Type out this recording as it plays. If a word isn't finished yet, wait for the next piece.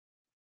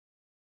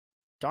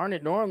Darn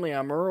it, normally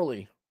I'm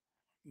early.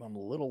 I'm a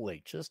little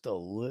late, just a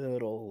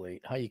little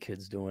late. How you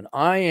kids doing?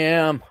 I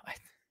am.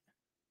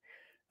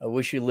 I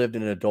wish you lived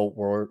in an adult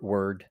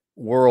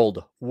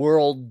world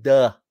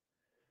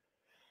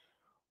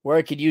where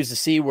I could use the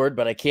C word,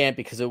 but I can't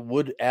because it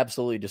would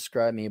absolutely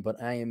describe me.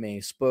 But I am a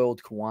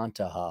spoiled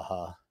quanta,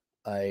 haha.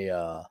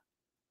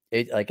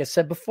 Like I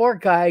said before,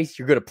 guys,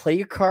 you're going to play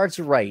your cards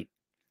right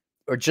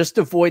or just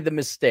avoid the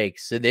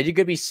mistakes. And then you're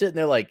going to be sitting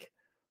there like,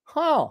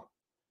 huh,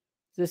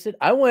 is this it?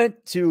 I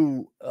went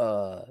to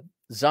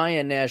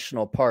Zion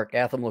National Park.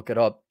 Atham, look it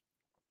up.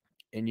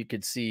 And you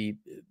could see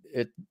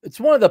it's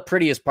one of the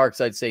prettiest parks,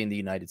 I'd say, in the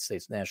United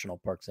States, national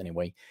parks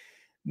anyway.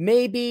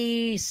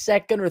 Maybe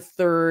second or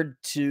third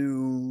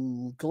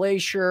to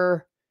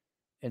Glacier.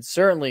 And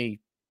certainly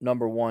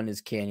number one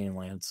is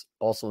Canyonlands,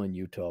 also in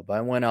Utah. But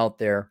I went out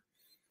there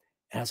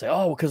and I was like,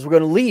 oh, because we're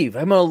going to leave.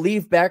 I'm going to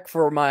leave back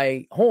for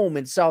my home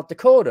in South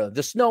Dakota.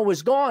 The snow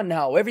is gone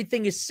now.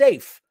 Everything is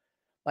safe.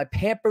 My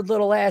pampered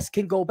little ass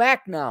can go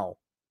back now.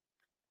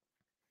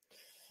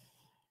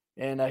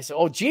 And I said,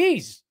 oh,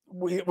 geez,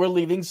 we're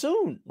leaving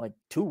soon. Like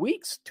 2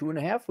 weeks,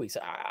 2.5 weeks.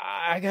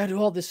 I got to do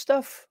all this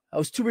stuff. I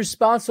was too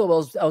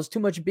responsible. I was too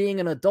much being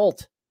an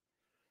adult.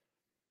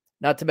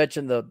 Not to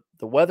mention the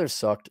weather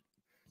sucked.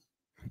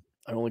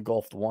 I only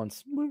golfed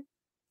once.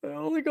 I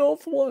only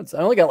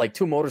got like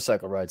 2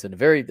 motorcycle rides in the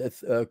very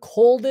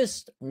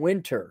coldest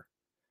winter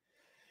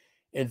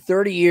in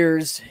 30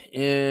 years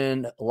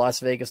in Las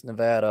Vegas,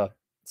 Nevada.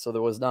 So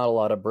there was not a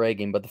lot of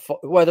bragging, but the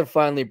weather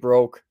finally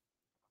broke.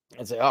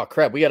 And say, oh,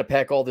 crap, we got to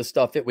pack all this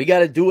stuff in. We got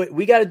to do it. What do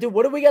we got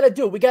to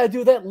do? We got to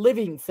do that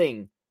living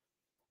thing.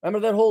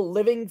 Remember that whole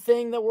living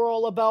thing that we're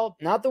all about?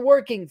 Not the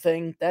working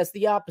thing. That's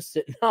the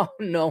opposite.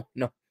 No.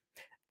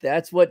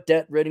 That's what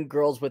debt-ridden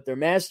girls with their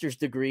master's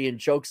degree in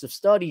jokes of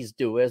studies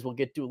do, as we'll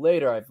get to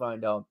later, I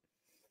find out.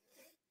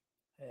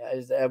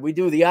 We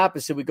do the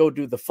opposite. We go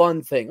do the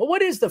fun thing. Well,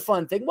 what is the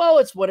fun thing? Well,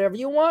 it's whatever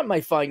you want,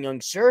 my fine young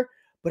sir.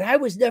 But I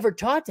was never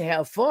taught to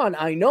have fun.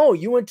 I know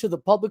you went to the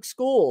public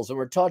schools and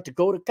were taught to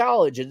go to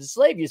college and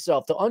enslave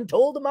yourself to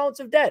untold amounts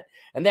of debt.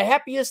 And the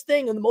happiest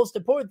thing and the most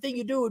important thing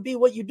you do would be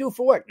what you do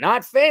for work.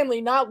 Not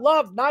family, not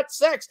love, not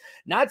sex,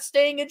 not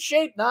staying in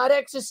shape, not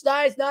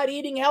exercise, not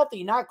eating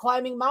healthy, not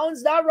climbing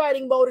mountains, not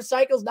riding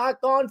motorcycles,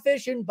 not gone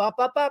fishing. No,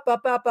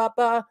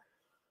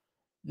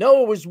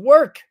 it was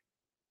work.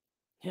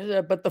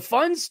 But the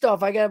fun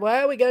stuff, we got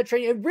to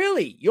train. And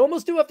really, you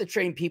almost do have to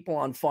train people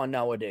on fun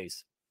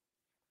nowadays.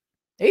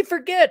 They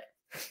forget.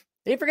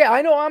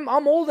 I know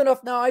I'm old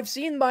enough now. I've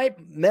seen my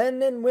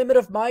men and women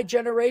of my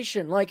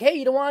generation. Like,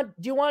 hey, do you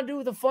want to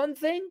do the fun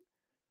thing?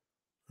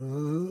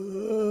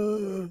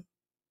 And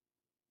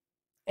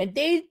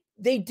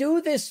they do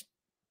this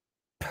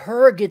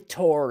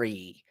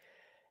purgatory.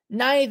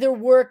 Neither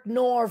work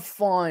nor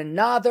fun.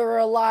 Neither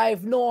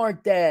alive nor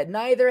dead.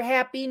 Neither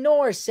happy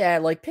nor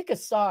sad. Like, pick a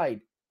side.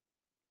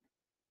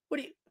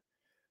 Do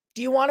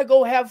you want to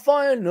go have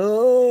fun?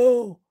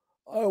 No.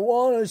 I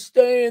want to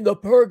stay in the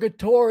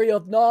purgatory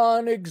of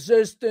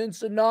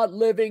non-existence and not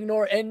living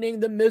nor ending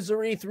the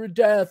misery through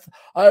death.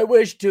 I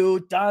wish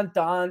to,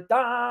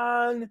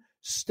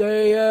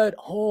 stay at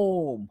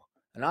home.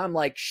 And I'm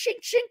like,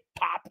 shink, shink,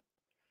 pop.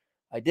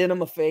 I did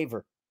him a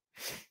favor.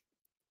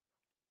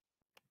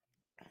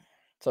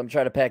 So I'm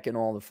trying to pack in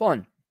all the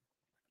fun.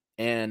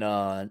 And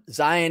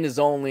Zion is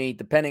only,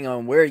 depending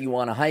on where you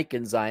want to hike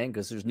in Zion,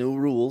 because there's new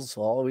rules,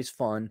 so always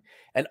fun.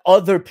 And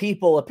other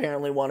people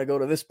apparently want to go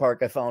to this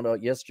park, I found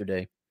out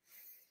yesterday.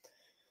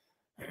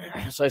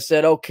 So I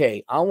said,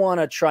 okay, I want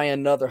to try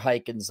another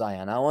hike in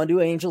Zion. I want to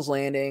do Angel's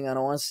Landing. I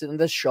don't want to sit in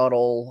the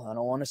shuttle. I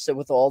don't want to sit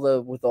with all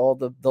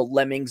the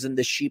lemmings and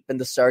the sheep and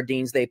the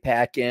sardines they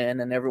pack in,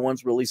 and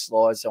everyone's really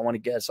slow. So I want to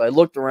get. So I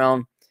looked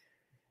around,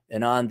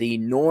 and on the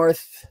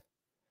northeast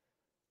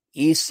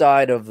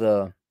side of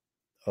the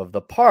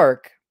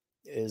park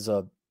is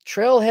a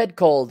trailhead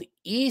called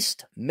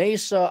East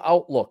Mesa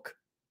Outlook.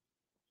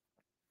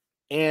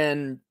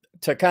 And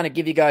to kind of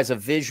give you guys a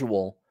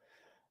visual,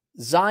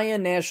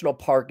 Zion National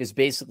Park is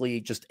basically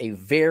just a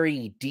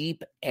very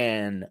deep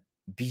and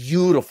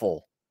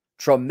beautiful,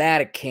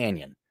 dramatic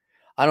canyon.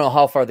 I don't know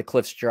how far the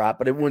cliffs drop,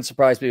 but it wouldn't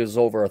surprise me if it was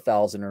over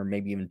 1,000 or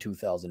maybe even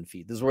 2,000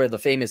 feet. This is where the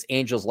famous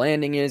Angel's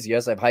Landing is.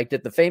 Yes, I've hiked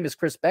it. The famous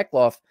Chris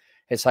Beckloff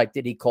has hiked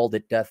it. He called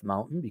it Death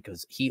Mountain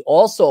because he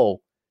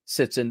also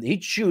he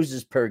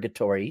chooses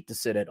purgatory to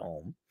sit at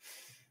home.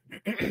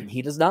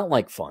 He does not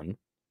like fun.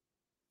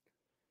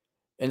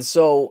 And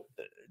so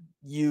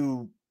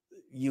you're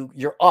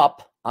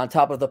up on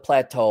top of the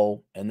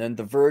plateau, and then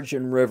the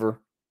Virgin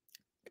River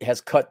has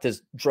cut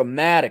this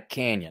dramatic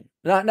canyon.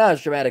 Not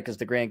as dramatic as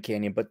the Grand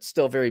Canyon, but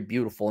still very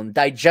beautiful and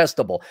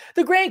digestible.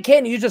 The Grand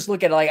Canyon, you just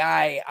look at it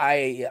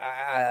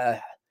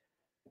like,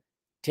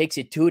 takes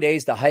you 2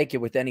 days to hike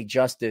it with any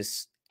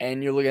justice,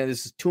 and you're looking at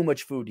this is too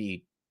much food to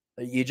eat.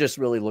 You just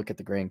really look at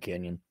the Grand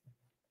Canyon.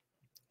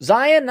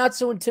 Zion, not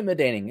so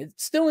intimidating.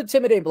 It's still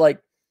intimidating, but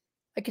like,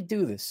 I could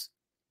do this.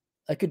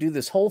 I could do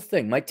this whole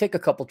thing. Might take a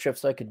couple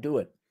trips, so I could do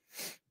it.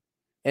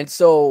 And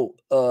so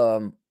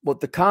what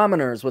the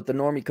commoners, what the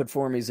normie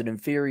conformies and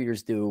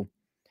inferiors do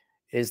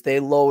is they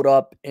load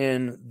up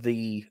in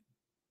the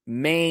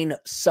main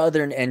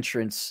southern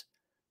entrance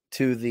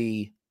to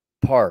the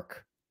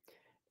park.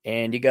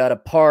 And you got to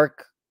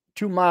park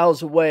 2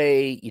 miles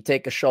away. You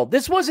take a shuttle.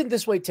 This wasn't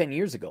this way 10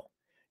 years ago.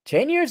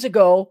 10 years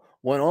ago,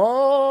 when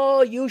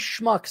all you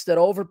schmucks that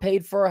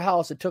overpaid for a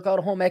house and took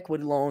out home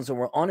equity loans and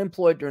were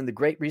unemployed during the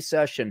Great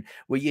Recession,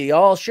 where you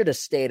all should have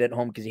stayed at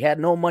home because you had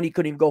no money,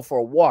 couldn't even go for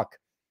a walk.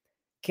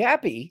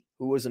 Cappy,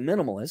 who was a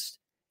minimalist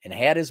and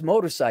had his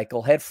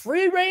motorcycle, had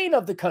free reign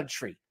of the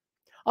country.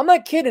 I'm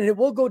not kidding. It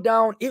will go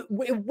down. It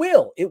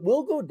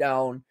will go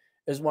down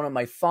as one of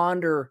my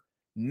fonder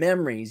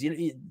memories.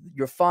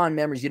 Your fond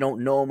memories, you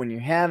don't know them when you're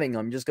having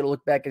them. You're just going to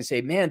look back and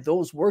say, man,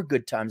 those were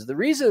good times. The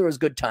reason there was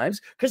good times,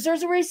 because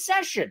there's a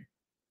recession.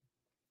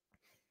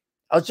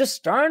 I was just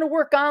starting to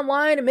work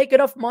online and make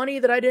enough money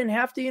that I didn't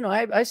have to,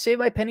 I saved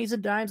my pennies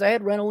and dimes. I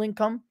had rental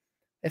income,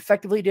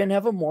 effectively didn't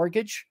have a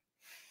mortgage.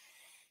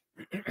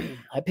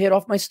 I paid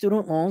off my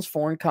student loans,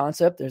 foreign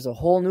concept. There's a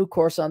whole new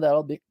course on that.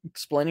 I'll be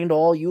explaining to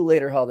all you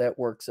later how that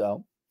works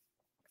out.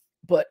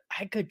 But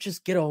I could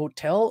just get a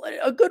hotel,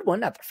 a good one,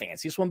 not the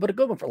fanciest one, but a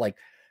good one for like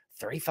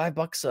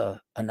 $35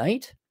 a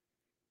night.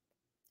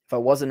 If I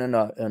wasn't in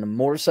a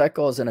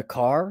motorcycle, I was in a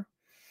car.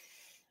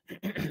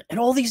 And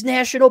all these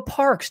national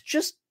parks,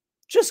 just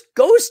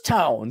ghost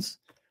towns.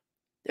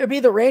 There'd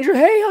be the ranger.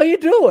 Hey, how you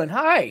doing?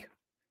 Hi.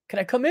 Can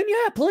I come in?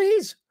 Yeah,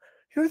 please.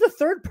 You're the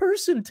third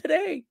person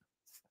today.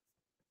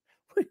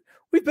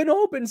 We've been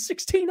open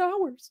 16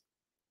 hours.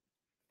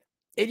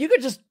 And you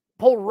could just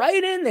pull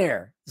right in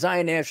there.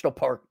 Zion National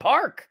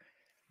Park.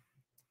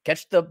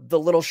 Catch the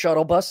little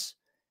shuttle bus.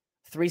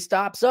 3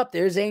 stops up.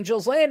 There's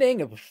Angel's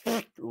Landing.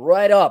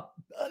 Right up.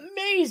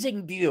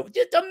 Amazing view.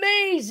 Just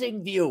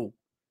amazing view.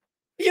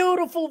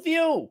 Beautiful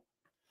view.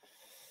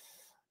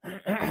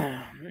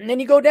 And then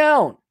you go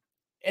down.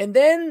 And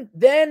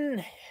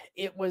then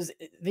it was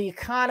the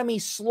economy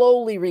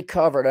slowly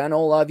recovered. I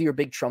know a lot of you are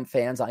big Trump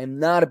fans. I am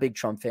not a big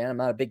Trump fan. I'm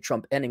not a big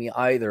Trump enemy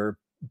either.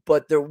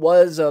 But there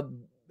was a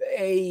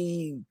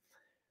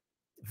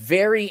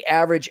very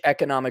average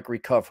economic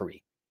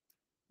recovery.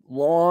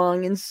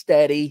 Long and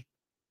steady.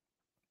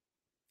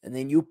 And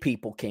then you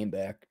people came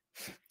back.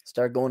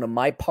 Started going to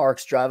my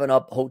parks, driving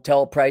up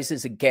hotel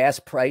prices and gas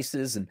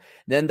prices. And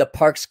then the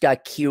parks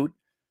got cute.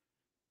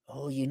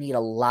 Oh, you need a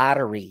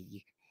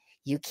lottery.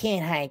 You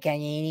can't hike on,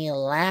 you need a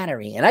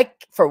lottery. And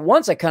for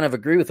once, I kind of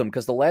agree with them,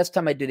 because the last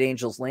time I did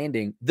Angel's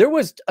Landing, there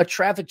was a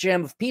traffic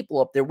jam of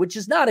people up there, which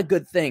is not a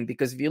good thing,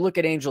 because if you look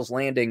at Angel's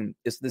Landing,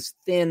 it's this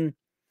thin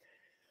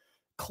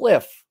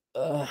cliff.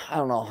 I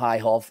don't know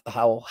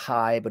how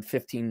high, but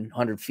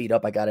 1,500 feet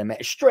up. I got to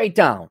straight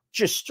down,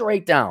 just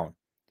straight down.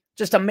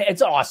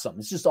 It's awesome.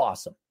 It's just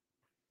awesome.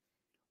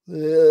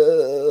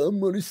 I'm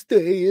going to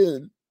stay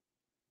in.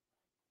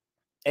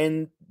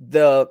 And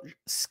the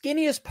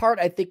skinniest part,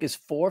 I think, is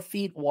 4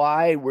 feet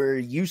wide, where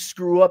you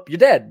screw up, you're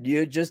dead.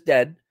 You're just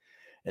dead.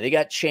 And they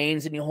got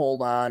chains and you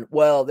hold on.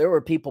 Well, there were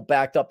people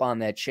backed up on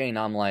that chain.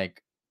 I'm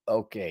like,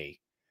 okay,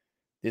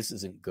 this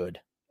isn't good.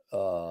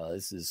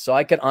 So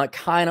I can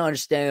kind of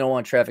understand they don't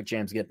want traffic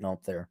jams getting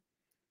up there.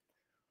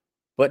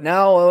 But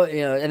now,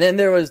 and then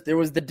there was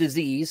the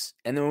disease,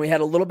 and then we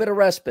had a little bit of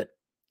respite.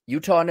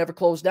 Utah never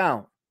closed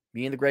down.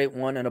 Me and the great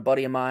one and a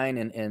buddy of mine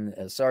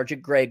and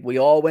Sergeant Greg, we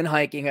all went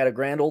hiking, had a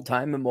grand old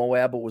time in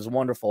Moab. It was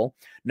wonderful.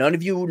 None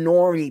of you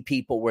normie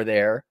people were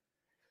there.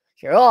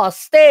 You're all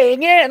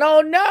staying in.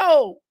 Oh,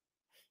 no.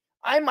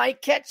 I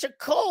might catch a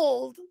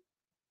cold.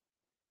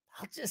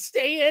 I'll just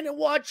stay in and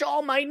watch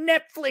all my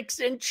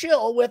Netflix and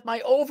chill with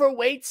my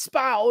overweight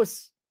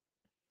spouse.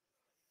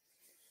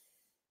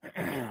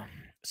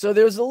 So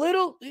there was a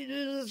little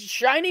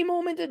shiny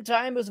moment in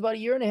time. It was about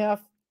 1.5 years.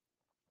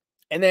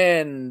 And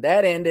then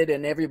that ended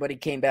and everybody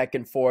came back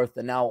and forth.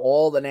 And now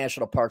all the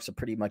national parks are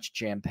pretty much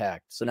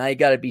jam-packed. So now you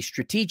got to be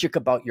strategic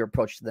about your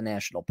approach to the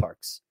national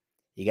parks.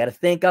 You got to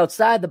think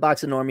outside the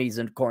box of normies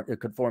and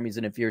conformies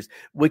and inferiors,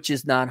 which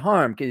is not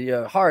hard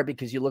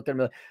because you look at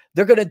them.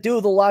 They're going to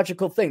do the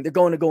logical thing. They're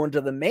going to go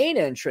into the main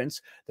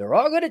entrance. They're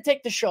all going to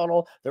take the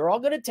shuttle. They're all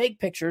going to take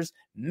pictures.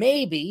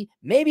 Maybe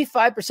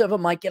 5% of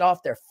them might get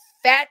off their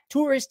fat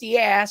touristy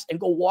ass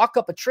and go walk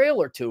up a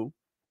trail or two.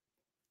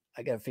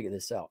 I got to figure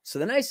this out. So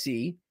then I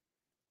see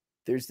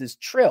there's this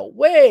trail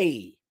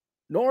way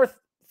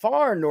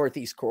far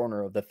northeast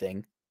corner of the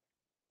thing.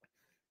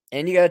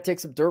 And you got to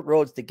take some dirt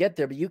roads to get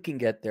there, but you can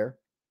get there.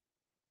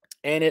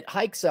 And it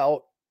hikes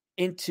out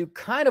into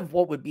kind of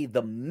what would be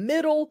the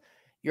middle.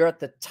 You're at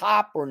the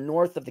top or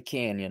north of the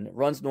canyon. It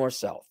runs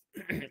north-south.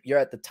 You're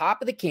at the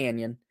top of the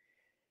canyon.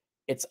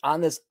 It's on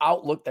this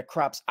outlook that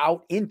crops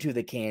out into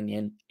the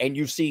canyon, and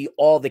you see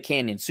all the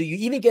canyon. So you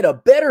even get a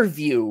better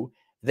view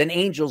than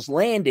Angel's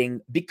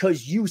Landing,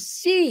 because you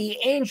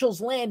see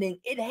Angel's Landing.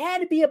 It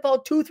had to be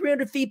about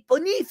 200-300 feet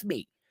beneath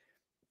me,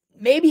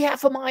 maybe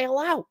half a mile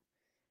out.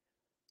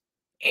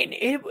 And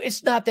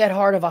it's not that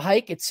hard of a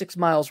hike. It's 6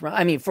 miles around.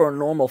 I mean, for a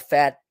normal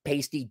fat,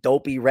 pasty,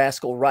 dopey,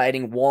 rascal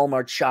riding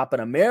Walmart shopping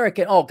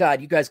American, oh God,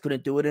 you guys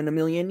couldn't do it in a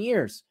million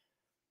years.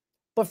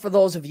 But for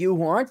those of you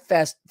who aren't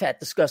fat,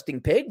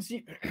 disgusting pigs,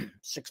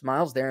 6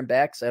 miles there and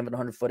back,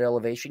 700-foot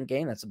elevation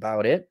gain. That's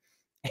about it.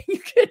 And you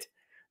get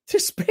to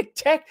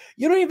spectacular.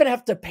 You don't even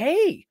have to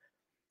pay.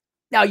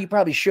 Now, you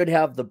probably should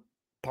have the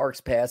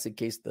parks pass in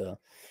case the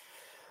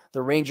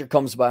ranger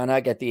comes by, and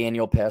I got the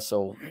annual pass,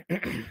 so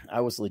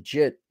I was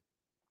legit.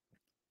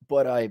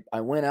 But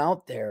I went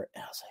out there,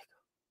 and I was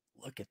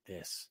like, look at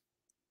this.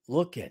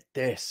 Look at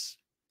this.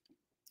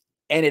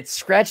 And it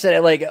scratched at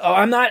it like, oh,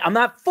 I'm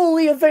not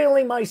fully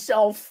availing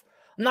myself.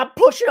 I'm not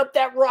pushing up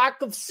that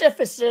rock of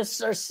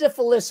syphilis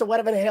or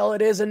whatever the hell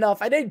it is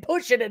enough. I didn't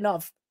push it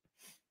enough.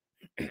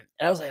 And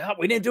I was like, oh,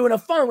 we didn't do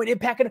enough fun. We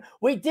didn't pack it.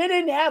 We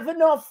didn't have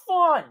enough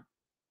fun.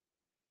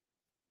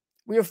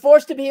 We were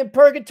forced to be in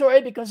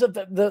purgatory because of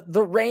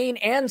the rain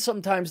and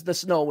sometimes the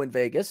snow in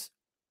Vegas.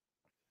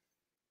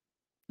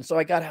 And so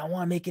I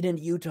want to make it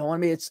into Utah. I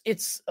mean,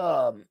 it's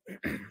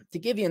to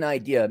give you an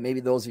idea,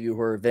 maybe those of you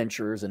who are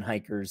adventurers and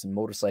hikers and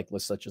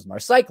motorcyclists, such as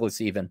cyclists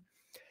even,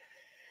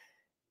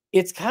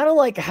 it's kind of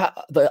like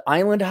the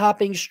island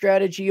hopping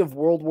strategy of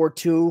World War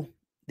II.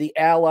 The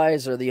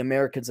Allies, or the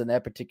Americans in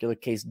that particular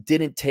case,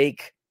 didn't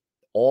take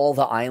all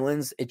the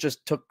islands. It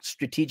just took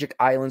strategic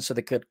islands so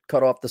they could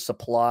cut off the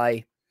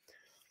supply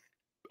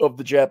of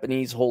the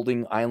Japanese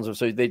holding islands.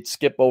 So they'd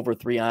skip over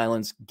 3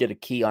 islands, get a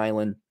key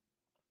island,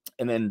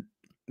 and then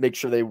make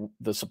sure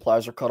the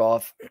supplies are cut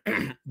off.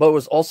 But it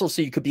was also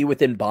so you could be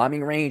within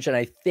bombing range. And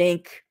I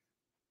think,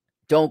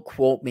 don't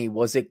quote me,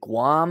 was it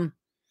Guam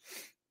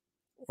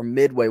or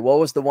Midway? What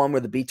was the one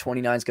where the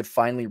B-29s could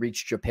finally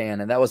reach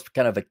Japan? And that was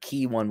kind of a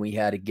key one we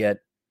had to get.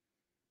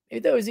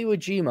 Maybe that was Iwo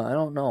Jima. I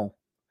don't know.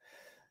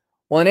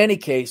 Well, in any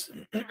case,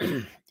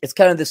 it's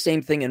kind of the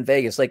same thing in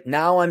Vegas. Like,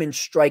 now I'm in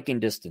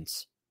striking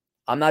distance.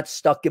 I'm not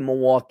stuck in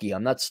Milwaukee.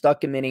 I'm not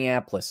stuck in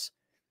Minneapolis.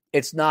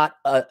 It's not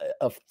a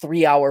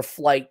 3-hour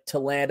flight to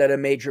land at a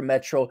major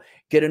metro,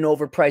 get an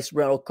overpriced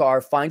rental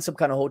car, find some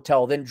kind of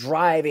hotel, then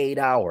drive 8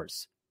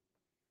 hours.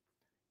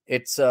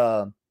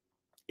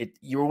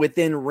 You're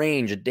within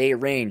range, a day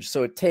range.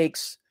 So it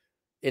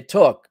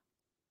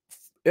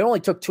only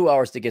took 2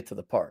 hours to get to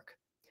the park.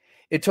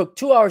 It took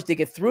 2 hours to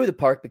get through the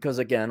park because,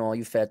 again, all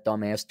you fat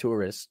dumbass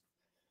tourists.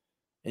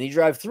 And you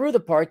drive through the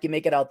park, you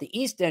make it out the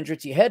east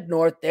entrance, you head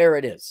north, there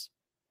it is.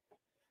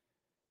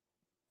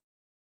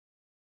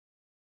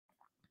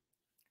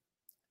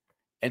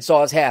 And so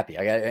I was happy.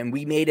 And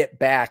we made it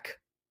back.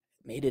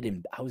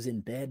 I was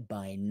in bed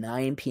by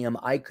 9 p.m.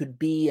 I could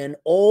be an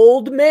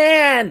old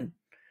man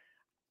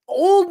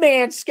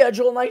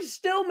schedule, and I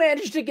still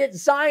managed to get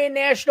Zion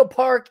National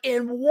Park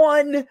in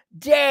one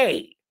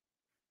day.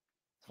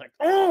 It's like,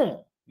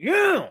 oh,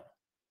 yeah.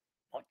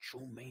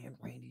 Macho Man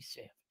Randy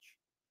Savage.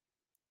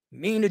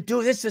 Mean to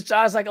do this since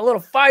I was like a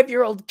little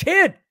 5-year-old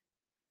kid.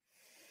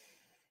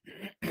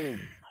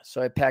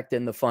 So I packed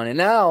in the fun. And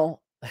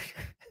now,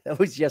 that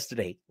was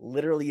yesterday.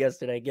 Literally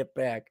yesterday, I get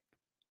back.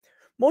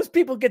 Most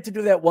people get to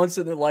do that once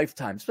in their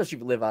lifetime, especially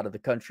if you live out of the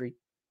country.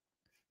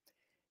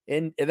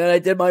 And then I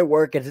did my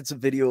work. I did some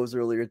videos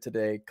earlier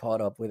today,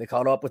 caught up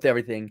with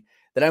everything.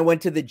 Then I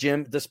went to the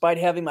gym, despite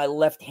having my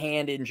left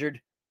hand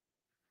injured.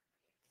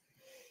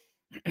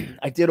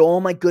 I did all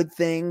my good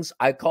things.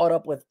 I caught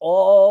up with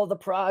all the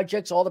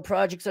projects. All the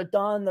projects are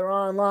done. They're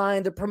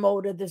online. They're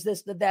promoted. This,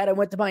 that. I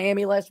went to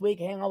Miami last week,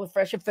 hang out with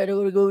Fresh and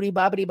Federal Goody,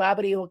 Bobbity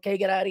Bobbity. Okay,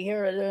 get out of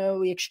here.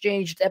 We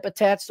exchanged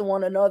epithets to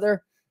one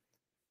another.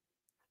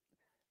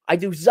 I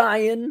do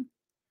Zion.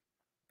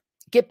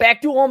 Get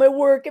back to all my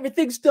work.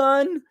 Everything's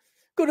done.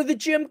 Go to the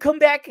gym, come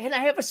back, and I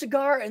have a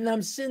cigar. And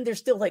I'm sitting there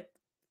still like,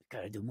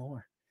 gotta do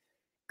more.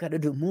 Gotta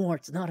do more.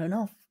 It's not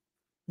enough.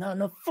 Not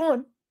enough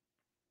fun.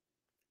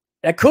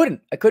 I couldn't.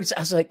 I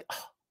was like,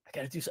 oh, I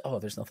got to do. Oh,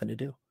 there's nothing to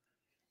do.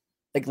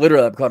 Like,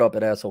 literally, I'm caught up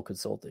at asshole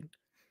consulting.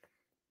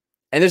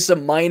 And there's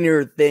some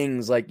minor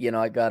things like,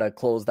 I got to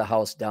close the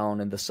house down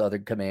in the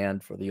Southern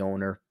Command for the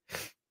owner.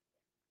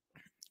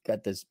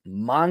 Got this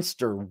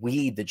monster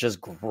weed that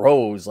just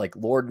grows like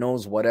Lord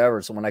knows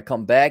whatever. So when I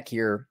come back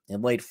here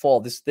in late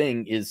fall, this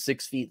thing is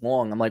 6 feet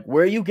long. I'm like,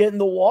 where are you getting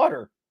the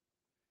water?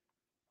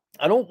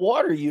 I don't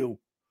water you.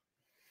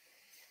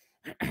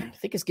 I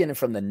think it's getting it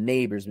from the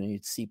neighbors. Maybe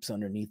it seeps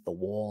underneath the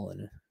wall.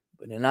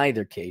 But in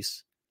either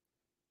case,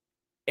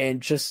 and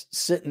just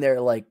sitting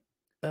there like,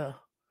 how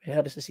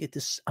does this get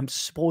this? I'm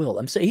spoiled.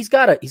 I'm saying he's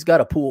got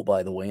a pool,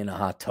 by the way, in a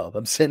hot tub.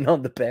 I'm sitting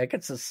on the back.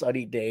 It's a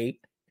sunny day,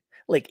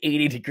 like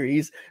 80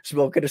 degrees,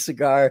 smoking a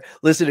cigar,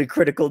 listening to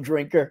Critical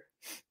Drinker.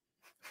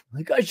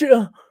 Like, I should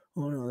have.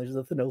 Oh no, there's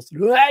nothing else to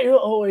do.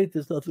 Oh wait,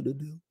 there's nothing to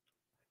do.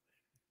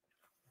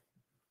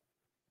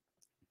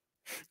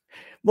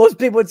 Most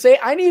people would say,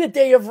 I need a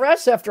day of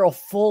rest after a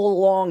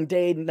full, long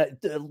day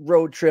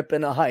road trip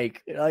and a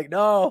hike. You're like,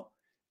 no,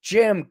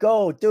 Jim,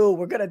 go, dude,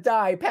 we're going to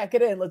die. Pack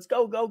it in. Let's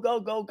go, go, go,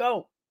 go,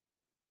 go.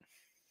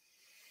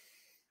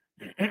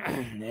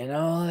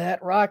 That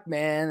rock,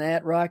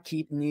 man,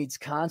 needs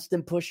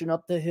constant pushing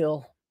up the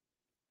hill.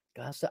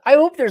 I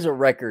hope there's a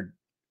record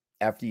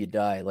after you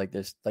die like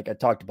this. Like I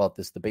talked about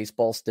this, the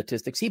baseball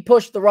statistics. He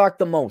pushed the rock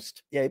the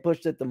most. Yeah, he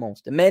pushed it the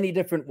most in many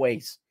different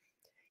ways.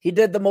 He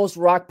did the most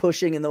rock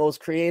pushing in the most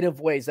creative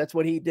ways. That's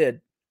what he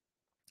did.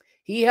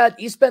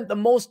 He spent the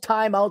most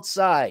time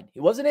outside. He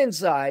wasn't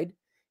inside.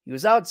 He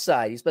was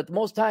outside. He spent the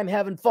most time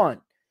having fun.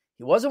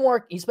 He wasn't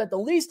working. He spent the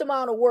least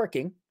amount of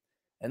working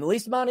and the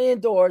least amount of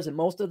indoors and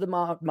most of the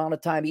amount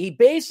of time. He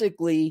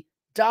basically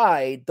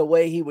died the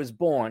way he was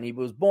born. He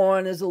was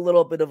born as a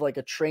little bit of like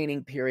a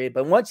training period,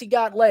 but once he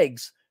got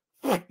legs,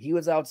 he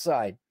was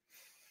outside.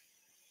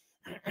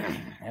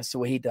 That's the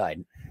way he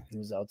died. He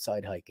was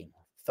outside hiking.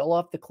 Fell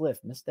off the cliff,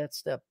 missed that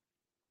step.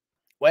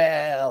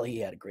 Well, he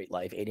had a great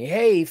life. And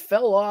hey, he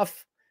fell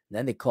off. And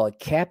then they call it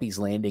Cappy's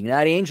Landing,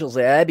 not Angel's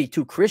Landing. That'd be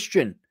too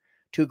Christian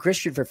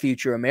for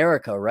future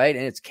America, right?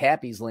 And it's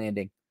Cappy's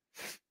Landing.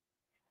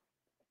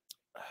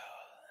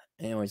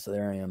 Anyway, so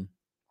there I am.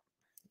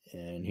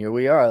 And here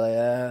we are.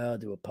 I'll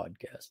do a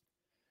podcast.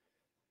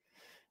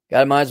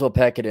 Might as well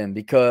pack it in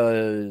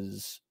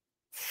because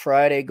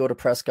Friday, go to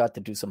Prescott to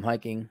do some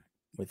hiking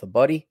with a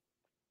buddy.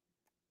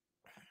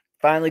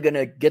 Finally going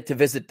to get to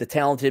visit the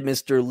talented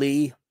Mr.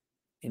 Lee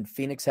in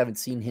Phoenix. Haven't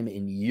seen him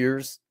in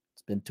years.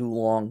 It's been too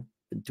long.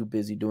 Been too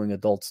busy doing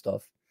adult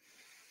stuff.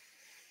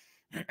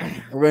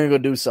 We're going to go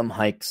do some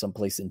hike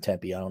someplace in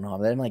Tempe. I don't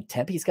know. I'm like,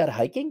 Tempe's got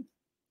hiking?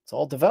 It's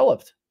all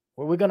developed.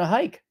 Where are we going to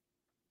hike?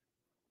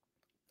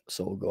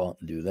 So we'll go out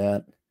and do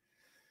that.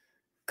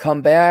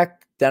 Come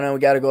back. Then we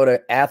got to go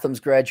to Atham's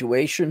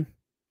graduation.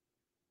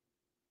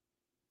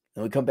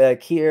 Then we come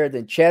back here.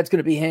 Then Chad's going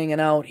to be hanging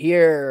out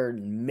here.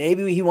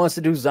 Maybe he wants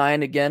to do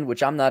Zion again,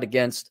 which I'm not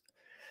against.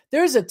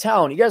 There's a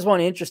town. You guys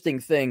want an interesting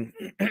thing?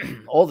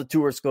 All the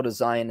tourists go to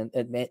Zion,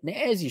 and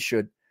as you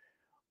should.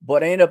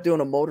 But I ended up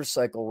doing a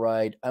motorcycle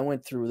ride. I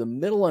went through the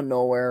middle of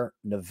nowhere,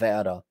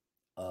 Nevada.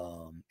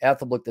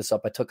 Atham looked this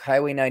up. I took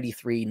Highway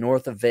 93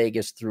 north of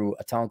Vegas through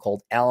a town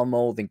called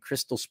Alamo, then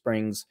Crystal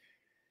Springs,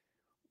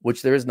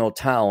 which there is no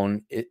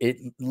town.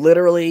 It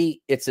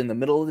literally, it's in the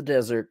middle of the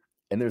desert,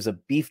 and there's a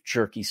beef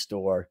jerky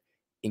store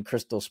in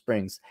Crystal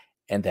Springs,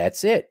 and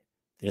that's it.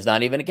 There's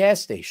not even a gas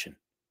station.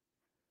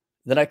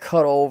 Then I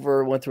cut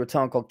over, went through a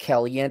town called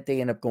Caliente,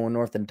 ended up going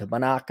north into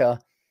Monaca,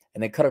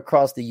 and then cut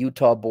across the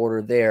Utah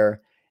border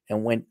there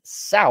and went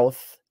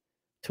south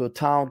to a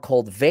town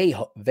called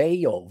Veyo,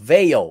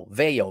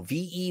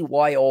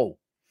 V-E-Y-O.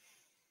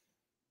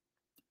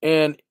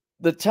 And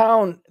the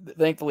town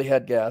thankfully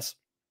had gas,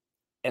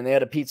 and they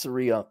had a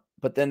pizzeria.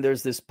 But then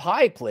there's this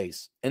pie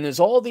place, and there's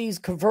all these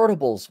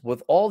convertibles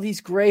with all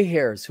these gray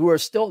hairs who are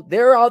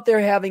they're out there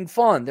having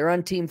fun. They're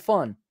on Team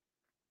Fun.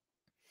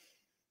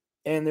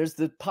 And there's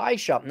the pie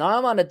shop. Now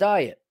I'm on a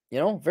diet,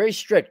 very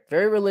strict,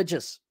 very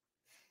religious.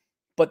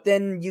 But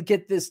then you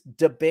get this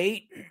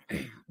debate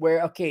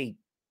where, okay,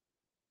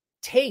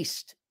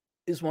 taste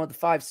is one of the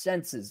five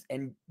senses,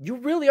 and you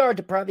really are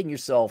depriving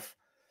yourself,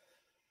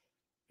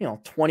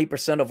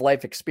 20% of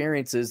life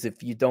experiences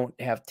if you don't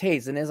have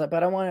taste. And it's like,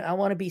 but I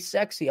want to be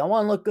sexy. I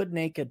want to look good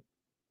naked.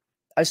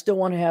 I still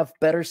want to have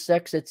better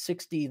sex at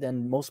 60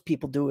 than most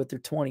people do at their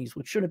 20s,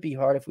 which shouldn't be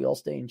hard if we all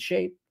stay in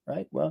shape,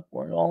 right? Well,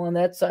 we're all on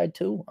that side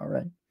too. All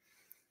right.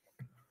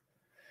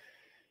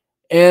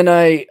 And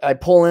I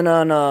pull in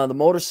on the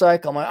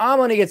motorcycle. I'm like, I'm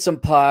going to get some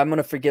pie. I'm going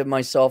to forgive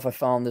myself. I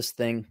found this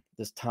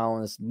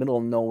town, this middle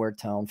of nowhere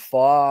town,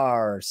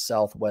 far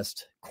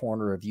southwest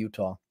corner of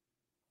Utah.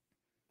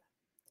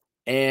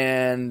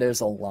 And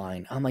there's a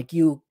line. I'm like,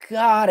 you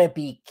gotta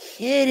be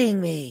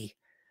kidding me.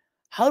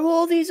 How do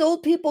all these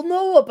old people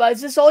know about?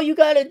 Is this all you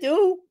gotta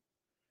do?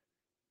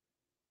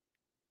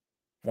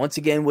 Once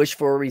again, wish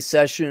for a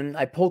recession.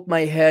 I poke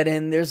my head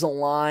in. There's a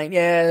line.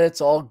 Yeah,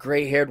 it's all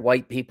gray-haired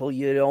white people.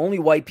 Only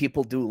white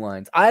people do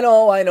lines. I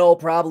know.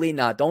 Probably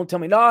not. Don't tell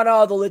me.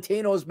 No, the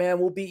Latinos, man,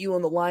 will beat you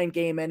in the line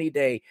game any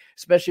day,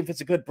 especially if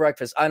it's a good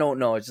breakfast. I don't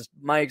know. It's just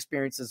my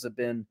experiences have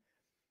been,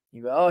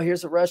 you go, oh,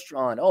 here's a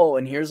restaurant. Oh,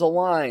 and here's a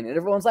line. And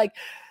everyone's like,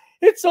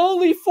 it's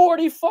only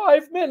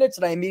 45 minutes.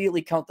 And I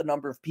immediately count the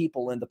number of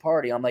people in the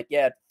party. I'm like,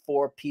 yeah,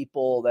 4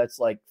 people. That's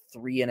like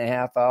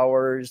 3.5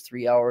 hours,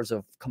 3 hours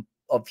of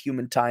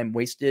human time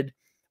wasted.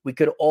 We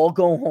could all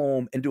go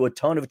home and do a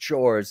ton of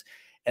chores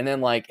and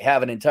then like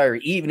have an entire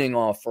evening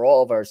off for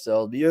all of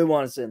ourselves. But you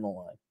want to sit in the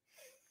line.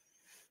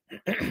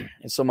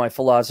 And so my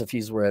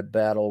philosophies were at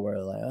battle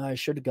where like, I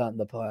should have gotten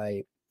the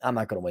pie. I'm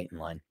not going to wait in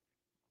line.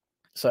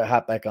 So I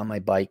hopped back on my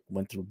bike,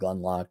 went through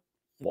Gunlock,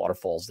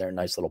 waterfalls there,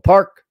 nice little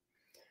park.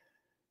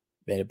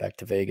 Made it back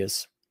to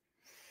Vegas.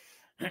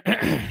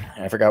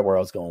 I forgot where I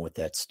was going with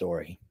that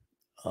story.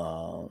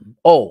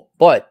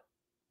 But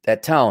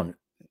that town,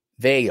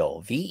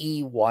 Veyo,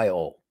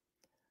 V-E-Y-O.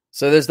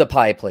 So there's the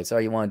pie place. Oh,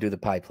 you want to do the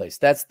pie place.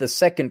 That's the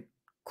second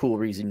cool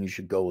reason you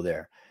should go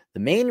there.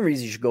 The main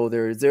reason you should go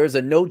there is there's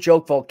a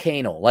no-joke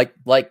volcano, like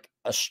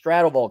a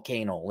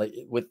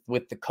stratovolcano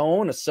with the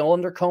cone, a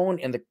cylinder cone,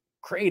 and the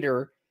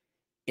crater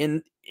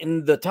in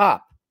the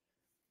top.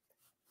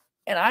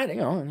 And I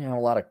a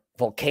lot of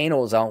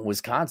volcanoes out in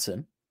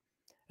Wisconsin.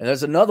 And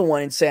there's another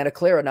one in Santa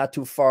Clara not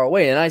too far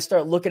away. And I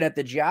start looking at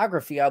the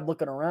geography. I'm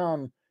looking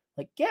around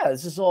like, yeah,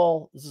 this is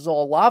all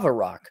lava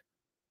rock.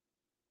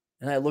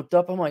 And I looked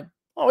up, I'm like,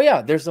 oh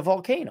yeah, there's the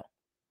volcano.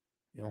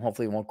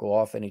 Hopefully it won't go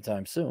off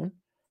anytime soon.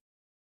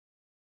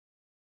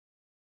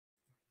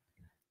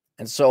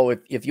 And so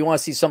if you want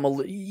to see some,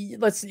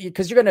 let's,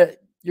 because you're going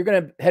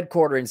to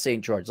headquarter in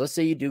St. George. Let's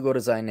say you do go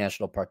to Zion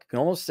National Park. You can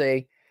almost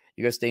say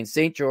you're going to stay in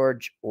St.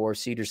 George or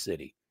Cedar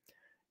City.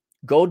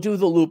 Go do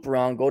the loop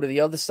around. Go to the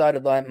other side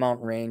of that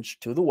mountain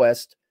range to the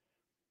west.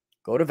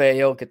 Go to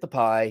Vail, get the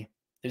pie.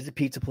 There's a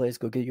pizza place.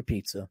 Go get your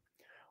pizza.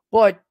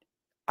 But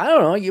I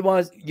don't know.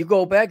 You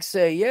go back,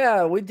 say,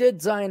 yeah, we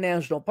did Zion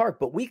National Park,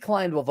 but we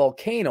climbed a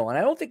volcano, and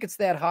I don't think it's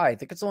that high. I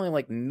think it's only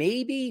like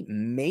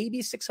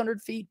maybe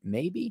 600 feet,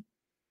 maybe.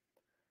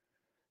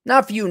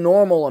 Not for you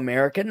normal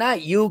America,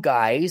 not you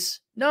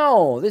guys.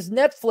 No, there's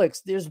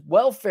Netflix, there's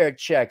welfare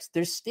checks,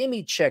 there's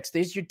STIMI checks,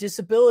 there's your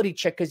disability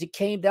check because you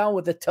came down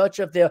with a touch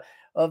of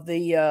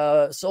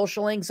the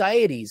social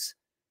anxieties.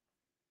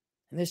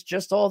 And there's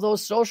just all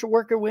those social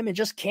worker women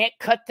just can't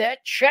cut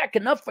that check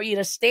enough for you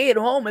to stay at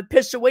home and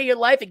piss away your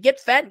life and get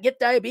fat and get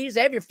diabetes,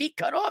 have your feet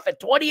cut off at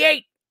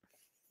 28.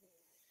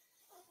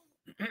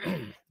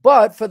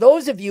 But for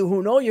those of you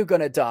who know you're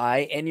going to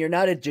die and you're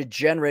not a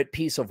degenerate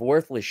piece of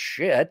worthless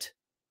shit,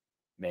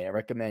 may I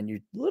recommend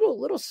you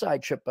little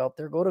side trip out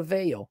there. Go to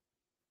Vail.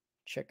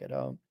 Check it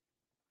out.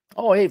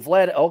 Oh, hey,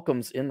 Vlad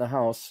Elkham's in the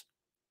house.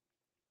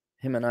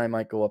 Him and I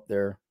might go up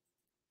there.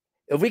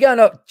 If we got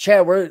enough,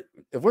 Chad,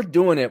 if we're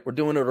doing it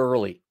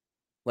early.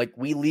 Like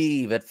we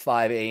leave at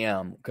 5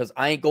 a.m. because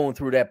I ain't going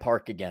through that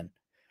park again.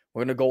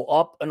 We're going to go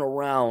up and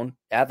around.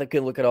 Atha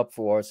can look it up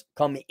for us.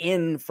 Come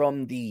in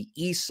from the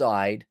east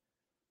side.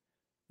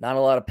 Not a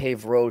lot of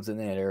paved roads in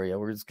that area.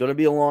 It's going to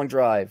be a long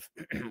drive.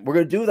 We're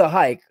going to do the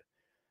hike.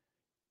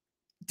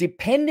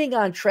 Depending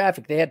on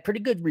traffic, they had pretty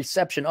good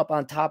reception up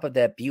on top of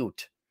that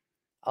butte.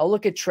 I'll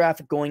look at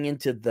traffic going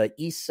into the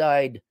east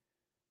side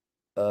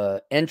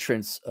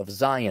entrance of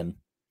Zion.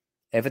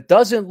 If it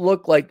doesn't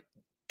look like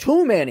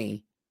too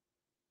many,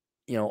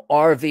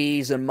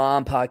 RVs and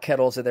mom pot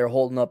kettles that they're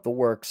holding up the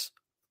works,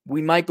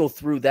 we might go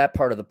through that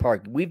part of the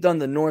park. We've done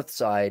the north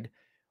side.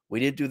 We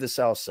didn't do the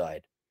south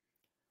side.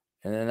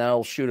 And then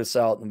that'll shoot us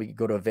out and we can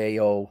go to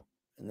Vail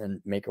and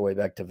then make our way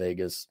back to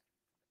Vegas.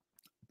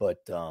 But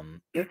we're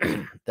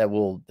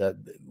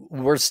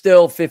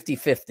still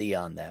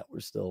 50-50 on that. We're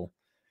still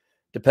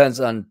depends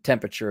on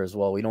temperature as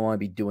well. We don't want to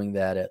be doing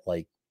that at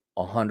like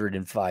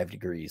 105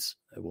 degrees.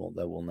 That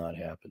will not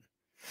happen.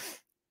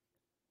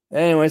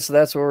 Anyway, so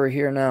that's where we're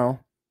here now.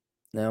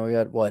 Now we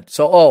got what?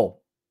 So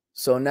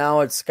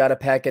now it's got to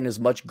pack in as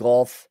much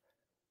golf,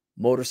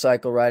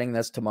 motorcycle riding.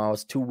 That's tomorrow.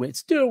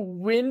 It's too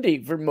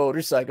windy for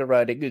motorcycle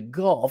riding and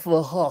golf.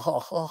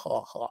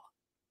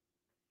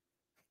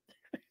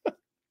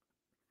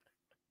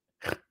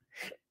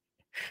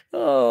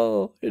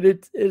 Oh,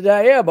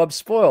 I'm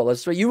spoiled.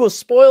 That's right. You will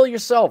spoil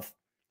yourself.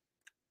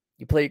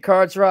 You play your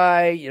cards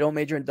right. You don't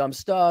major in dumb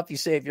stuff. You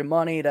save your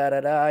money.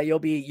 You'll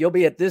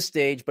be at this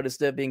stage, but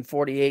instead of being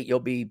 48, you'll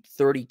be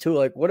 32.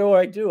 Like, what do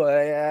I do?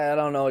 I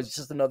don't know. It's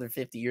just another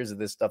 50 years of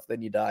this stuff.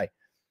 Then you die.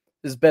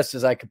 As best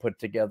as I could put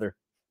together.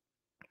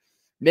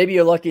 Maybe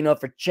you're lucky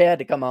enough for Chad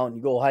to come out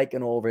and go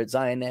hiking over at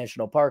Zion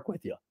National Park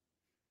with you.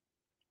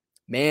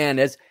 Man,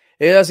 it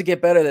doesn't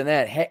get better than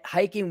that.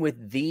 Hiking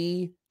with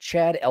the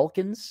Chad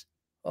Elkins.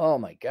 Oh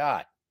my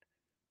God.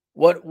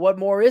 What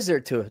more is there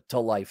to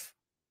life?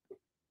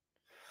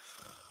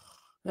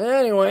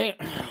 Anyway,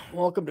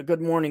 welcome to Good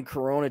Morning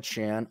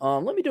Coronachan.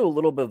 Let me do a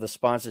little bit of the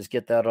sponsors,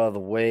 get that out of the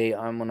way.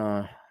 I'm going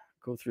to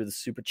go through the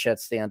super chat,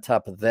 stay on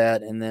top of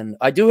that. And then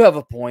I do have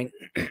a point.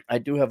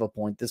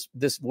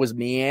 This was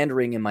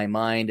meandering in my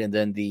mind. And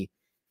then the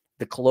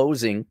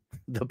closing,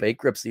 the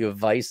bankruptcy of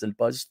Vice and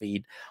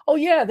BuzzFeed. Oh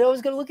yeah, I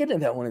was going to look into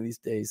that one of these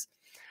days.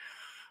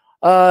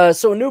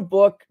 So a new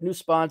book, new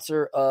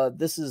sponsor. I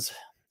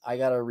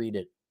got to read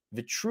it.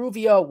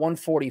 Vitruvia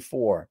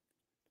 144.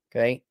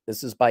 Okay,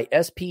 this is by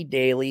SP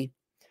Daily.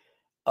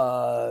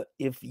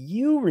 If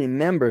you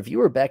remember, if you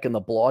were back in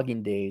the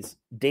blogging days,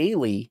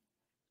 Daily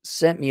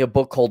sent me a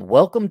book called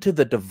Welcome to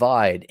the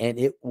Divide, and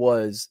it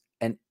was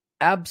an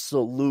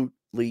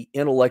absolutely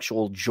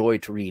intellectual joy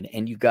to read.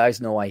 And you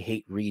guys know I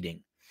hate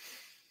reading.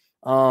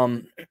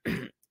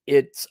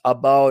 It's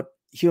about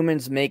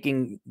humans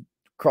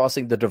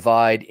crossing the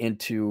divide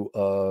into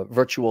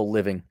virtual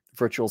living,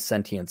 virtual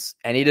sentience,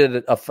 and he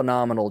did a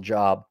phenomenal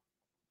job.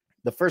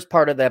 The first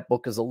part of that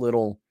book is a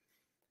little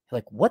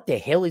like, what the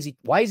hell is he?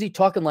 Why is he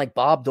talking like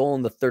Bob Dole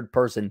in the third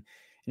person?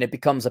 And it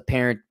becomes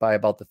apparent by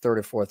about the third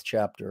or fourth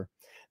chapter.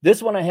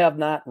 This one I have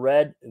not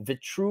read,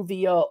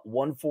 Vitruvia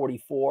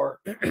 144.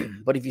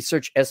 But if you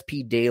search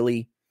SP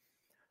Daily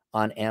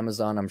on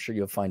Amazon, I'm sure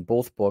you'll find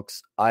both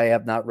books. I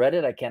have not read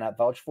it. I cannot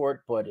vouch for it.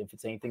 But if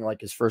it's anything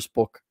like his first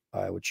book,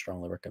 I would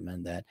strongly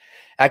recommend that.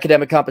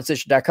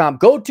 AcademicComposition.com.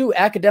 Go to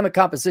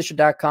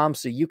AcademicComposition.com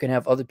so you can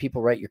have other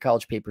people write your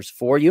college papers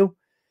for you.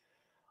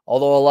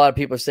 Although a lot of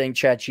people are saying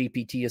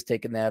ChatGPT has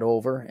taken that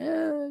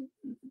over.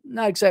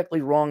 Not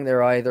exactly wrong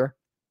there either.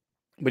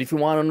 But if you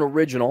want an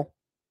original,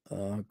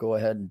 go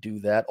ahead and do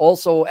that.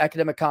 Also,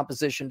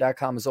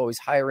 AcademicComposition.com is always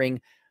hiring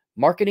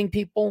marketing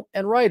people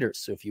and writers.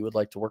 So if you would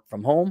like to work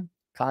from home,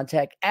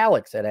 contact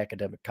Alex at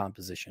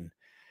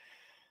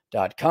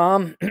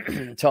AcademicComposition.com.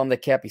 Tell him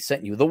that Cappy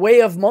sent you. The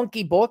Way of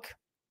Monkey book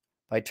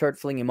by Turd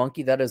Flinging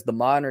Monkey. That is the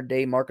modern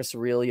day Marcus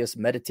Aurelius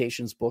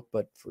meditations book,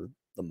 but for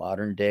the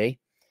modern day.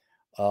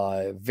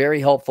 Very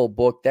helpful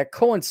book. That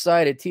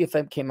coincided,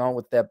 TFM came out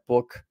with that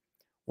book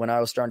when I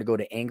was starting to go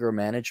to anger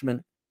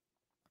management.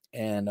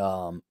 And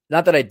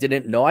not that I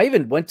didn't know, I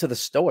even went to the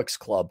Stoics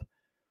Club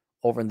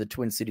over in the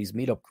Twin Cities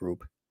meetup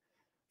group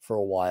for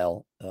a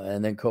while.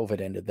 And then COVID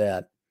ended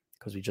that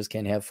because we just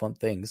can't have fun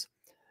things.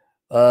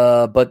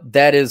 But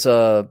that is,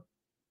 I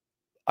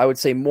would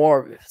say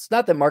more, it's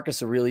not that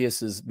Marcus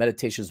Aurelius's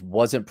meditations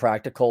wasn't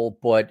practical,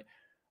 but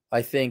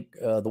I think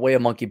The Way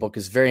of Monkey book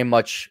is very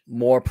much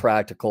more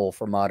practical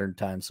for modern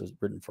times. So it's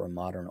written for a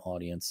modern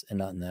audience and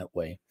not in that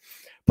way.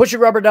 Pushing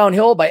Rubber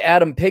Downhill by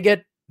Adam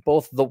Piggott,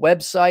 both the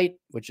website,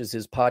 which is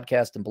his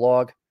podcast and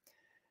blog,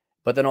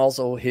 but then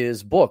also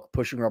his book,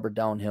 Pushing Rubber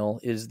Downhill,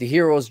 is the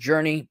hero's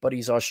journey, but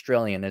he's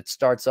Australian. It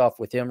starts off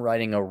with him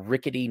riding a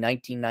rickety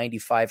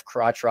 1995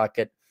 crotch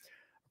rocket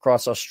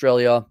across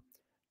Australia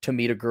to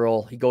meet a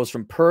girl. He goes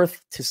from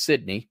Perth to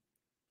Sydney,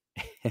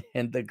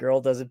 and the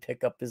girl doesn't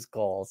pick up his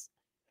calls.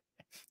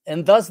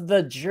 And thus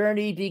the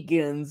journey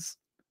begins.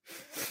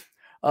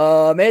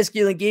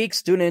 Masculine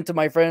Geeks, tune in to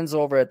my friends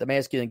over at the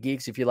Masculine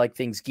Geeks if you like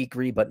things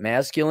geekery but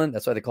masculine.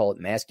 That's why they call it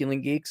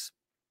Masculine Geeks.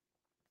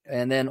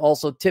 And then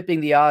also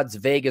Tipping the Odds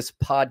Vegas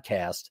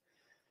podcast.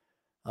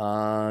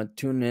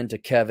 Tune in to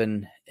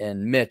Kevin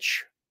and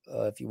Mitch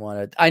if you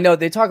want to. I know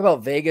they talk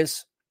about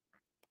Vegas.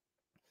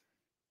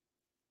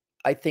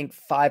 I think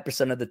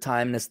 5% of the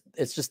time,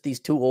 it's just these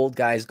two old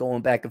guys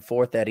going back and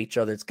forth at each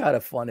other. It's kind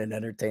of fun and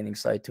entertaining,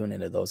 so I tune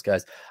into those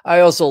guys.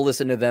 I also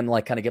listen to them,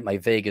 like kind of get my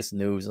Vegas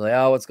news. Like,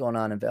 oh, what's going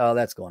on? Oh,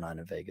 that's going on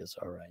in Vegas.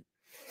 All right.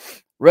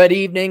 Red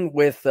Evening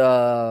with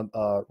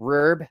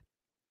Rerb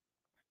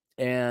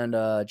and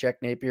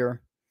Jack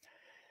Napier.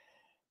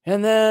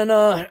 And then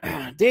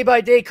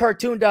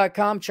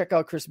daybydaycartoon.com. Check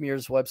out Chris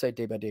Mears' website,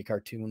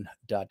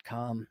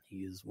 daybydaycartoon.com. He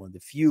is one of the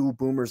few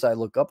boomers I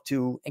look up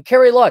to. And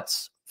Kerry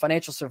Lutz,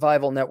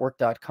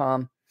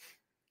 financialsurvivalnetwork.com,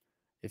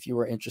 if you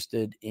are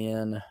interested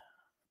in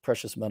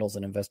precious metals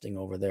and investing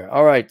over there.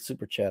 All right,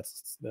 super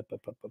chats.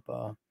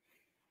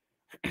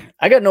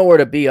 I got nowhere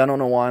to be. I don't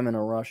know why I'm in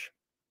a rush.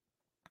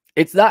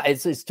 It's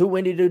too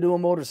windy to do a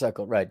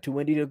motorcycle ride, too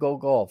windy to go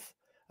golf.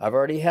 I've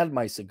already had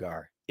my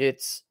cigar.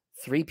 It's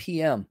 3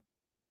 p.m.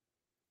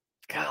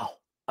 God,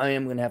 I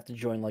am going to have to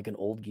join like an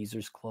old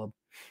geezers club.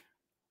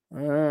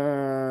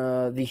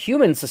 The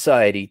Human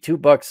Society,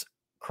 $2.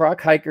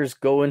 Croc hikers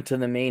go into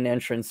the main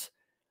entrance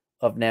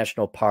of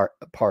national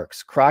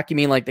parks. Croc, you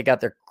mean like they got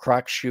their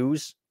Croc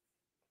shoes?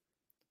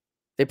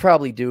 They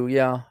probably do,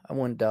 yeah. I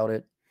wouldn't doubt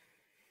it.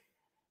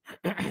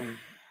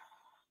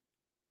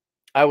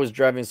 I was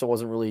driving, so I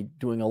wasn't really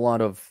doing a lot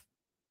of,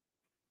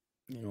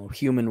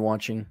 human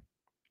watching.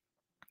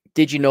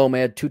 Did you know,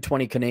 man,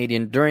 220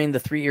 Canadian, during the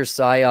 3-year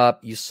PSYOP,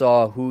 you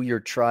saw who your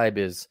tribe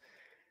is.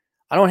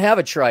 I don't have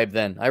a tribe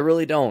then. I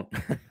really don't.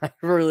 I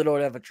really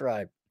don't have a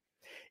tribe.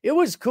 It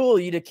was cool.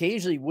 You'd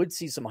occasionally would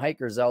see some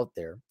hikers out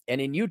there.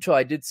 And in Utah,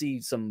 I did see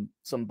some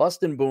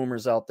bustin'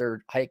 boomers out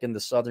there hiking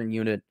the southern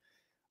unit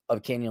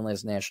of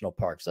Canyonlands National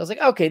Park. So I was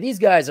like, okay, these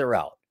guys are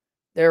out.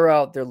 They're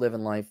out. They're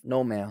living life.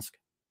 No mask.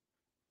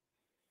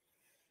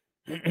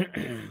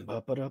 Scrolling.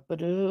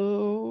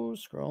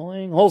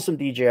 Wholesome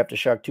DJ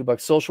Aftershock, $2.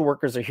 Social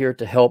workers are here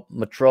to help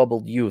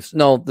troubled youth.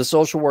 No, the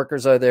social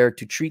workers are there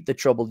to treat the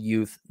troubled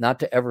youth, not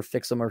to ever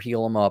fix them or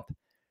heal them up.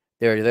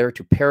 They're there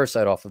to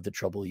parasite off of the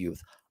troubled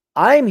youth.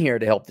 I'm here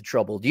to help the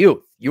troubled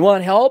youth. You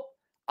want help?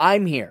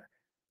 I'm here.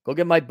 Go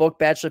get my book,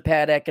 Bachelor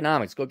Pad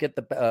Economics. Go get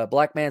the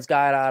Black Man's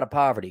Guide Out of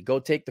Poverty. Go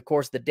take the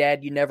course, The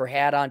Dad You Never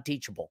Had on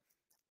Teachable.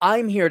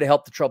 I'm here to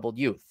help the troubled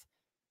youth.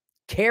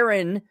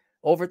 Karen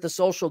over at the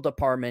social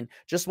department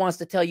just wants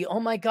to tell you, oh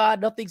my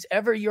God, nothing's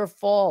ever your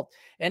fault.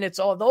 And it's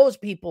all those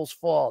people's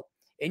fault.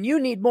 And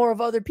you need more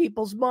of other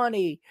people's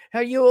money.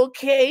 Are you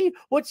okay?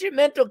 What's your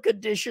mental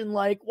condition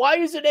like? Why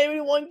isn't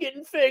anyone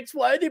getting fixed?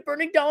 Why are they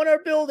burning down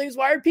our buildings?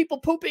 Why are people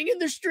pooping in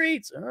the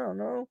streets? I don't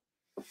know.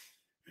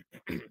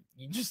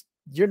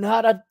 You're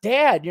not a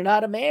dad. You're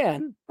not a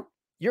man.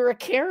 You're a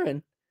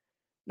Karen.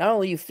 Not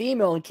only are you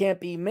female and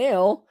can't be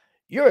male,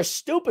 you're a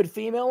stupid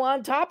female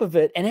on top of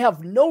it and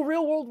have no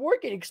real world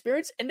working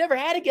experience and never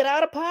had to get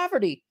out of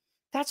poverty.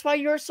 That's why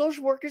your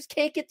social workers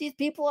can't get these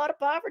people out of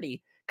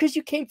poverty. Because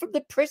you came from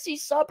the prissy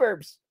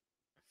suburbs.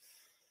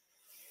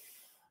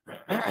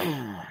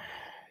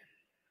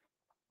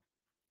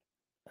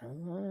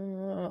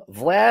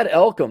 Vlad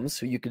Elkins,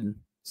 who you can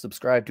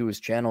subscribe to his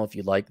channel if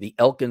you'd like, the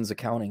Elkins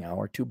Accounting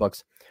Hour,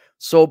 $2.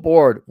 So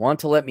bored. Want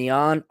to let me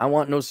on? I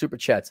want no super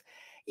chats.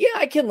 Yeah,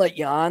 I can let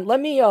you on.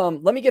 Let me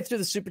get through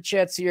the super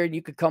chats here, and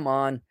you could come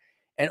on.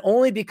 And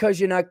only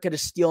because you're not going to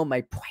steal my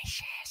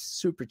precious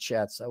super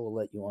chats, I will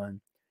let you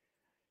on.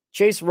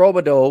 Chase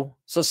Robidoux.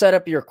 So set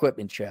up your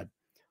equipment, Chad.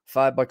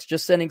 $5.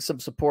 Just sending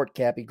some support,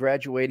 Cappy.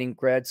 Graduating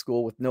grad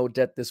school with no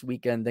debt this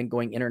weekend, then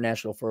going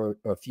international for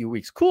a few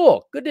weeks.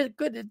 Cool. Good.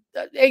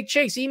 Hey,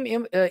 Chase,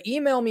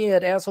 email me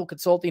at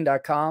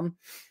assholeconsulting.com.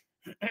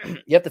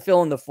 You have to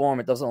fill in the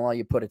form. It doesn't allow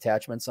you to put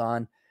attachments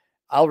on.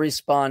 I'll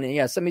respond. And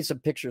yeah, send me some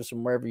pictures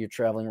from wherever you're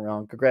traveling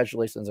around.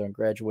 Congratulations on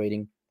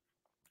graduating.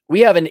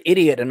 We have an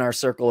idiot in our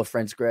circle of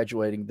friends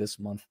graduating this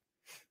month.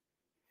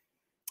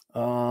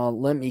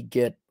 Let me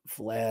get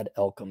Vlad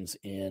Elkins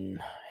in.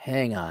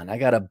 Hang on. I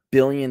got a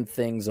billion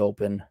things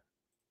open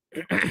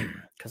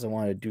because I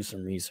want to do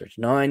some research.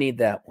 No, I need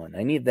that one.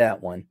 I need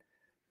that one.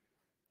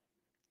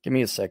 Give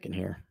me a second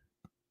here.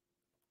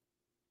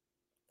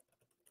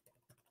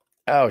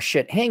 Oh,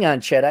 shit. Hang on,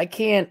 Chet. I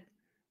can't.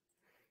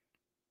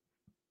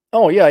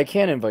 Oh, yeah, I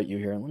can invite you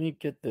here. Let me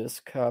get this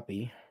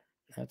copy.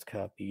 That's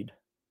copied.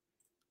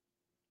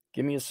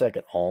 Give me a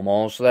second.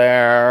 Almost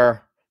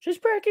there. She's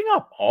breaking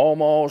up.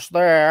 Almost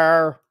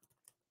there.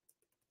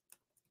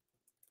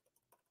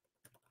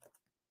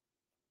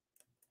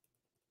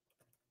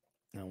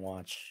 Now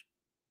watch.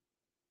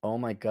 Oh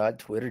my God,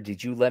 Twitter,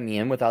 did you let me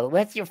in without...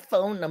 What's your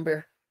phone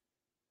number?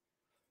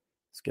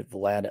 Let's get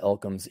Vlad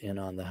Elkins in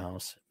on the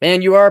house.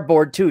 Man, you are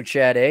bored too,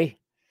 Chad, eh?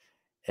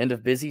 End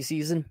of busy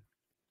season.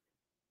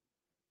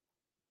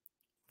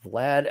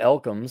 Vlad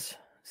Elkins,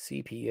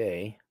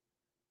 CPA.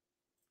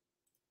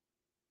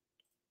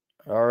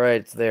 All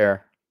right, it's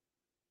there.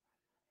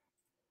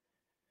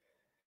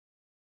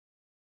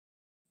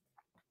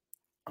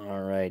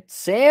 All right.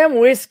 Sam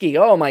Whiskey.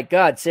 Oh, my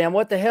God. Sam,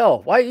 what the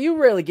hell? Why do you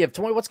rarely give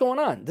 20? What's going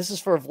on? This is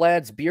for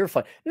Vlad's beer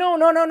fund.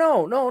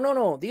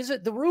 No. These are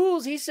the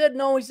rules. He said,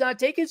 no, he's not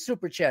taking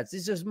super chats.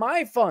 This is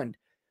my fund.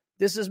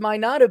 This is my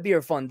not a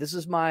beer fund. This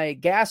is my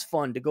gas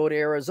fund to go to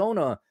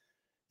Arizona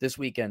this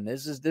weekend.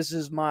 This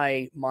is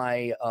my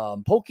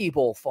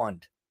Pokeball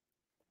fund.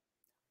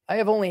 I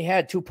have only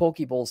had 2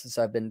 Pokeballs since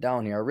I've been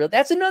down here.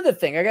 That's another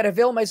thing. I got to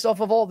avail myself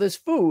of all this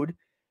food.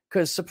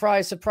 Because,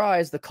 surprise,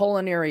 surprise, the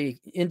culinary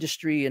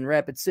industry in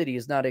Rapid City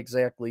is not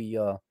exactly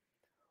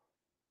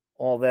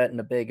all that in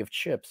a bag of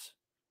chips.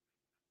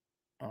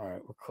 All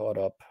right, we're caught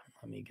up.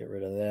 Let me get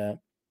rid of that.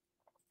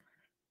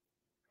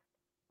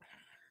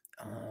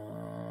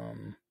 Are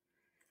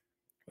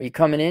you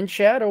coming in,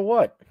 Chad, or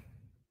what?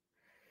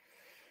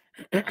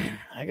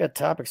 I got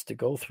topics to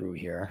go through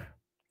here.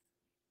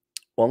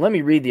 Well, let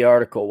me read the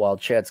article while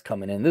Chad's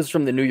coming in. This is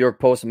from the New York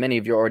Post, and many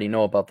of you already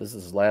know about this.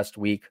 This is last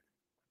week.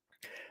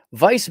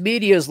 Vice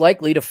Media is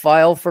likely to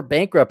file for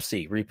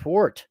bankruptcy.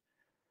 Report.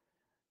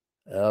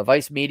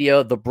 Vice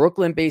Media, the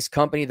Brooklyn-based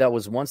company that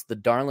was once the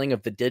darling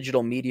of the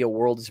digital media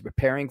world, is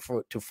preparing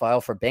to file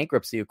for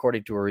bankruptcy,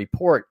 according to a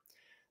report.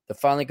 The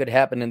filing could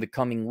happen in the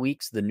coming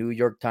weeks, the New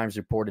York Times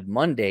reported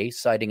Monday,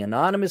 citing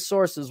anonymous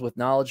sources with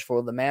knowledge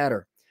for the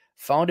matter.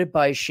 Founded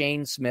by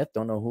Shane Smith,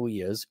 don't know who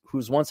he is,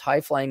 whose once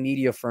high-flying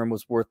media firm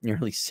was worth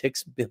nearly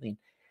 $6 billion.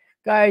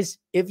 Guys,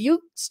 if you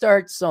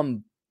start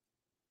some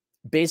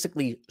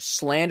basically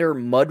slander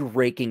mud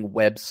raking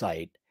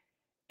website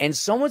and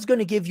someone's going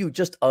to give you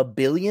just $1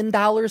 billion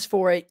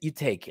for it, you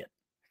take it.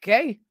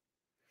 Okay.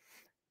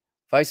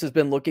 Vice has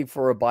been looking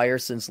for a buyer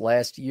since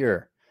last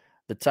year.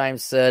 The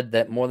Times said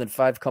that more than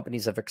 5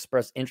 companies have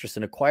expressed interest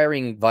in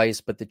acquiring Vice,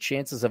 but the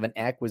chances of an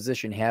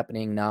acquisition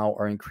happening now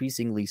are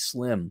increasingly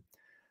slim.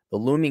 The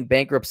looming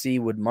bankruptcy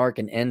would mark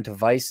an end to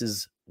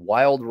Vice's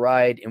wild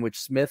ride in which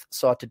Smith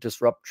sought to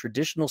disrupt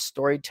traditional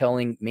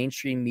storytelling,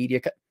 mainstream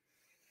media.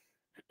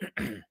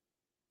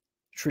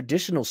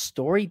 Traditional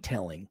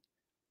storytelling.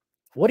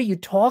 What are you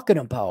talking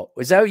about?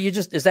 Is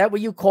that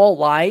what you call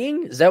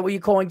lying? Is that what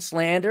you're calling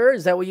slander?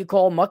 Is that what you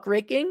call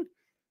muckraking?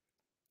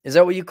 Is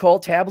that what you call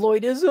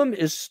tabloidism?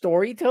 Is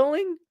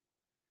storytelling?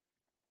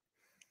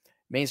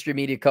 Mainstream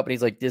media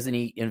companies like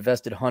Disney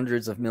invested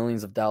hundreds of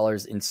millions of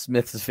dollars in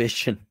Smith's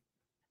vision.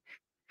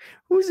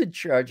 Who's in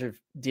charge of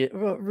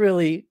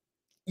really?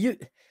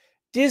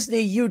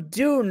 Disney, you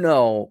do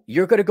know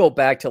you're going to go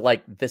back to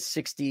like the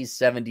 60s,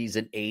 70s,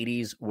 and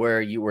 80s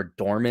where you were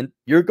dormant.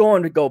 You're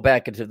going to go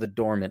back into the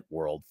dormant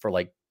world for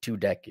like 2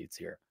 decades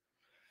here.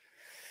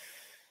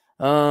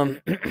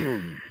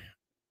 In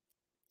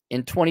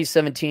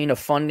 2017, a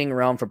funding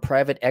round for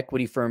private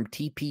equity firm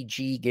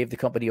TPG gave the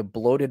company a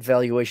bloated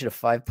valuation of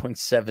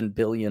 $5.7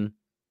 billion.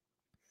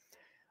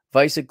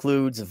 Vice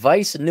includes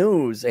Vice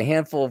News, a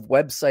handful of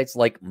websites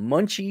like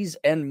Munchies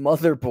and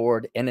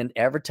Motherboard, and an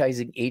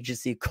advertising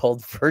agency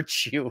called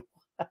Virtue.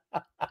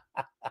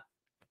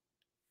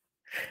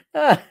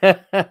 There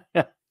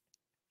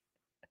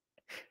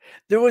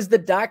was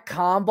the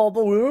 .com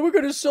bubble. We're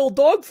going to sell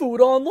dog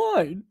food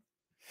online.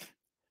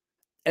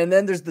 And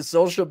then there's the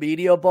social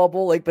media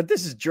bubble. But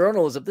this is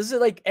journalism. This is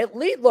like, at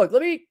least, look,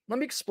 let me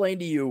explain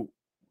to you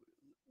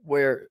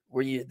where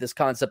this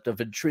concept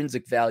of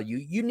intrinsic value.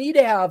 You need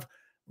to have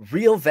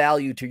real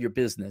value to your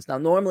business. Now,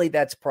 normally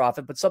that's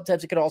profit, but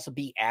sometimes it could also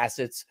be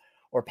assets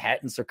or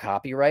patents or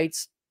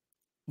copyrights.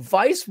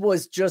 Vice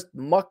was just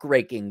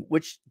muckraking,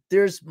 which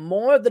there's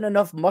more than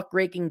enough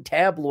muckraking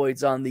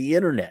tabloids on the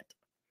internet.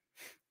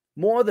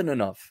 More than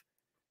enough.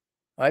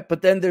 All right,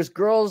 but then there's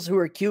girls who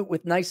are cute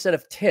with nice set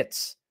of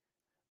tits.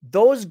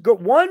 Those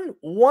one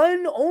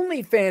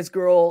OnlyFans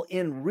girl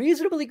in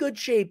reasonably good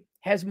shape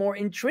has more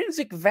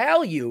intrinsic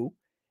value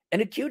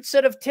and a cute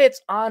set of tits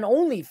on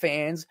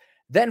OnlyFans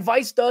than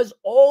Vice does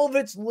all of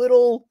its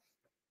little,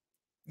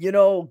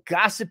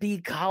 gossipy,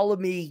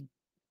 columny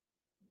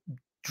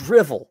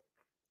drivel.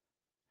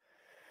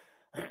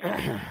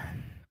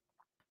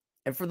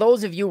 And for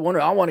those of you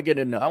wondering, I want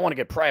to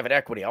get private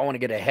equity. I want to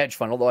get a hedge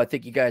fund. Although I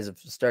think you guys have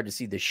started to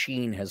see the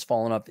sheen has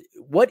fallen off.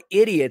 What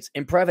idiots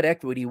in private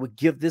equity would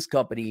give this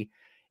company?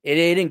 They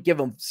didn't give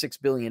them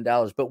 $6 billion,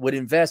 but would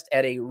invest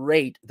at a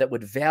rate that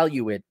would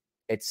value it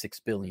at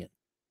 $6 billion.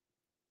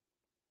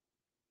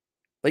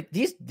 Like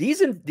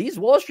these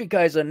Wall Street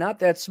guys are not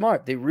that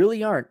smart. They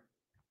really aren't.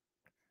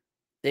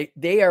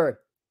 They are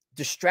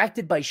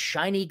distracted by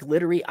shiny,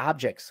 glittery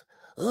objects.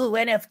 Ooh,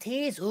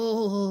 NFTs.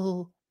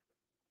 Ooh,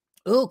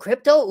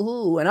 crypto.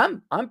 Ooh,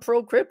 and I'm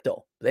pro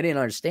crypto. They didn't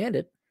understand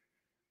it.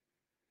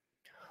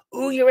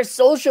 Ooh, you're a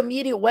social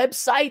media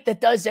website that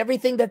does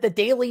everything that the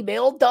Daily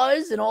Mail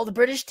does and all the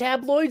British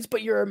tabloids,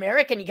 but you're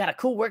American. You got a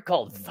cool word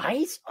called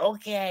Vice?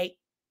 Okay.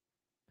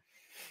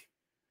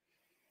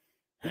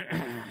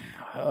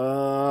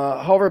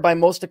 However, by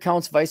most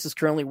accounts, Vice is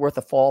currently worth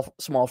a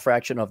small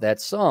fraction of that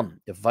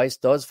sum. If Vice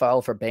does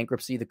file for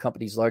bankruptcy, the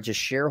company's largest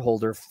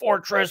shareholder,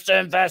 Fortress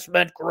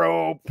Investment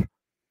Group,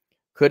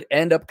 could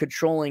end up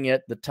controlling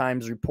it, the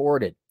Times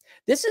reported.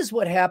 This is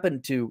what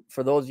happened to,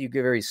 for those of you, a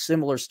very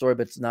similar story,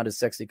 but it's not as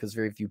sexy because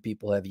very few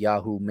people have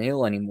Yahoo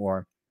Mail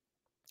anymore.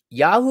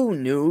 Yahoo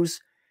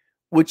News,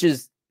 which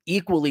is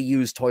equally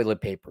used toilet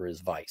paper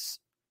as Vice.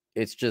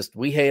 It's just,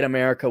 we hate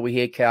America, we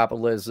hate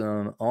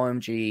capitalism,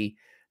 OMG,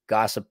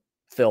 gossip,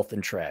 filth,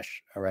 and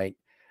trash, all right?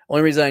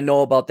 Only reason I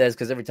know about that is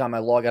because every time I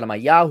log out of my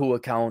Yahoo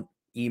account,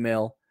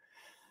 email,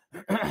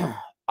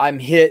 I'm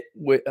hit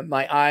with,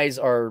 my eyes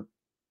are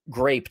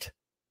graped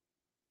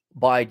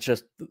by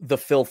just the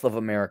filth of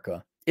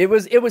America. It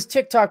was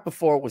TikTok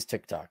before it was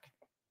TikTok.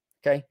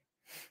 Okay.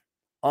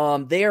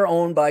 They are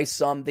owned by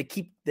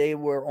they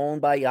were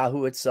owned by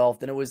Yahoo itself.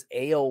 Then it was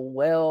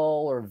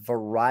AOL or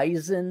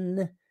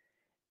Verizon.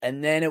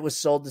 And then it was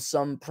sold to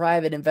some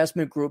private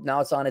investment group.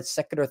 Now it's on its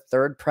second or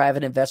third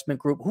private investment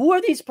group. Who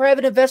are these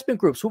private investment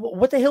groups?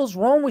 What the hell's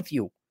wrong with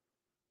you?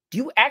 Do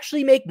you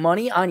actually make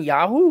money on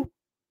Yahoo?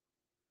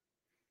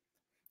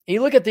 And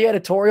you look at the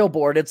editorial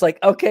board, it's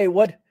like, okay,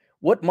 what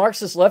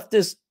Marxist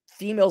leftist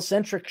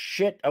female-centric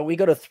shit are we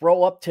going to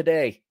throw up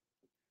today?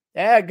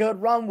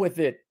 Good run with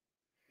it.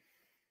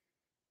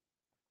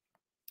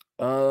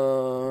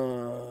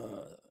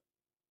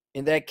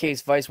 In that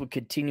case, Vice would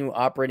continue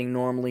operating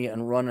normally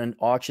and run an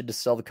auction to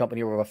sell the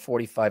company over a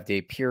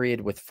 45-day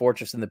period, with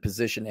Fortress in the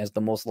position as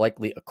the most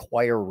likely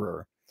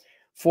acquirer.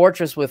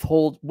 Fortress,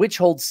 which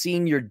holds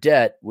senior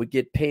debt, would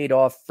get paid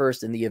off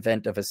first in the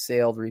event of a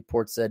sale, the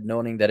report said,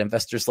 noting that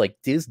investors like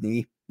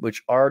Disney,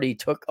 which already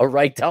took a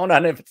write-down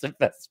on its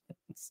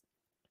investments.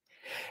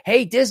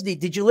 Hey, Disney,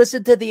 did you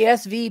listen to the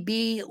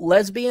SVB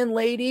lesbian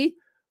lady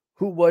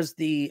who was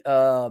the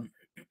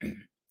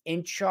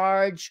in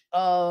charge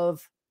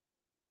of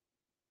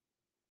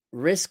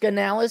risk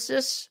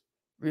analysis?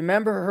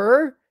 Remember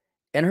her?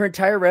 And her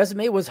entire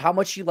resume was how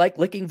much she liked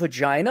licking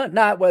vagina,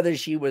 not whether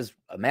she was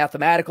a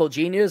mathematical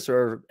genius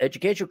or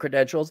educational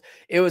credentials.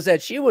 It was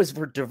that she was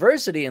for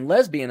diversity and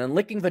lesbian and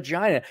licking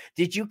vagina.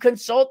 Did you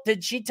consult?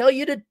 Did she tell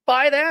you to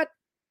buy that?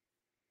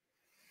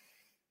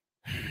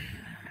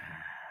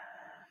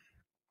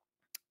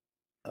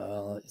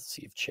 Let's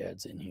see if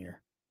Chad's in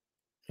here.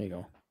 There you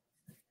go.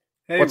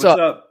 Hey, what's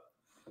up?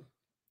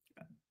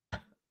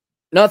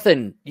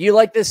 Nothing. You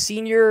like this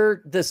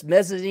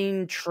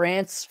mezzanine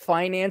trance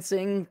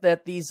financing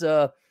that these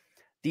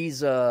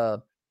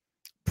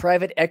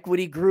private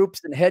equity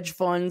groups and hedge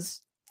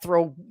funds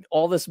throw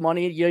all this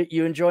money?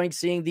 You enjoying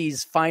seeing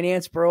these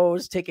finance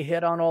bros take a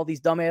hit on all these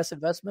dumbass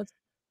investments?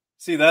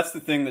 See, that's the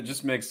thing that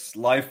just makes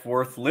life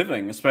worth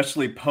living,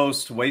 especially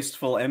post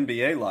wasteful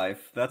MBA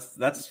life.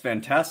 That's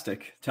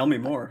fantastic. Tell me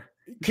more.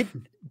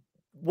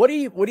 What do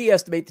you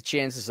estimate the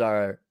chances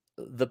are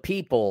the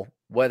people,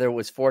 whether it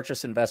was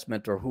Fortress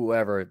Investment or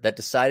whoever, that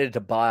decided to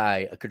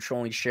buy a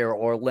controlling share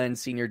or lend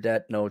senior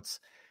debt notes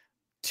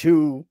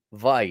to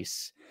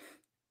Vice,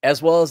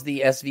 as well as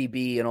the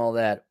SVB and all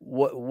that,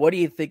 what do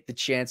you think the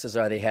chances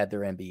are they had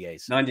their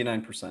MBAs?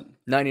 99%.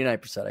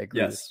 99%. I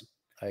agree. Yes.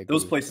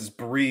 Those places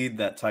breed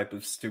that type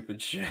of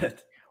stupid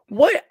shit.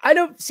 What? I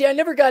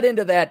never got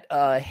into that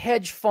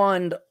hedge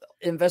fund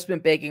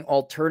investment banking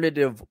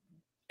alternative.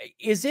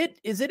 Is it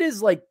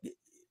as like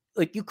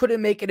you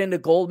couldn't make it into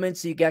Goldman,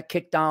 so you got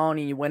kicked down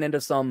and you went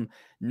into some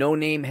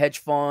no-name hedge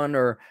fund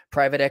or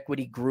private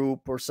equity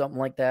group or something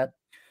like that?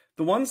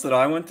 The ones that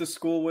I went to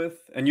school with,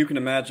 and you can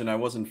imagine I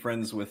wasn't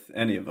friends with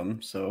any of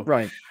them, so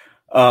right.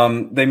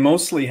 They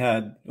mostly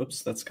had,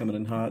 oops, that's coming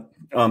in hot.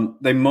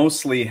 They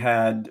mostly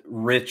had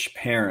rich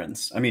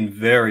parents. I mean,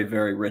 very,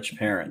 very rich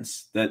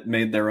parents that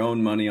made their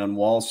own money on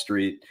Wall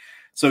Street.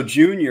 So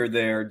Junior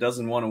there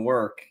doesn't want to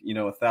work,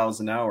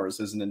 1,000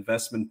 hours as an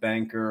investment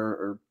banker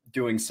or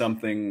doing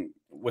something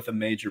with a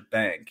major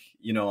bank,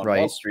 on right.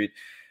 Wall Street.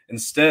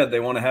 Instead, they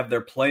want to have their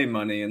play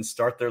money and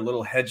start their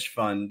little hedge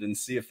fund and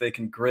see if they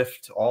can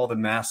grift all the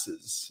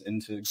masses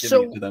into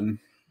giving it to them.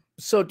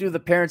 So do the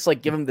parents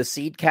give them the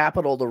seed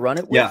capital to run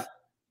it with? Yeah.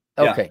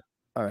 Okay. Yeah.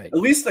 All right. At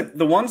least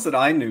the ones that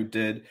I knew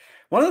did.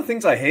 One of the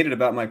things I hated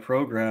about my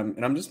program,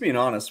 and I'm just being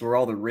honest, were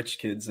all the rich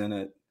kids in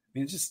it. I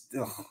mean, just,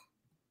 ugh.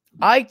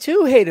 I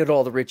too hated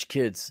all the rich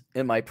kids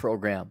in my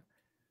program.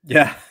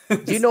 Yeah.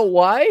 Do you know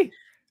why?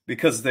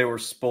 Because they were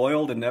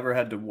spoiled and never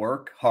had to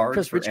work hard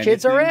Because for rich anything.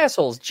 kids are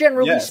assholes,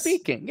 generally Yes.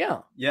 speaking. Yeah.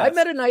 Yes.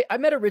 I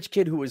met a rich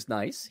kid who was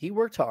nice. He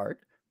worked hard,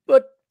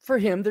 but for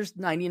him, there's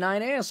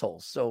 99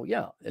 assholes. So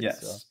yeah.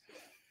 Yes.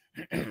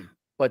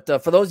 But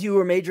for those of you who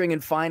are majoring in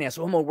finance,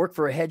 I'm going to work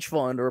for a hedge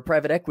fund or a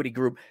private equity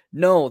group.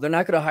 No, they're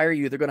not going to hire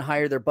you. They're going to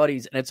hire their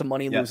buddies, and it's a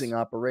money-losing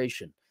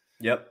operation.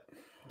 Yep.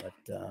 But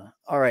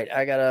all right,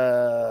 I got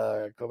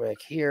to go back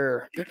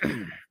here.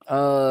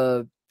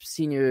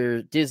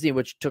 Senior Disney,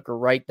 which took a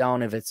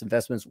write-down of its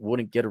investments,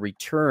 wouldn't get a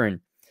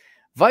return.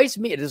 Vice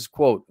Media, this is a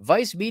quote,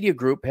 Vice Media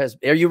Group has,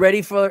 are you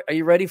ready for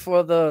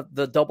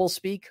the double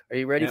speak? Are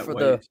you ready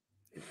for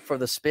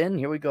the spin?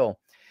 Here we go.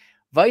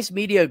 Vice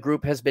Media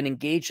Group has been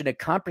engaged in a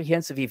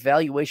comprehensive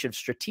evaluation of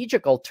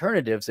strategic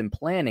alternatives and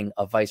planning,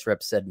 a Vice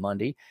rep said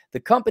Monday. The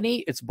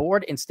company, its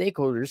board, and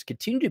stakeholders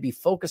continue to be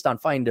focused on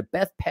finding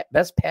the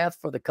best path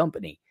for the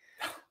company.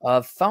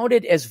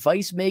 Founded as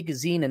Vice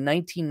Magazine in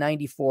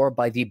 1994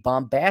 by the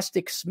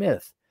bombastic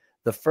Smith,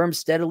 the firm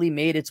steadily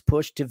made its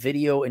push to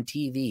video and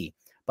TV.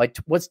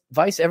 Was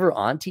Vice ever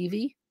on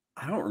TV?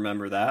 I don't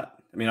remember that.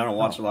 I mean, I don't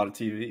watch a lot of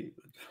TV.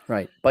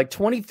 Right. By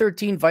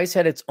 2013, Vice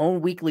had its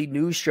own weekly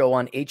news show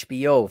on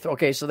HBO.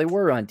 Okay, so they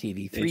were on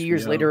TV. 3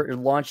 years later, it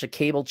launched a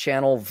cable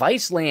channel,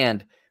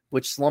 Viceland,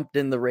 which slumped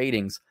in the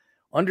ratings.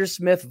 Under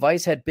Smith,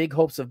 Vice had big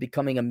hopes of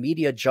becoming a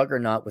media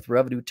juggernaut with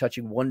revenue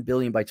touching $1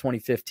 billion by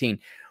 2015.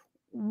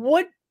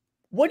 What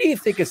do you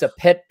think is a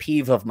pet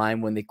peeve of mine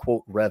when they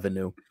quote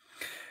revenue?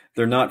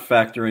 They're not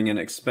factoring in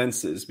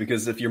expenses,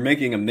 because if you're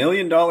making $1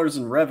 million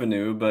in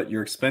revenue, but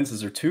your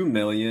expenses are $2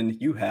 million,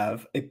 you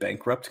have a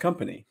bankrupt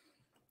company.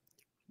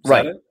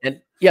 Right.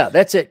 And yeah,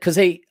 that's it. Because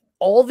this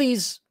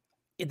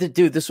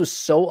was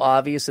so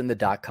obvious in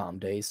the .com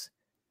days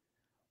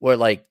where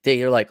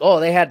they're like, oh,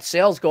 they had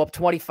sales go up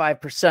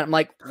 25%. I'm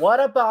like,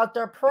 what about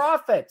their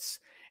profits?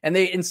 And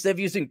they, instead of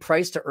using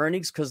price to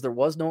earnings, because there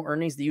was no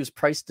earnings, they used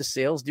price to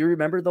sales. Do you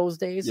remember those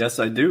days? Yes,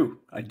 I do.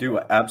 I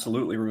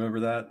absolutely remember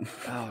that.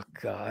 Oh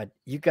God,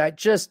 you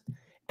got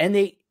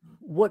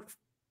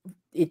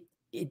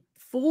it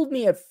fooled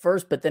me at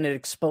first, but then it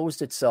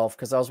exposed itself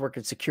because I was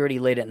working security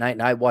late at night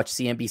and I watched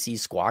CNBC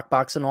Squawk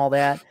Box and all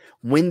that.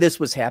 When this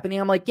was happening,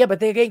 I'm like, yeah,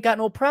 but they ain't got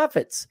no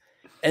profits.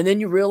 And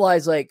then you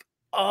realize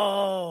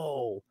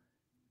oh,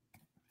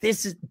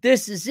 this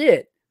is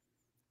it.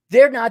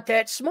 They're not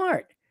that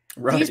smart.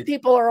 Right. These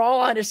people are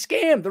all on a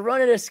scam. They're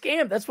running a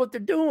scam. That's what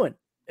they're doing.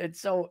 And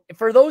so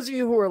for those of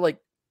you who are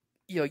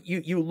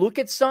you look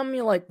at something,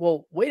 you're like,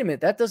 well, wait a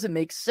minute, that doesn't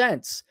make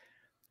sense.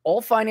 All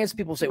finance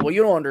people say, well,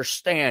 you don't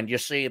understand, you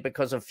see,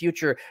 because of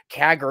future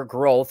CAGR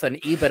growth and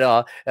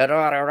EBITDA.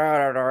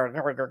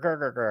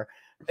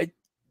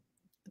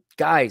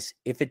 Guys,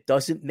 if it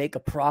doesn't make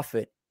a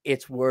profit,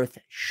 it's worth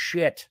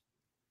shit.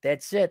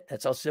 That's it.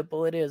 That's how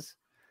simple it is.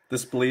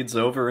 This bleeds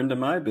over into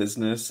my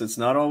business. It's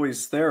not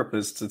always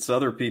therapists. It's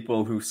other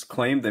people who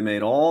claim they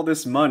made all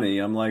this money.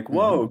 I'm like,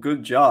 whoa,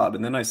 good job.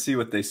 And then I see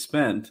what they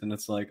spent, and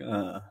it's like,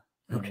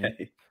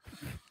 okay.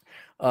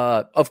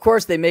 Of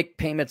course, they make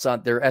payments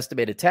on their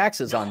estimated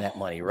taxes on that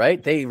money,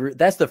 right?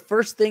 That's the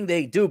first thing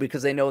they do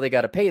because they know they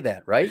got to pay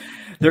that, right?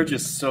 They're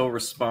just so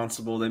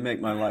responsible. They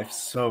make my life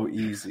so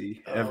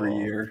easy every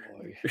year.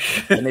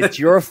 And it's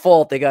your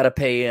fault they got to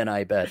pay in,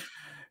 I bet.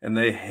 And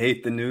they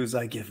hate the news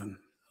I give them.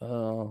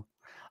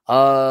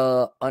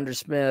 Under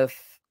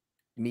Smith,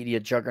 media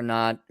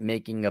juggernaut,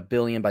 making $1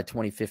 billion by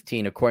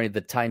 2015. According to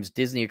the Times,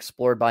 Disney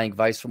explored buying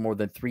Vice for more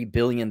than $3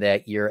 billion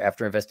that year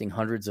after investing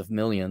hundreds of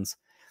millions.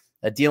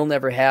 A deal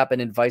never happened,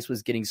 and Vice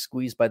was getting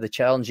squeezed by the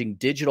challenging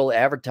digital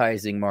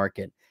advertising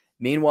market.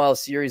 Meanwhile, a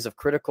series of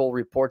critical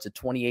reports in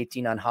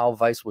 2018 on how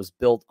Vice was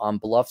built on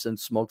bluffs and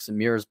smokes and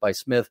mirrors by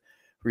Smith,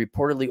 who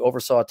reportedly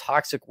oversaw a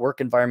toxic work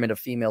environment of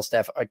female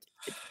staff.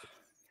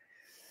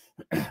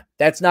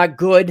 That's not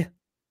good,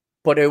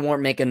 but they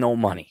weren't making no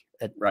money.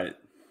 It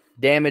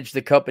damaged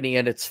the company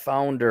and its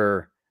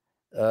founder.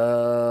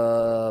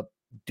 Dubik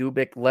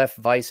left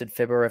Vice in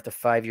February after a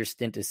 5-year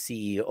stint as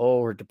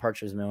CEO. Her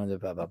departure is known,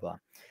 blah, blah, blah.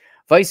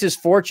 Vice's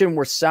fortune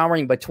were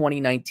souring by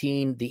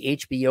 2019. The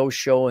HBO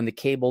show and the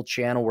cable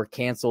channel were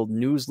canceled.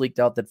 News leaked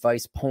out that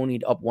Vice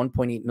ponied up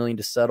 $1.8 million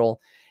to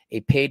settle a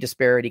pay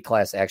disparity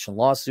class action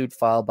lawsuit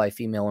filed by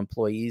female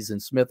employees,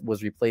 and Smith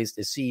was replaced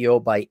as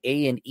CEO by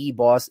A&E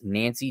boss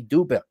Nancy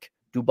Dubuck.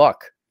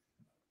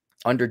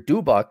 Under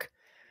Dubuck,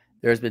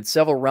 there has been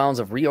several rounds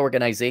of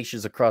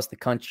reorganizations across the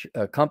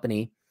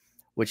company,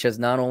 which has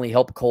not only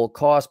helped cut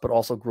costs but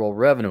also grow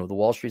revenue. The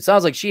Wall Street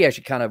sounds like she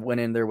actually kind of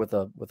went in there with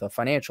a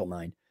financial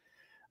mind.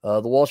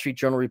 The Wall Street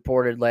Journal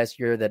reported last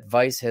year that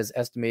Vice has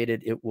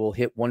estimated it will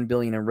hit $1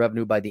 billion in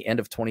revenue by the end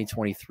of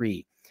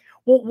 2023.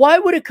 Well, why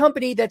would a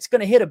company that's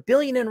going to hit $1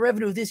 billion in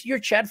revenue this year,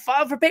 Chad,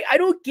 file for pay? I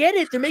don't get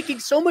it. They're making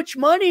so much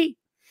money.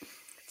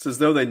 It's as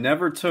though they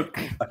never took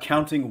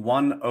accounting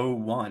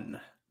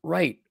 101.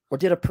 Right. Or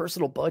did a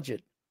personal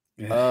budget.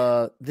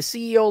 The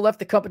CEO left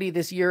the company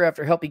this year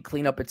after helping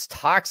clean up its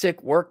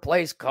toxic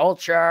workplace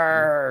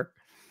culture.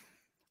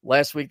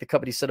 Last week, the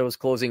company said it was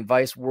closing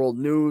Vice World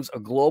News, a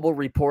global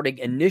reporting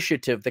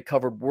initiative that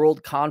covered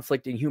world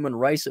conflict and human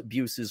rights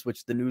abuses,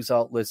 which the news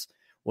outlets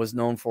was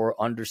known for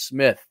under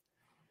Smith.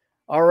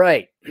 All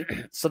right.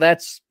 So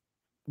that's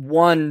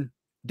one.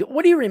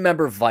 What do you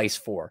remember Vice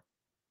for?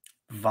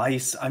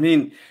 Vice. I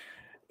mean,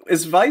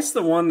 is Vice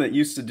the one that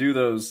used to do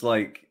those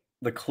like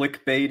the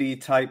clickbaity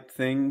type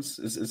things?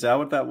 Is that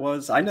what that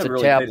was? I never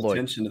really paid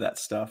attention to that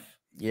stuff.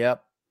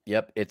 Yep.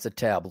 It's a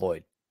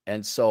tabloid.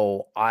 And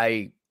so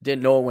I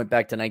didn't know it went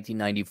back to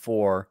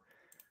 1994.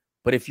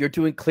 But if you're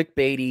doing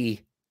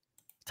clickbaity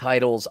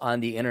titles on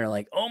the internet,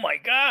 like, oh my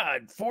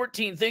God,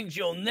 14 things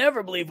you'll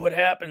never believe what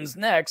happens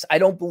next. I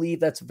don't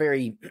believe that's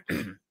very,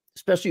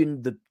 especially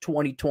in the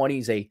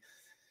 2020s, a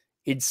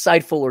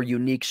insightful or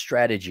unique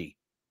strategy.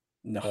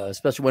 No.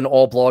 Especially when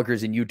all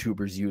bloggers and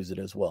YouTubers use it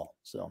as well.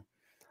 So,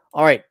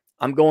 all right,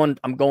 I'm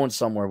going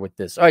somewhere with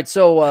this. All right,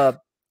 so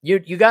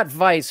you got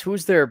Vice.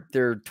 Who's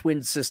their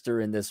twin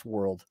sister in this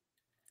world?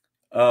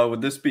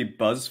 Would this be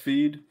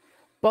BuzzFeed?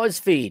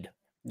 BuzzFeed.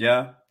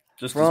 Yeah,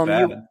 just as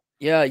bad.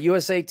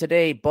 USA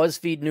Today,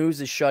 BuzzFeed News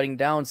is shutting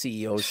down,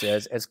 CEO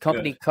says, as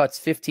company cuts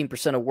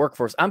 15% of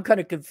workforce. I'm kind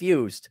of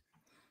confused.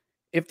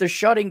 If they're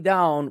shutting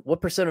down,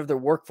 what percent of their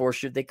workforce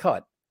should they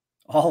cut?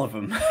 All of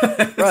them.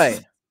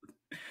 Right.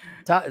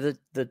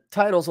 The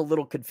title's a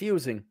little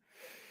confusing.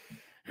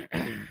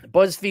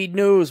 BuzzFeed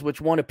News, which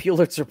won a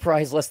Pulitzer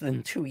Prize less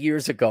than 2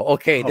 years ago.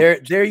 Okay,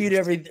 there you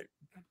never.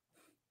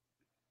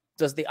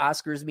 Does the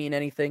Oscars mean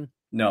anything?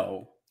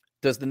 No.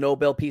 Does the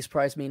Nobel Peace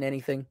Prize mean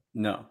anything?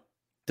 No.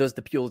 Does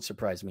the Pulitzer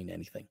Prize mean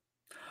anything?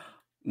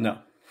 No.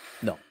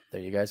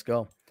 There you guys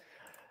go.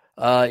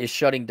 Is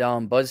shutting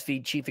down.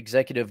 BuzzFeed chief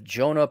executive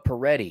Jonah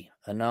Peretti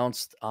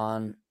announced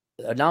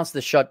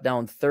the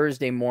shutdown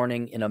Thursday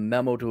morning in a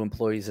memo to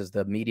employees as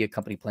the media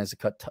company plans to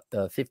cut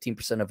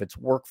 15% of its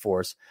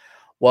workforce.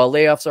 While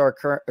layoffs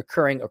are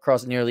occurring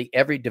across nearly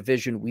every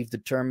division, we've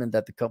determined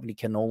that the company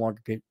can no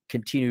longer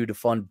continue to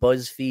fund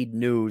BuzzFeed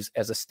News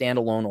as a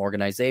standalone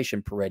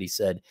organization, Peretti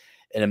said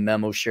in a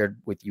memo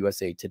shared with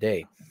USA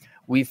Today.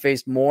 We've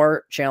faced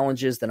more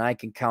challenges than I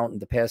can count in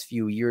the past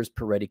few years,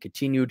 Peretti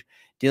continued.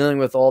 Dealing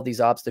with all these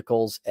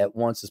obstacles at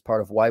once is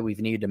part of why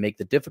we've needed to make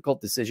the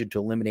difficult decision to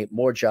eliminate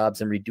more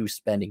jobs and reduce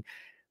spending.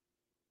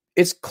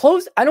 It's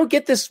closed. I don't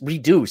get this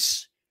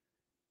reduce.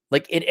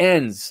 Like it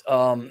ends.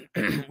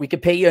 We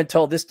could pay you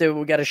until this day.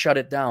 We got to shut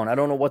it down. I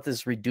don't know what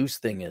this reduce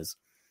thing is.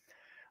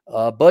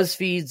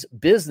 BuzzFeed's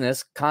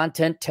business,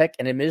 content, tech,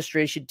 and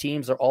administration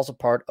teams are also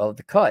part of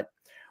the cut.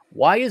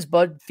 Why is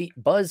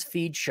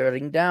BuzzFeed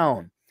shutting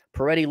down?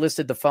 Peretti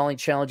listed the following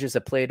challenges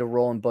that played a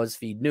role in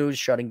BuzzFeed News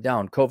shutting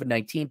down: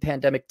 COVID-19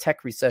 pandemic,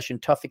 tech recession,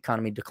 tough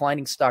economy,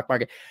 declining stock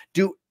market.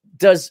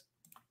 Does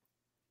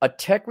a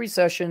tech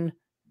recession,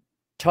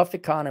 tough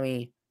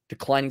economy,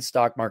 declining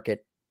stock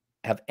market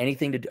have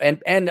anything to do?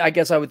 And I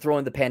guess I would throw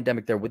in the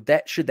pandemic there.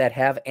 Should that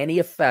have any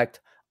effect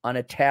on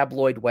a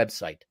tabloid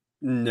website?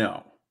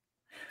 No.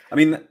 I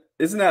mean,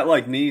 isn't that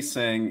like me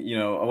saying,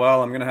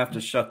 well, I'm going to have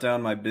to shut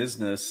down my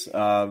business.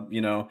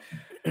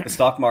 The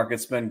stock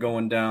market's been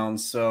going down,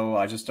 so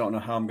I just don't know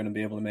how I'm going to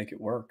be able to make it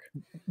work.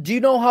 Do you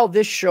know how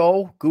this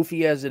show,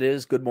 goofy as it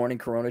is, Good Morning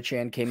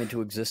Coronachan, came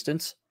into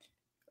existence?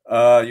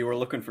 You were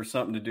looking for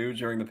something to do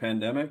during the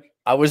pandemic?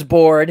 I was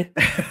bored.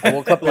 I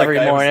woke up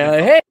every morning.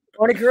 Hey,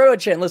 Morning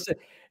Coronachan, listen.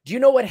 Do you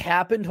know what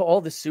happened to all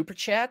the super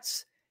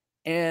chats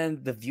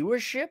and the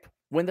viewership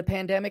when the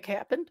pandemic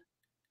happened?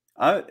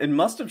 It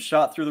must have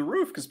shot through the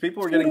roof because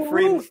people were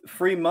getting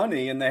free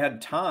money and they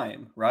had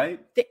time, right?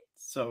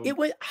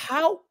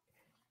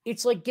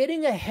 It's like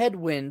getting a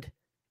headwind.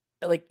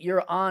 Like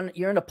you're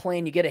in a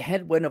plane, you get a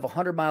headwind of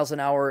 100 miles an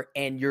hour,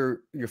 and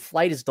your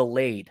flight is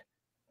delayed.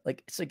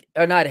 Like it's like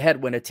not a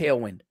headwind, a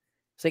tailwind.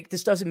 It's like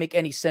this doesn't make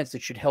any sense.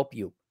 It should help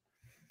you.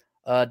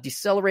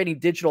 Decelerating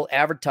digital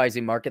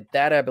advertising market,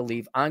 that I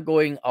believe,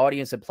 ongoing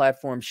audience and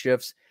platform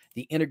shifts,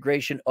 the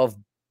integration of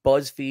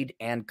BuzzFeed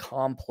and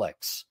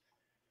Complex.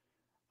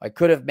 I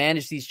could have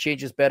managed these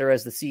changes better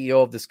as the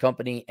CEO of this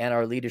company, and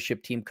our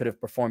leadership team could have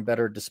performed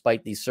better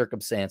despite these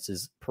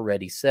circumstances,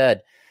 Peretti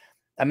said.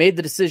 I made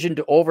the decision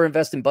to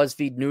overinvest in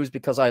BuzzFeed News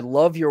because I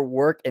love your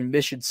work and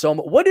mission so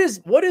much. What is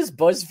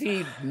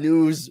BuzzFeed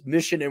News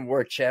mission and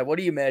work, Chad? What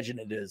do you imagine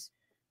it is?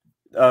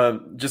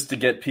 Just to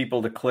get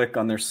people to click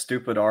on their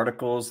stupid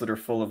articles that are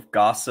full of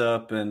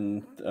gossip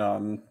and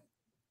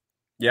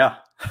yeah.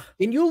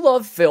 And you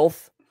love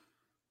filth.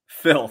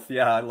 Filth,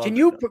 yeah, I love. Can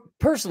you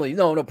personally?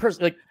 No,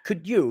 personally. Like,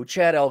 could you,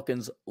 Chad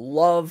Elkins,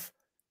 love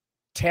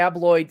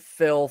tabloid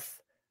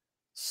filth,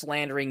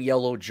 slandering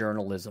yellow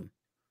journalism?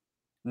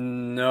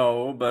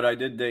 No, but I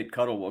did date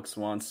Cuddlebooks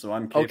once, so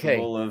I'm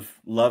capable of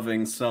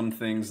loving some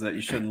things that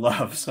you shouldn't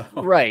love. So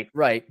right,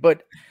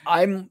 but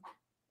I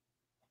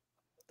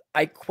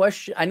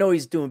question. I know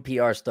he's doing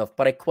PR stuff,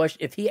 but I question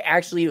if he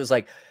actually was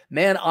like,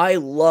 man, I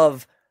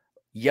love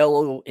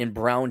yellow and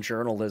brown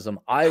journalism.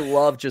 I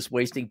love just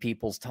wasting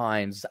people's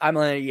times. I'm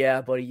like,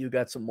 yeah, buddy, you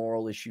got some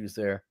moral issues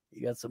there.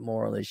 You got some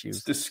moral issues.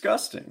 It's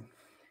disgusting.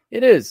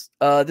 It is.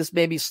 This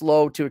may be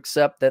slow to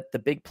accept that the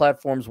big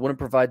platforms wouldn't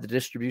provide the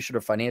distribution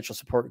or financial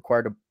support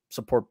required to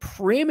support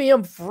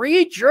premium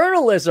free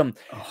journalism.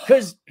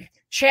 Because,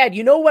 Chad,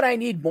 you know what I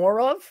need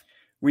more of?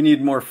 We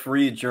need more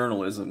free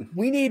journalism.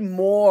 We need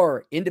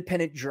more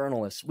independent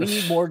journalists. We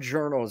need more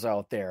journals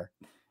out there.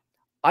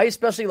 I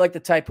especially like the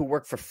type who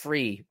work for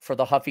free for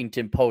the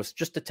Huffington Post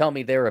just to tell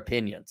me their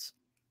opinions,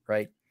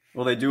 right?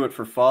 Well, they do it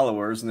for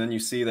followers, and then you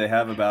see they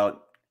have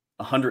about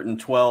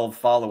 112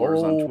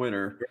 followers on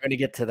Twitter. We're going to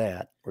get to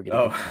that.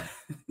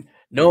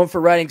 Known for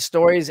writing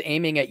stories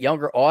aiming at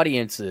younger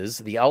audiences,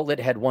 the outlet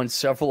had won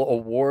several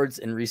awards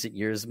in recent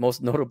years,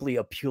 most notably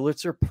a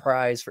Pulitzer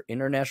Prize for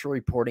International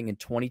Reporting in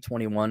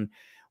 2021,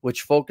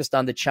 which focused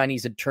on the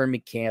Chinese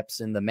internment camps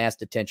and the mass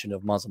detention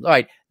of Muslims. All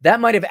right, that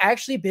might have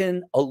actually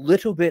been a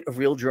little bit of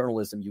real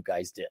journalism you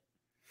guys did.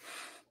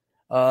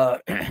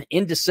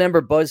 In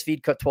December,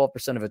 BuzzFeed cut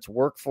 12% of its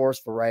workforce,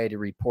 Variety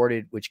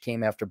reported, which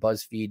came after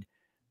BuzzFeed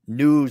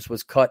News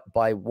was cut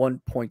by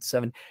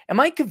 1.7. Am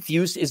I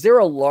confused? Is there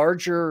a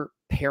larger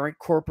parent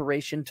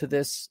corporation to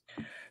this?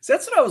 So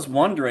that's what I was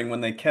wondering when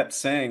they kept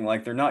saying,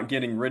 like, they're not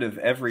getting rid of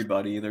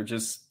everybody. They're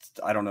just,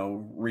 I don't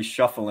know,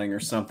 reshuffling or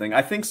something.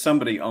 I think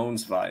somebody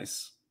owns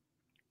Vice.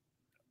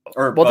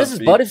 Or well,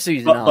 BuzzFeed. This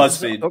is BuzzFeed now.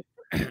 BuzzFeed.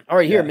 All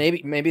right, here,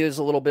 maybe there's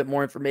a little bit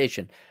more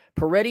information.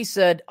 Peretti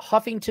said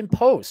Huffington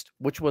Post,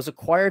 which was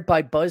acquired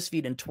by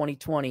BuzzFeed in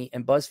 2020,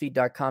 and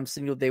BuzzFeed.com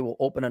signaled they will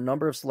open a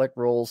number of select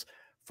roles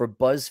for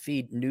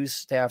BuzzFeed news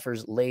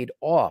staffers laid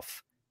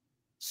off.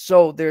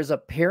 So there's a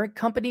parent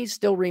company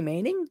still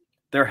remaining?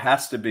 There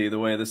has to be, the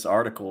way this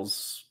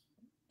article's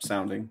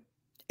sounding.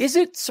 Is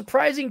it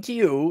surprising to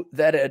you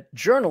that a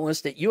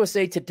journalist at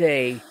USA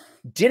Today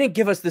didn't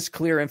give us this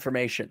clear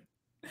information?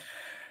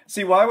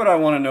 See, why would I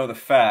want to know the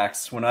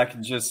facts when I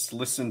can just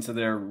listen to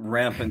their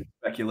rampant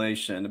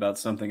speculation about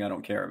something I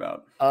don't care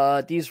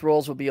about? These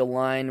roles will be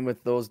aligned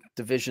with those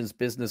divisions'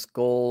 business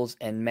goals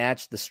and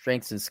match the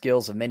strengths and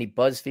skills of many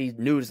BuzzFeed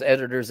news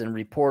editors and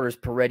reporters,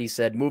 Peretti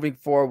said. Moving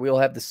forward, we'll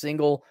have the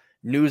single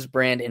news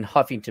brand in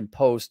Huffington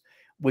Post,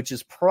 which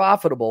is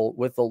profitable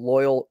with a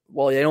loyal,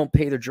 well, they don't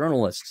pay their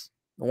journalists.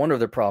 No wonder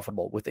they're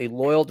profitable, with a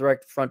loyal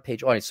direct front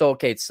page audience. So,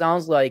 okay, it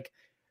sounds like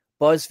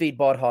BuzzFeed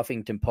bought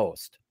Huffington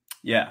Post.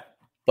 Yeah.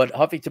 But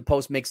Huffington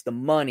Post makes the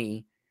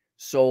money,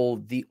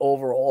 so the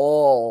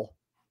overall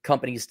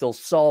company is still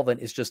solvent.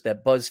 It's just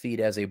that BuzzFeed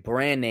as a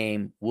brand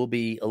name will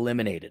be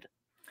eliminated.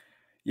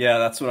 Yeah,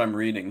 that's what I'm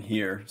reading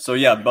here. So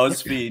yeah,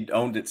 BuzzFeed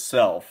owned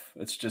itself.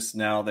 It's just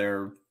now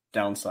they're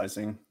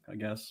downsizing, I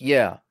guess.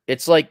 Yeah,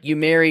 it's like you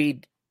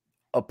married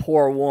a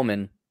poor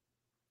woman,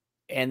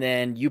 and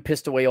then you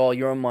pissed away all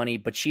your money,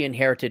 but she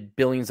inherited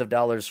billions of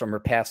dollars from her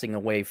passing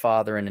away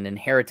father and an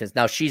inheritance.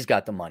 Now she's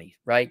got the money,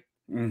 right?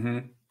 Mm-hmm.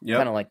 Yeah,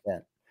 kind of like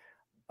that.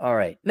 All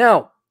right.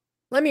 Now,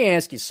 let me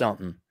ask you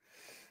something.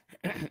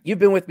 You've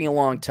been with me a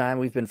long time.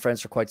 We've been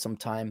friends for quite some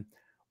time.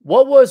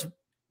 What was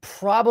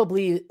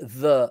probably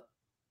the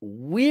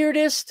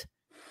weirdest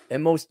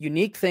and most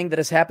unique thing that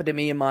has happened to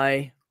me in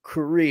my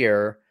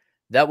career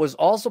that was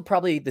also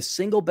probably the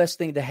single best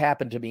thing to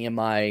happen to me in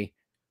my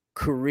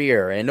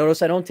career? And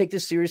notice I don't take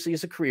this seriously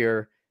as a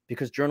career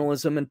because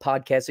journalism and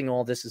podcasting and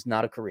all this is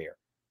not a career.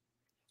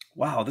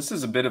 Wow, this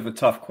is a bit of a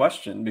tough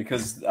question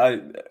because I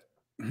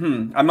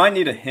might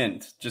need a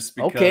hint just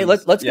because. Okay,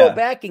 let's go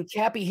back in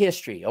Cappy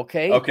history,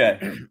 okay?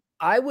 Okay.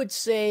 I would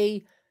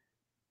say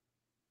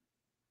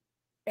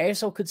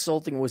ASO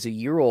Consulting was a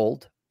year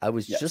old. I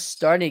was just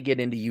starting to get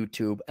into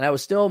YouTube, and I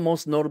was still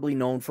most notably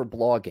known for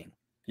blogging.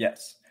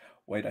 Yes.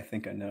 Wait, I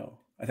think I know.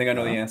 I think I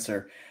know the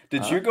answer.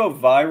 Did you go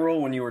viral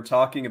when you were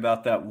talking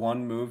about that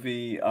one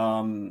movie?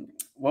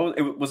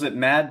 Was it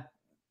Mad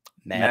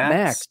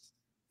Max?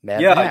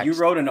 Max. You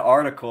wrote an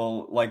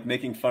article like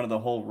making fun of the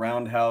whole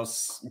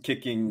roundhouse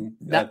kicking.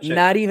 Not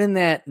even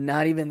that.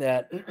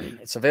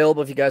 It's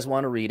available if you guys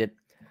want to read it.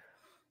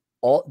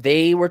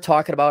 They were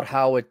talking about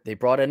how they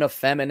brought in a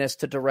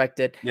feminist to direct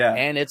it,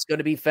 and it's going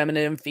to be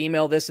feminine and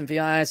female, this and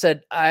female. I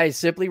said, I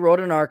simply wrote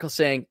an article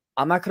saying,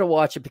 I'm not going to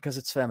watch it because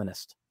it's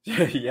feminist.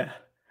 Yeah.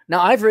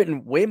 Now, I've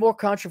written way more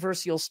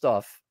controversial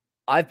stuff.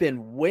 I've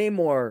been way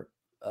more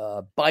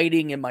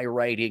biting in my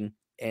writing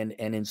and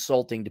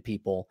insulting to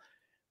people.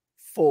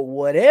 For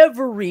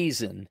whatever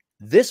reason,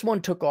 this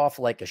one took off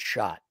like a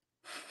shot.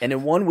 And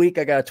in 1 week,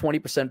 I got a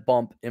 20%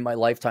 bump in my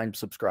lifetime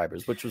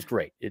subscribers, which was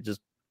great. It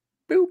just,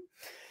 boop.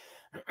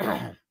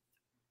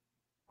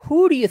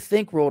 Who do you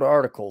think wrote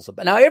articles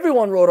about? Now,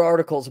 everyone wrote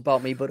articles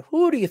about me, but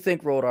who do you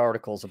think wrote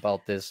articles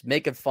about this,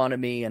 making fun of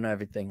me and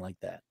everything like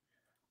that?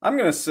 I'm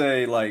going to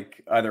say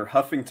like either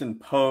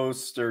Huffington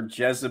Post or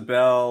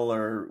Jezebel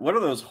or what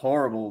are those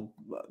horrible?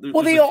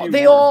 Well, they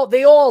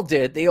all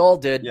did.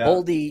 Yeah.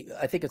 Boldy,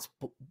 I think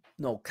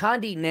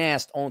Condé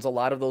Nast owns a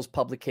lot of those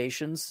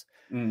publications.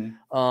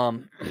 A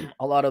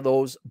lot of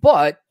those,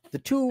 but the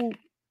two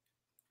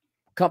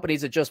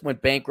companies that just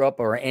went bankrupt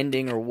or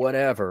ending or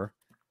whatever,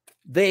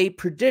 they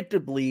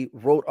predictably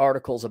wrote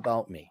articles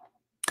about me.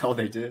 Oh,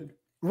 they did.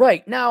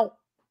 Right. Now,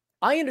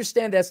 I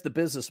understand that's the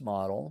business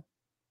model.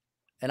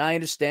 And I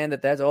understand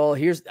that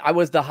I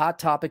was the hot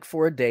topic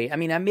for a day. I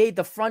mean, I made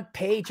the front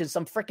page in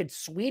some freaking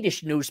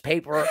Swedish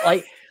newspaper.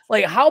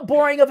 Like how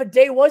boring of a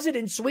day was it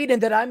in Sweden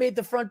that I made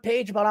the front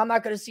page about I'm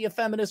not going to see a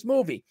feminist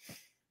movie?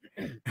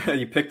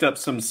 You picked up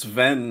some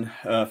Sven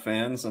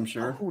fans, I'm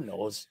sure. Who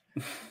knows?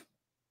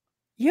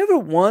 You ever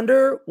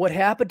wonder what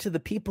happened to the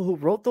people who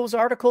wrote those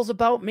articles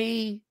about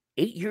me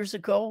 8 years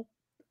ago?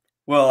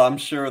 Well, I'm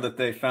sure that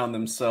they found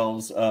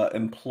themselves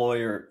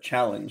employer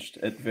challenged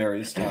at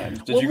various times.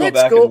 Did you go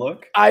back and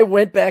look? I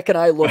went back and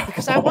I looked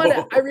because I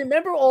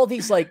remember all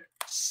these like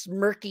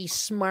smirky,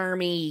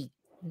 smarmy,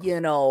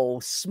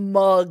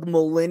 smug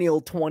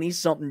millennial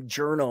 20-something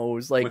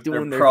journos like with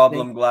doing their their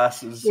problem thing.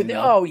 glasses.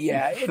 Oh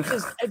yeah. It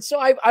just and so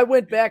I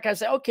went back, I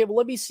said, okay, well,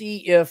 let me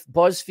see if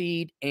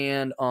BuzzFeed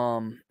and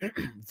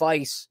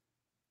Vice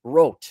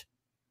wrote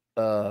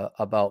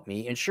about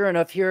me. And sure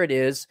enough, here it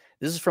is.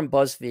 This is from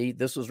BuzzFeed.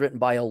 This was written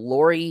by a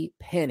Lori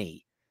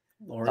Penny,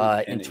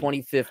 in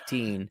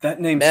 2015.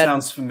 That name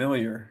sounds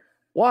familiar.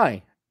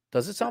 Why?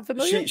 Does it sound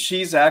familiar?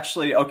 She's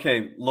actually,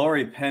 okay,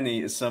 Lori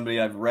Penny is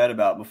somebody I've read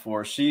about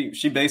before.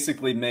 She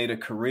basically made a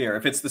career.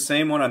 If it's the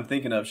same one I'm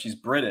thinking of, she's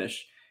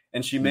British,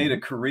 and she made a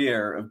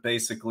career of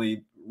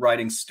basically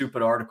writing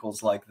stupid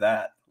articles like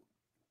that.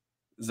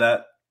 Is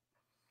that...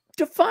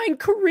 Define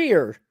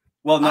career.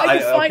 Well, no,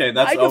 that's overstating.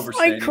 I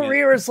define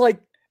career as like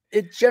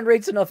it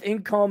generates enough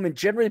income and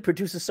generally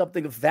produces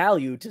something of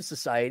value to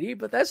society,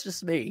 but that's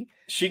just me.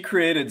 She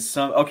created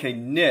some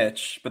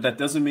niche, but that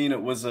doesn't mean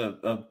it was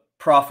a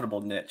profitable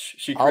niche.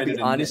 She created I'll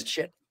be honest,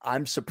 shit.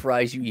 I'm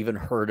surprised you even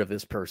heard of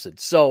this person.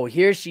 So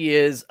here she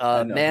is.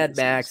 Mad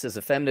Max is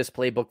a feminist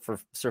playbook for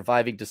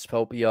surviving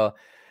dystopia.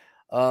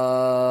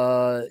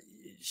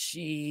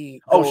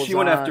 She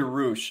went after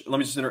Roosh. Let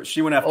me just interrupt.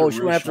 She went after Roosh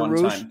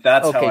one time.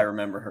 That's how I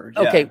remember her.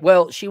 Yeah. Okay,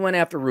 well, she went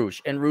after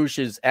Roosh, and Roosh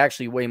is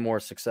actually way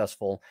more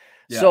successful.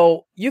 Yeah.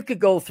 So you could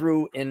go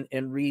through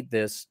and read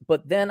this,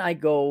 but then I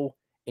go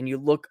and you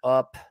look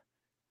up,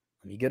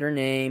 let me get her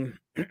name.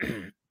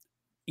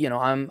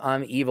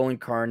 I'm evil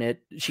incarnate.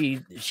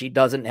 She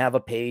doesn't have a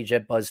page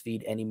at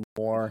BuzzFeed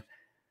anymore.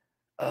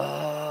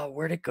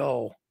 Where'd it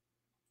go?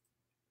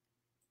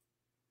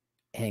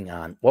 Hang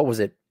on. What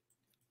was it?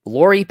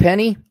 Lori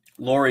Penny?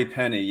 Lori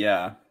Penny,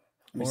 yeah.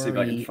 Let me see if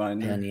I can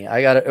find her.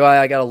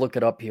 I gotta look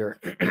it up here.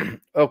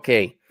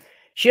 Okay.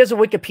 She has a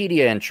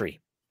Wikipedia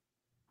entry.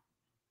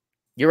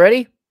 You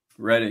ready?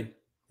 Ready.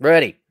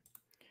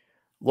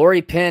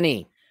 Lori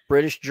Penny,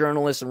 British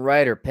journalist and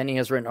writer. Penny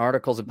has written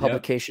articles and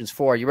publications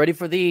for. Are you ready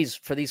for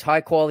these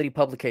high quality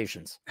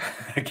publications?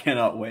 I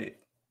cannot wait.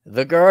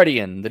 The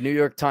Guardian, the New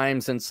York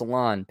Times, and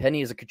Salon.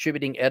 Penny is a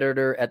contributing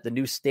editor at the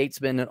New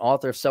Statesman and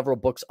author of several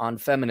books on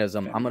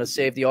feminism. I'm going to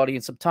save the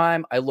audience some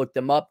time. I looked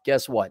them up.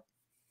 Guess what?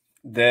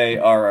 They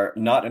are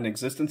not in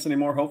existence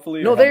anymore,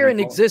 hopefully? No, they are in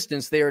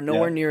existence. They are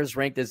nowhere near as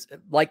ranked as,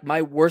 like,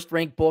 my worst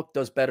ranked book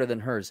does better than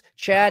hers.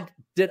 Chad,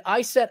 did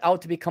I set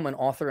out to become an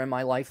author in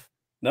my life?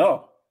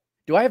 No.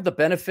 Do I have the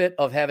benefit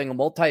of having a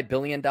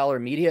multi-billion-dollar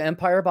media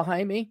empire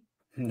behind me?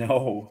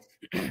 No.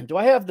 Do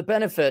I have the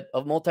benefit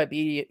of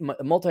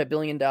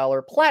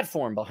multi-billion-dollar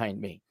platform behind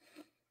me?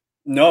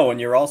 No, and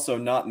you're also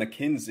not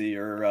McKinsey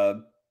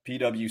or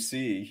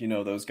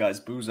PwC, those guys,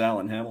 Booz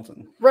Allen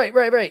Hamilton.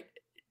 Right.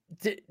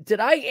 Did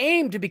I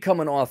aim to become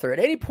an author at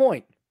any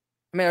point?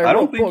 I mean, I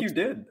don't think you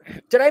did.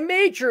 Did I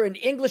major in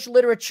English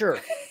literature?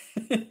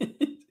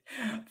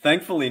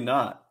 Thankfully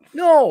not.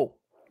 No.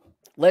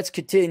 Let's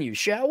continue,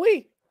 shall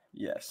we?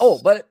 Yes. Oh,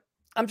 but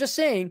I'm just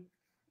saying,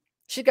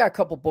 she got a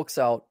couple books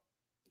out.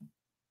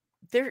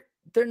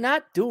 They're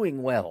not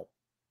doing well.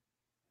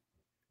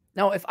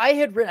 Now, if I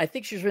had written, I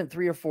think she's written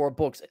 3 or 4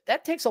 books.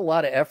 That takes a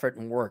lot of effort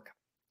and work.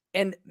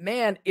 And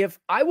man, if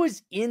I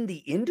was in the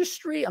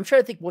industry, I'm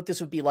trying to think what this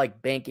would be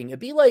like banking. It'd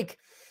be like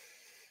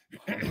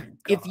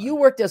if you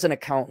worked as an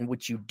accountant,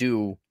 which you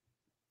do,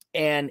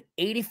 and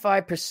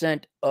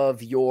 85%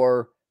 of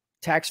your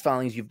tax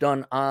filings you've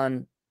done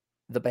on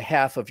the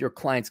behalf of your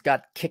clients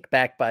got kicked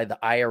back by the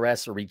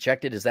IRS or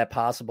rejected. Is that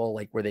possible?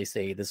 Like where they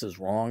say this is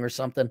wrong or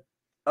something?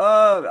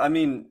 I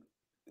mean,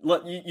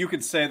 you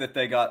could say that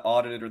they got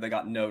audited or they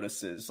got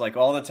notices. Like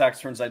all the tax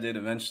returns I did,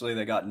 eventually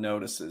they got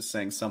notices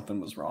saying something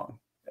was wrong.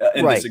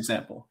 In this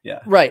example, yeah.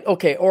 Right,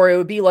 okay. Or it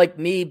would be like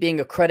me being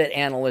a credit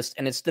analyst,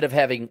 and instead of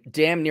having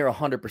damn near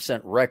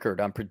 100%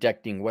 record, I'm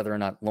predicting whether or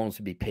not loans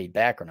would be paid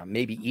back or not,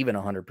 maybe even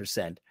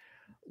 100%.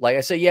 Like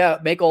I say, yeah,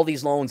 make all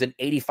these loans, and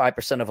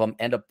 85% of them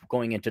end up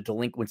going into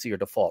delinquency or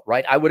default,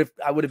 right? I would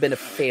have been a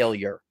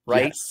failure,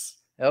 right? Yes.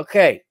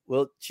 Okay,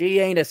 well, she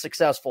ain't a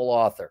successful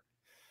author.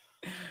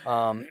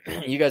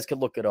 You guys could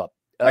look it up.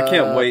 I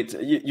can't wait.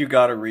 You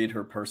got to read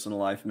her personal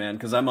life, man,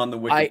 because I'm on the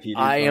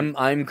Wikipedia.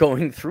 I'm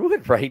going through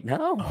it right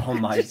now. Oh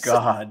my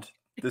God.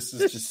 This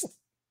is just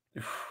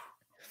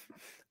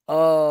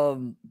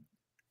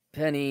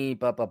Penny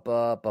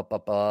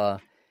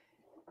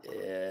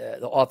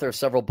the author of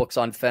several books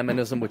on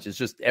feminism, which is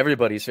just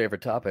everybody's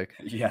favorite topic.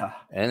 Yeah.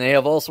 And they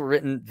have also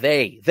written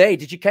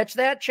did you catch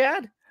that,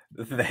 Chad?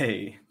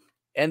 They.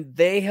 And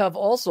they have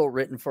also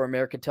written for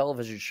American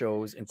television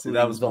shows,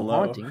 including The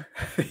Haunting.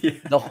 Yeah.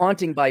 The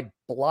Haunting by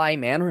Bly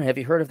Manor. Have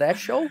you heard of that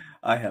show?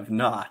 I have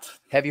not.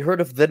 Have you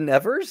heard of The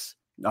Nevers?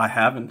 I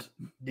haven't.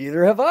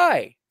 Neither have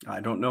I. I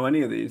don't know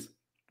any of these.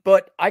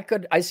 But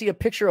I see a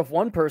picture of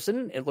one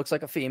person. It looks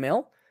like a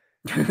female.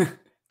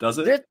 Does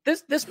it?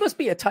 This must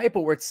be a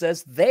typo where it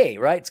says they,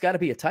 right? It's got to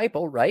be a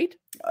typo, right?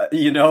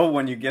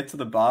 When you get to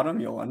the bottom,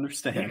 you'll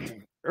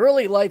understand.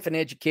 Early life and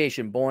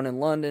education. Born in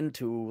London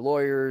to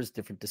lawyers,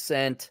 different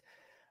descent.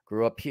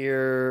 Grew up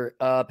here.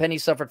 Penny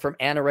suffered from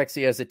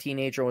anorexia as a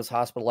teenager and was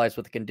hospitalized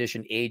with the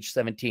condition age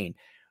 17.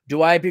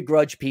 Do I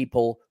begrudge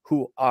people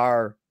who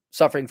are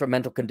suffering from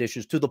mental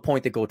conditions to the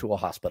point they go to a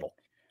hospital?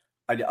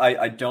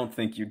 I don't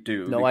think you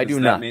do. No, I do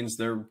not. That means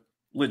they're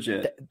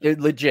legit. They're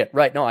legit.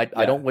 Right. No, I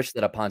don't wish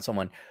that upon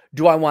someone.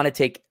 Do I want to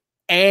take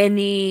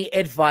any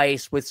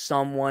advice with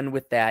someone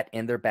with that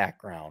in their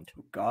background?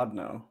 God,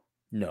 no.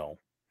 No.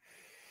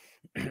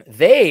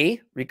 They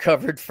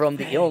recovered from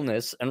the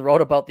illness and wrote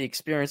about the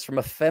experience from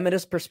a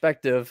feminist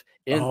perspective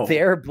in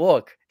their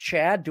book.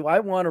 Chad, do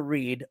I want to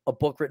read a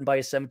book written by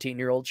a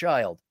 17-year-old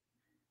child?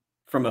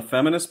 From a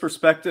feminist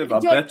perspective,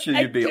 I'll bet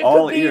you'd be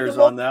all ears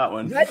on that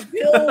one.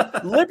 Red-pill,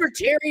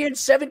 libertarian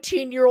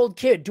 17-year-old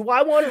kid. Do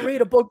I want to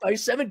read a book by a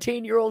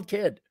 17-year-old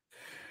kid?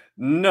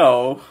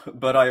 No,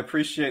 but I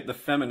appreciate the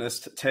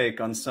feminist take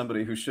on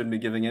somebody who shouldn't be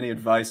giving any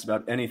advice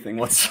about anything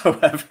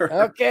whatsoever.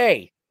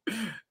 Okay.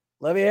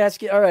 Let me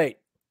ask you. All right.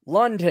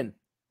 London.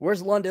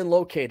 Where's London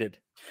located?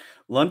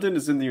 London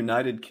is in the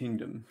United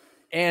Kingdom.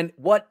 And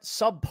what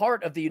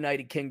subpart of the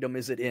United Kingdom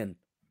is it in?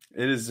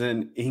 It is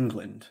in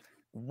England.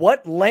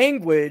 What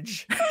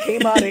language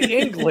came out of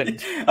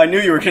England? I knew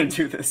you were going to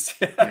do this.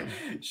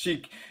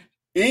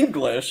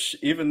 English,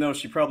 even though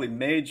she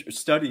probably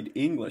studied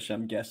English,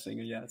 I'm guessing.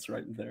 Yeah, it's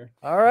right in there.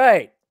 All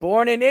right.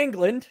 Born in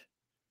England,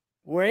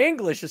 where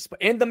English is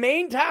in the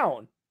main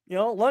town.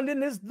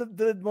 London is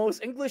the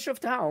most English of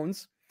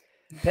towns.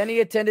 Penny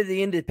attended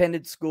the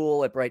independent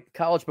school at Brighton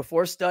College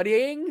before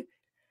studying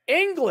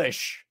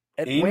English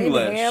at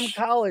Wyndham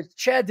College.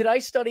 Chad, did I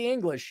study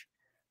English?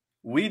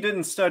 We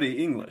didn't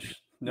study English.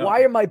 No.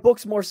 Why are my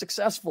books more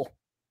successful?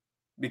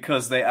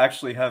 Because they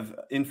actually have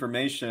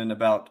information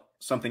about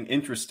something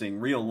interesting,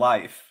 real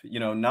life,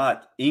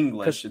 not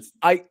English.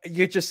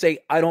 You just say,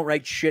 I don't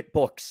write shit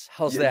books.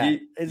 How's that?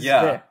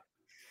 Yeah.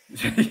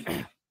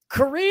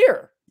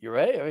 Career. You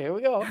ready? Here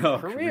we go.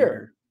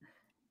 Career.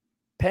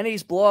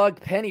 Penny's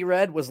blog, Penny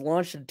Read, was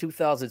launched in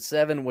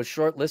 2007, was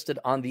shortlisted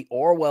on the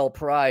Orwell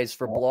Prize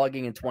for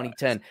blogging in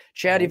 2010.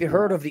 Chad, have you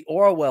heard of the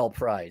Orwell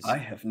Prize? I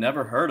have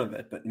never heard of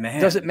it, but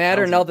man. Does it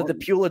matter now that the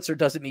Pulitzer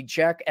doesn't mean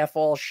jack F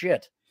all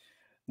shit?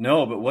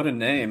 No, but what a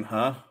name,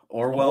 huh?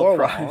 Orwell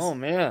Prize. Oh,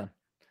 man.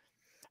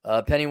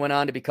 Penny went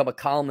on to become a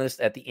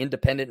columnist at The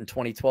Independent in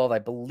 2012. I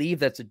believe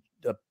that's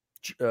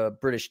a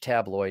British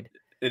tabloid.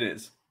 It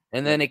is.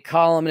 And then a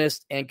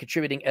columnist and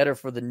contributing editor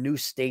for The New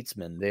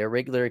Statesman. They are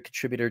regular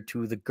contributor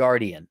to The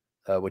Guardian,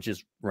 which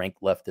is rank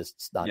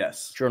leftist, not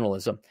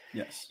journalism.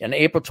 Yes. In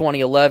April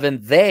 2011,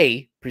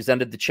 they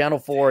presented the Channel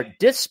 4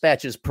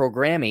 Dispatches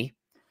programming,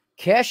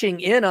 cashing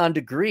in on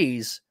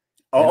degrees,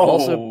 and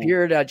also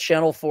appeared on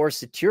Channel 4's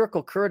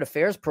satirical current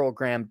affairs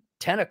program,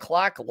 10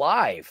 o'clock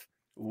live,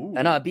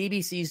 and on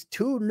BBC's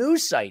 2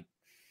 News site.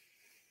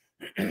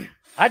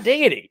 I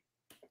dig it.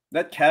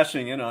 That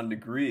cashing in on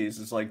degrees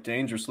is like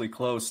dangerously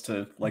close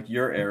to like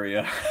your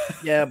area.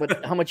 Yeah,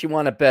 but how much you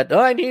want to bet?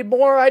 I need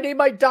more. I need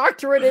my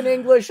doctorate in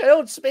English. I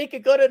don't speak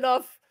it good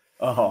enough.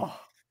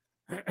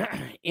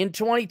 In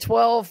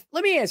 2012,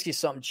 let me ask you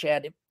something,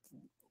 Chad. If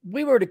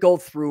we were to go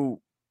through,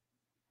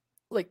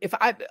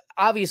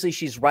 obviously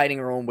she's writing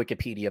her own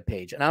Wikipedia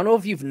page. And I don't know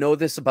if you know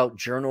this about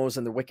journals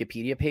and their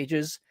Wikipedia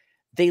pages.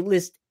 They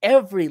list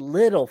every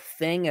little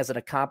thing as an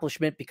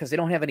accomplishment because they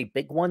don't have any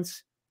big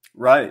ones.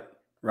 Right.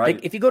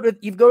 Like if you go to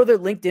their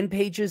LinkedIn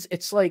pages,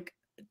 it's like,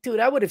 dude,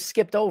 I would have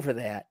skipped over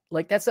that.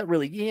 Like that's not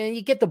really, you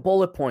get the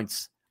bullet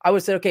points. I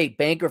would say, okay,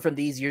 banker from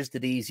these years to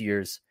these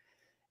years,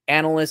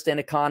 analyst and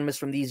economist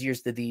from these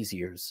years to these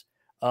years,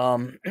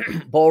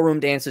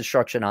 ballroom dance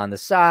instruction on the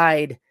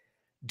side,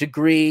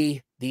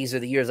 degree. These are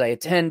the years I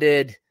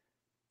attended.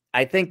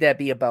 I think that'd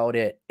be about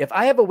it. If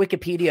I have a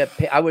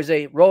Wikipedia, I would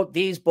say wrote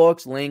these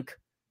books, link,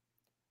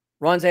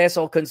 runs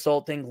Asshole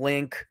Consulting,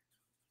 link.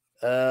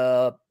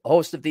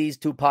 Host of these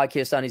 2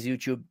 podcasts on his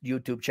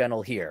YouTube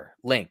channel here.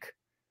 Link.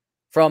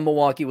 From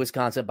Milwaukee,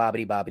 Wisconsin,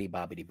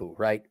 bobbity boo,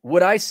 right?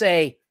 Would I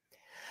say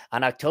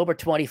on October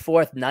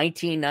 24th,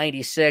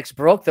 1996,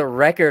 broke the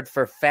record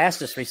for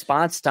fastest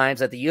response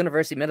times at the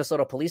University of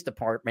Minnesota Police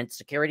Department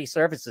Security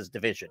Services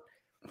Division?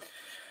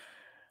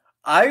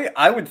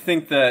 I would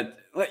think that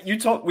we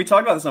talked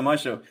about this on my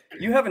show.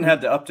 You haven't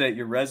had to update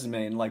your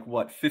resume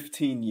in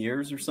 15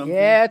 years or something?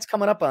 Yeah, it's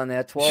coming up on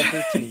that, 12,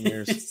 13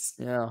 years.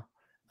 Yeah.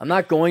 I'm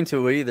not going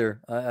to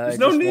either. There's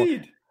no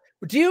need.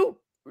 Do you?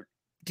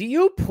 Do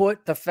you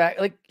put the fact,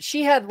 like,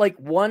 she had like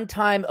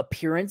one-time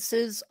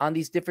appearances on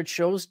these different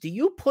shows? Do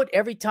you put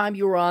every time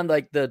you were on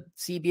like the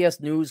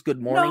CBS News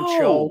Good Morning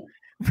show?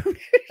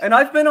 And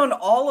I've been on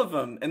all of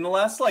them in the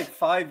last like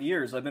 5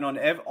 years. I've been on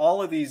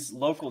all of these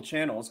local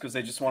channels because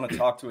they just want to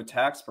talk to a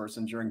tax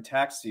person during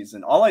tax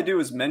season. All I do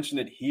is mention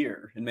it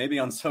here and maybe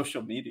on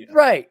social media.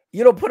 Right.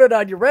 You don't put it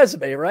on your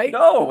resume, right?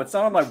 No, it's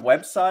not on my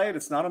website.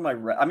 It's not on my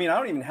I mean, I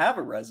don't even have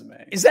a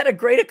resume. Is that a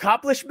great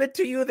accomplishment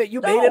to you that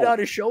you made it on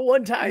a show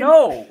one time?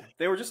 No,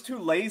 they were just too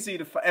lazy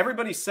to.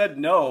 Everybody said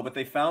no, but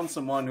they found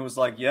someone who was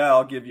like, yeah,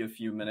 I'll give you a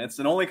few minutes.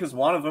 And only because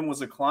one of them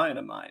was a client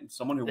of mine,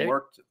 someone who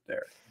worked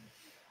there.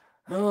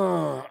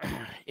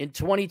 In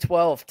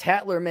 2012,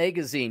 Tatler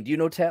Magazine. Do you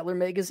know Tatler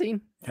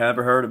Magazine?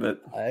 Never heard of it.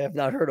 I have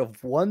not heard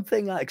of one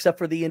thing except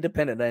for The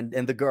Independent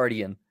and The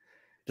Guardian.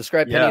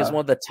 Described Penny as one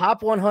of the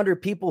top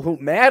 100 people who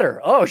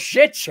matter. Oh,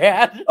 shit,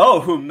 Chad.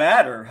 Oh, who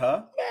matter,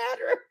 huh?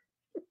 Matter.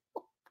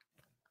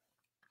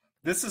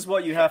 This is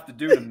what you have to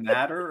do to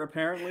matter,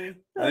 apparently.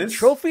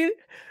 Trophy,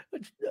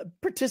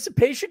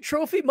 participation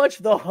trophy, much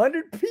the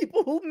 100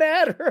 people who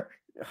matter.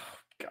 Oh,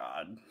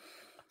 God.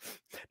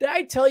 Did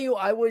I tell you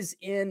I was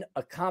in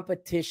a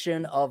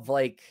competition of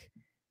like,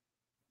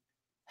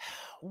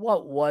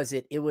 what was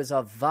it? It was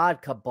a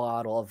vodka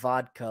bottle,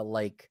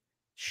 like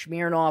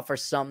Smirnoff or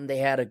something. They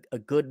had a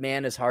good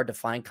man is hard to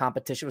find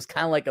competition. It was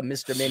kind of like a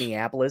Mr.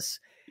 Minneapolis.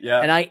 Yeah.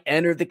 And I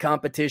entered the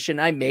competition.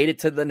 I made it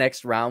to the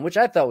next round, which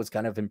I thought was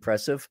kind of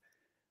impressive.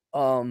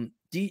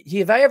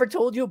 Have I ever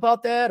told you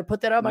about that or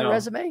put that on my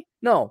resume?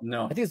 No.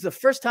 I think it's the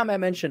first time I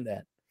mentioned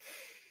that.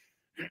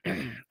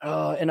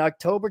 In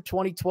October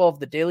 2012,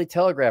 the Daily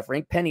Telegraph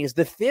ranked Penny as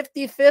the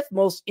 55th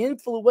most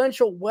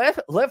influential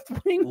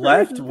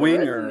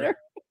left-winger.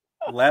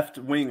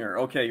 Left-winger.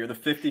 Okay, you're the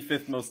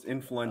 55th most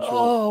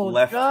influential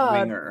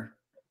left-winger.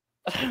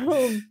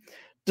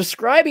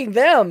 Describing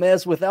them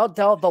as, without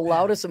doubt, the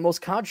loudest and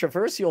most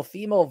controversial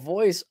female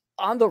voice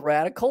on the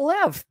radical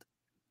left.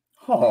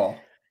 Oh.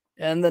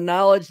 And the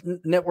knowledge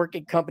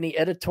networking company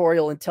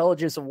Editorial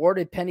Intelligence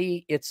awarded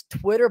Penny its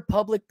Twitter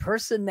Public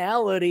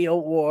Personality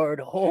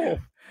Award. Oh,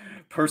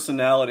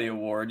 Personality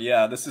Award.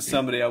 Yeah, this is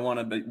somebody I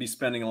want to be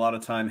spending a lot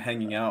of time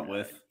hanging out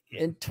with.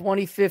 In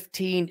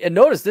 2015, and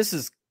notice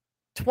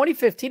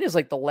 2015 is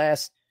like the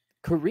last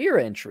career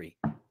entry.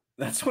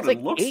 That's what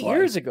it looks like. 8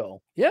 years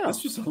ago. Yeah.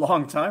 That's just a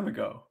long time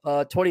ago.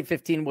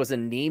 2015 was a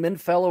Neiman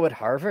Fellow at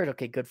Harvard.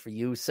 Okay, good for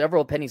you.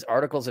 Several of Penny's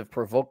articles have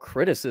provoked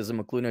criticism,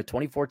 including a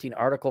 2014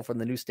 article from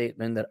the New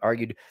Statesman that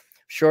argued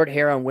short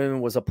hair on women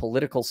was a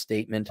political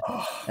statement,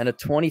 and a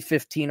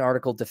 2015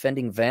 article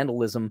defending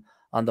vandalism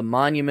on the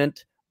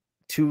monument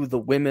to the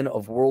women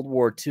of World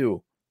War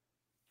II.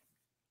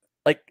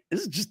 Like,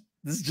 this is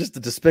just a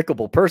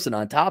despicable person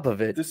on top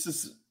of it. This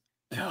is...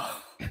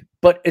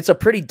 But it's a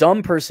pretty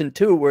dumb person,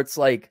 too, where it's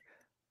like,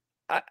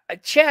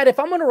 Chad, if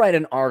I'm going to write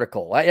an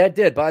article, I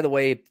did, by the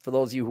way, for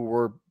those of you who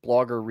were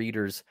blogger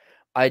readers,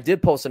 I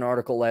did post an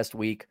article last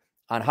week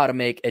on how to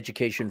make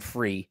education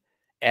free.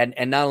 And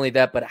not only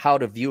that, but how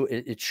to view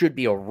it. It should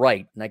be a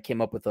right. And I came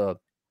up with a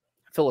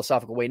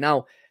philosophical way.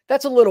 Now,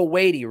 that's a little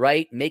weighty,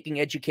 right? Making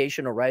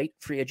education a right,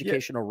 free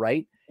education a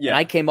right. Yeah. And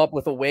I came up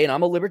with a way, and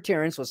I'm a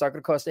libertarian, so it's not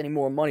going to cost any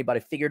more money, but I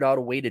figured out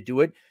a way to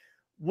do it.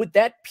 Would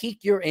that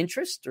pique your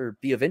interest or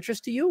be of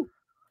interest to you?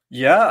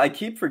 Yeah, I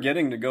keep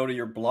forgetting to go to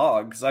your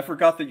blog because I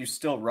forgot that you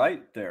still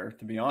write there,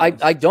 to be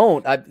honest. I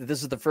don't.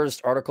 This is the first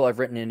article I've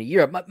written in a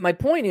year. My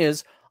point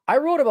is, I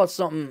wrote about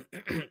something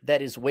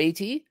that is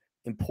weighty,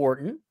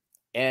 important,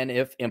 and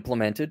if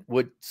implemented,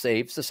 would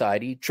save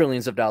society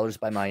trillions of dollars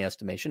by my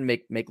estimation,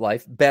 make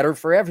life better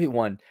for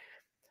everyone.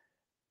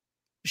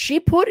 She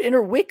put in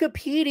her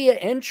Wikipedia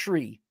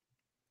entry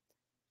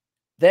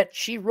that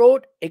she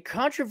wrote a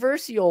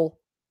controversial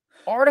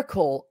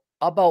article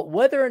about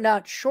whether or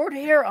not short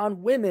hair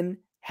on women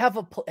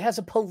has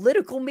a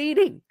political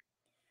meaning.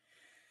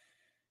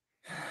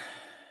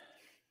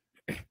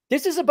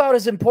 This is about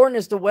as important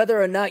as to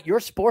whether or not your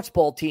sports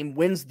ball team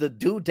wins the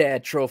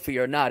Doodad Trophy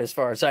or not, as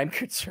far as I'm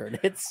concerned.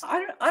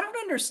 I don't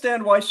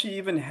understand why she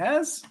even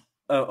has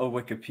a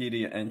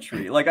Wikipedia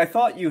entry. Like, I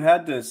thought you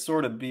had to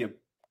sort of be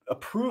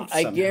approved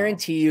somehow. I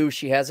guarantee you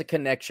she has a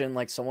connection,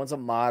 like someone's a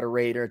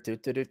moderator,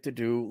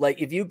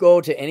 like if you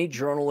go to any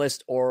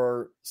journalist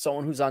or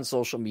someone who's on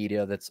social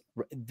media,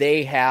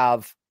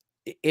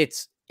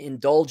 it's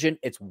indulgent,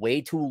 it's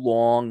way too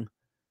long,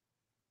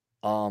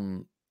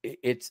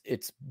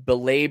 it's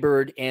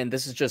belabored, and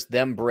this is just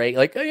them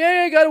like, oh,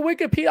 yay, I got a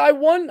Wikipedia, I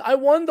won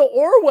the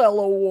Orwell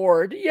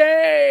Award,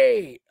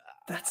 yay.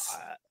 That's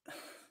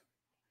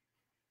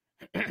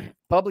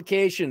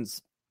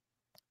publications.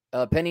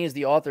 Penny is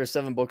the author of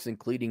 7 books,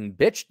 including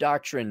Bitch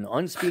Doctrine,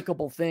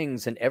 Unspeakable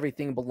Things, and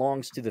Everything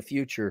Belongs to the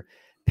Future.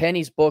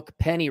 Penny's book,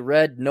 Penny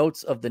Read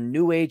Notes of the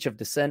New Age of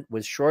Dissent,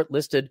 was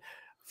shortlisted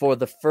for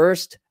the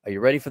first, are you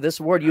ready for this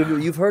award?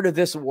 You've heard of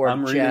this award,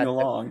 I'm reading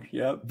along,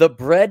 yep. The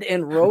Bread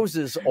and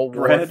Roses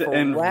Award for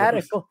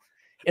Radical.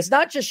 It's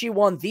not just she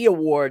won the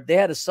award, they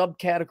had to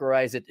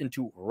subcategorize it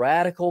into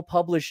Radical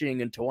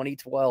Publishing in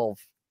 2012.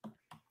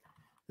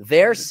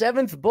 Their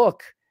 7th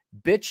book,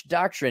 Bitch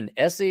Doctrine,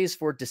 Essays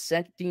for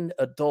Dissenting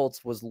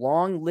Adults was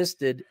long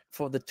listed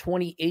for the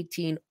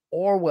 2018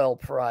 Orwell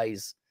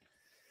Prize.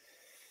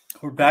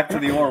 We're back to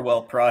the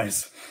Orwell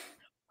Prize.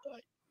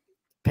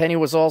 Penny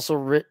has also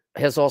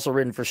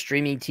written for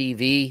streaming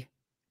TV,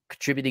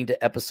 contributing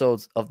to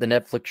episodes of the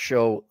Netflix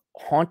show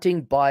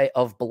Haunting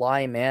of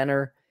Bly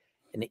Manor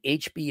and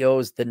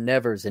HBO's The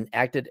Nevers, and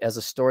acted as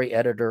a story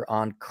editor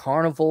on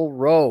Carnival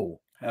Row.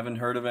 Haven't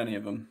heard of any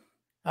of them.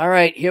 All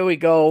right, here we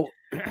go.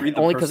 Read the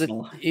only because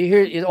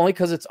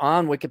it's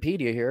on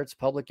Wikipedia here. It's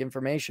public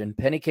information.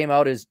 Penny came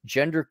out as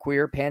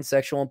genderqueer,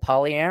 pansexual, and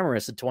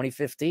polyamorous in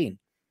 2015.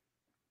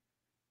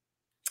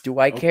 Do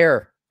I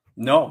care?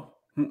 No.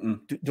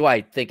 Do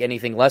I think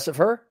anything less of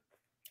her?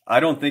 I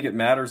don't think it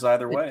matters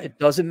either way. It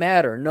doesn't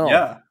matter. No.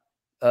 Yeah.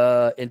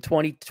 In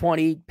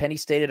 2020, Penny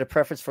stated a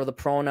preference for the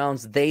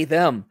pronouns they,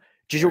 them.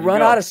 Did you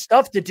run out of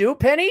stuff to do,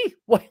 Penny?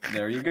 What?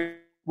 There you go.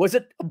 Was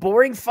it a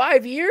boring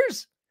 5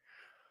 years?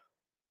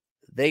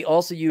 They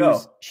also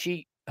use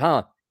she,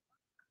 huh?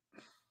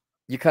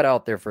 You cut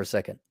out there for a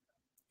second.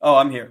 Oh,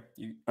 I'm here.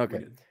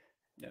 Okay.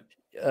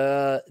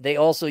 Yeah. They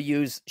also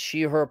use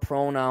she, her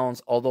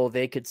pronouns, although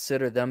they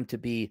consider them to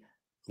be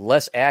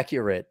less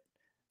accurate.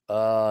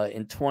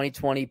 In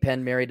 2020,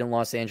 Penn married in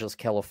Los Angeles,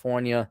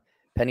 California.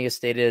 Penny has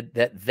stated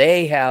that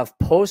they have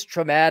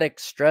post-traumatic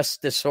stress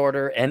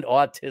disorder and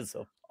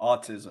autism.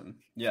 Autism,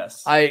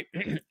 yes.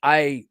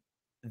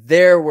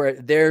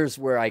 There's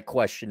where I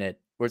question it.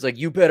 Where it's like,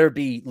 you better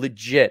be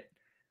legit.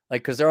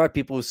 Like, because there are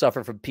people who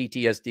suffer from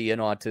PTSD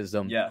and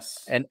autism.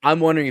 Yes. And I'm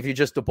wondering if you're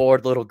just a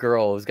bored little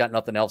girl who's got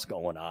nothing else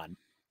going on.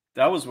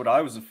 That was what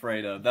I was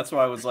afraid of. That's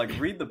why I was like,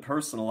 read the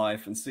personal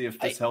life and see if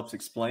this helps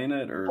explain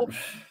it. Or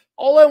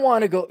all I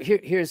want to go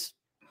here's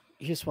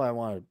why I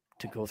wanted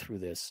to go through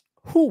this.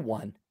 Who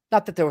won?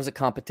 Not that there was a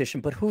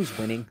competition, but who's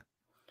winning?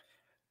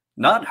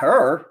 Not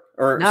her.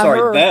 Or not sorry,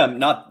 her. Them,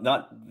 not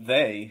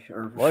they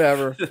or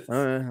whatever.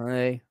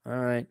 All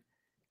right.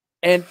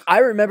 And I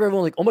remember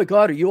everyone like, oh my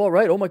God, are you all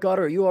right? Oh my God,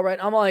 are you all right?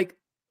 I'm like,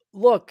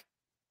 look,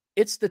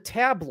 it's the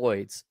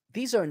tabloids.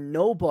 These are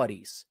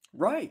nobodies.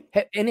 Right.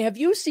 And have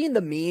you seen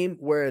the meme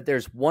where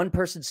there's one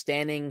person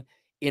standing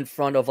in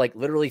front of like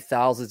literally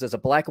thousands? There's a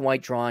black and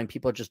white drawing.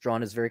 People are just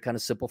drawn as very kind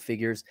of simple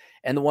figures.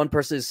 And the one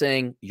person is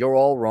saying, you're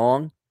all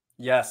wrong.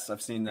 Yes,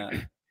 I've seen that.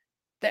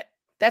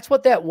 That's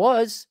what that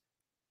was.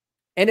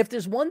 And if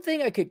there's one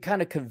thing I could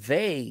kind of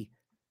convey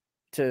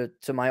to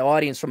my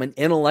audience from an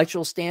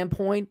intellectual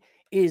standpoint,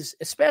 is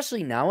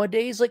especially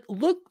nowadays, like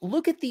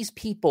look at these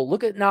people.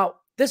 Now,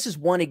 this is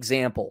one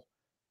example.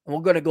 And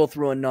we're going to go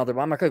through another.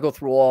 I'm not going to go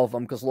through all of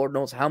them because Lord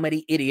knows how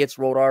many idiots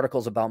wrote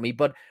articles about me.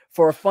 But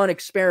for a fun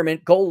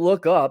experiment, go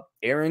look up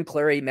Aaron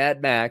Clarey,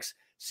 Mad Max,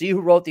 see who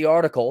wrote the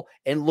article,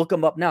 and look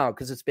them up now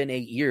because it's been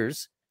 8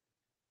 years.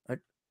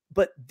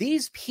 But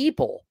these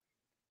people,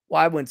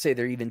 well, I wouldn't say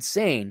they're even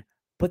sane,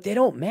 but they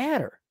don't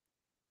matter.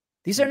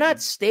 These are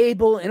not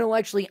stable,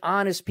 intellectually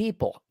honest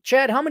people.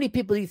 Chad, how many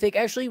people do you think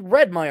actually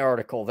read my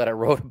article that I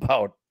wrote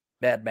about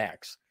Mad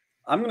Max?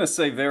 I'm going to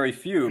say very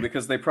few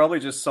because they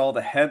probably just saw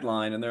the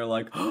headline and they're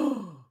like,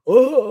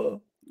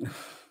 oh,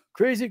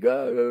 crazy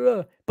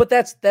guy. But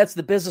that's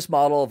the business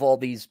model of all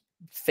these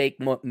fake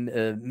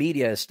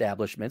media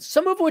establishments,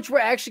 some of which were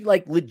actually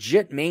like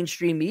legit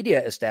mainstream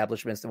media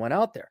establishments that went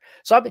out there.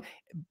 So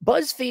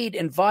BuzzFeed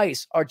and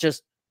Vice are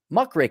just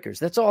muckrakers.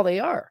 That's all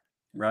they are.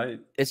 Right.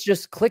 It's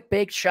just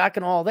clickbait, shock,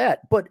 and all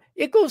that. But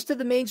it goes to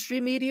the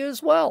mainstream media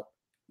as well.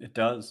 It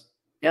does.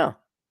 Yeah.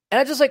 And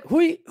I just like,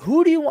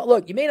 who do you want?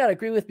 Look, you may not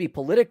agree with me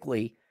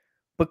politically,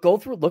 but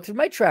look through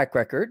my track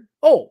record.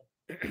 Oh,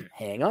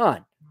 hang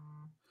on.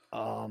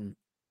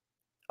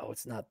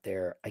 It's not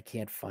there. I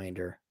can't find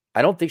her.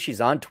 I don't think she's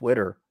on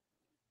Twitter.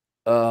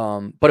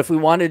 But if we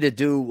wanted to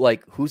do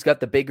like, who's got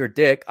the bigger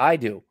dick? I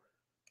do.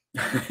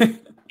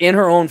 In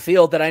her own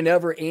field that I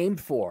never aimed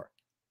for.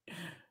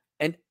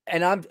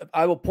 And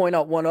I will point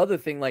out one other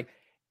thing. Like,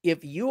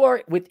 if you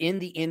are within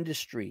the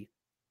industry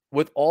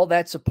with all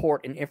that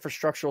support and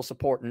infrastructural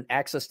support and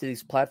access to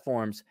these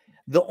platforms,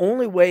 the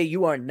only way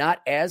you are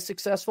not as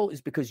successful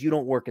is because you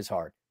don't work as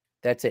hard.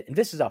 That's it. And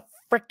this is a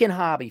freaking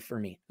hobby for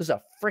me. This is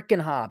a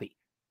freaking hobby.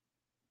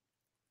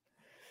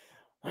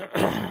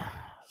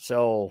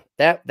 So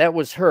that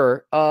was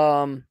her.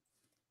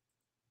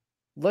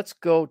 Let's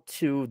go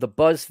to the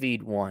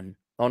BuzzFeed one.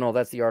 Oh no,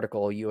 that's the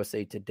article,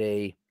 USA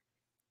Today.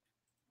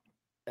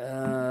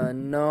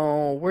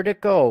 No, where'd it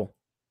go?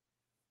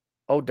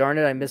 Oh, darn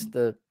it. I missed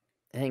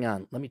hang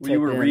on. Let me type in. You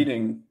were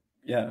reading.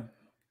 Yeah.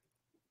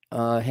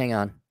 Hang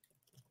on.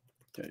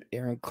 Okay.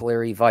 Aaron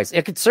Clarey, Vice.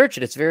 I could search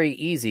it. It's very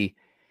easy.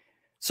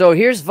 So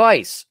here's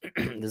Vice.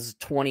 This is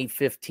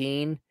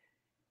 2015.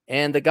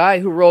 And the guy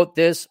who wrote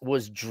this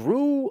was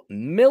Drew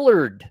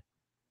Millard.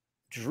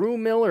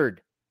 Let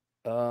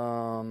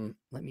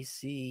me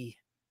see.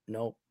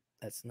 Nope,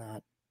 that's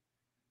not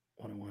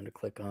what I wanted to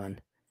click on.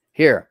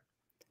 Here.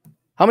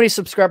 How many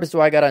subscribers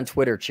do I got on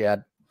Twitter,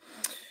 Chad?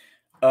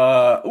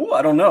 I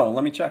don't know.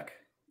 Let me check.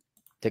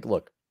 Take a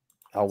look.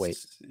 I'll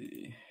wait.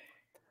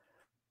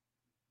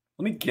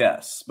 Let me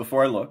guess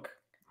before I look.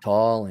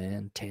 Tall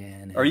and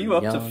tan. Are you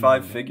and up to young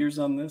 5 figures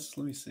on this?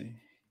 Let me see.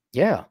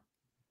 Yeah.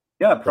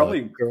 Yeah, The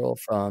probably. girl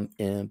from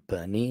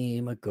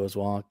Ipanema goes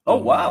walking. Oh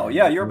wow,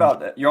 yeah, and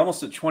you're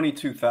almost at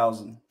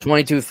 22,000.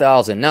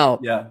 22,000. Now,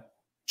 Yeah,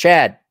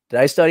 Chad, did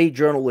I study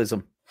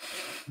journalism?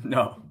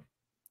 no,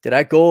 Did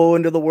I go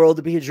into the world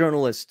to be a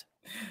journalist?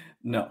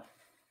 no.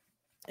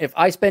 If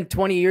I spent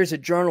 20 years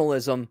at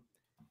journalism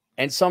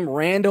and some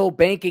rando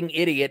banking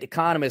idiot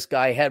economist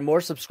guy had more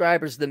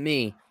subscribers than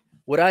me,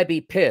 would I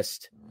be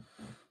pissed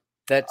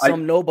that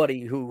some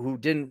nobody who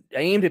didn't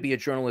aim to be a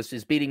journalist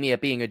is beating me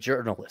at being a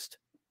journalist?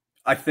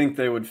 I think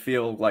they would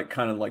feel like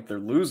kind of like they're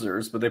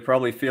losers, but they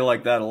probably feel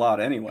like that a lot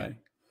anyway.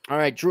 All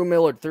right, Drew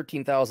Miller,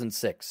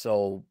 13,006,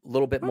 so a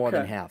little bit more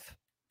than half.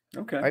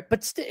 Okay. All right,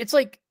 but it's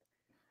like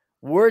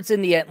words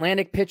in the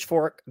Atlantic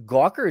Pitchfork.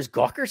 Gawker, is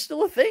Gawker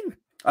still a thing?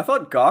 I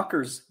thought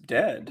Gawker's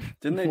dead.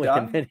 Didn't they die?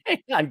 A minute.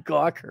 Hang on,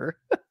 Gawker.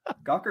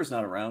 Gawker's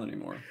not around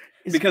anymore.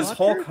 Is because Gawker?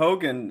 Hulk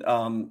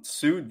Hogan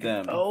sued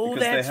them. Oh,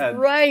 because that's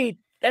right.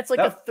 That's like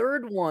a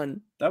third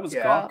one. That was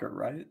Gawker,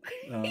 right?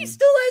 He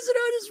still has it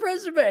on his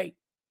resume.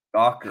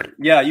 Gawker.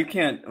 Yeah, you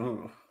can't.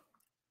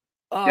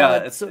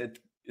 Yeah,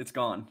 it's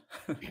gone.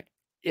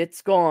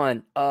 It's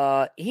gone.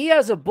 He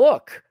has a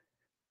book,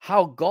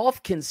 How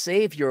Golf Can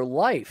Save Your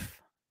Life.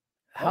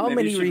 How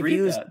many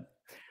reviews?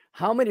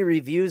 How many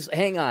reviews?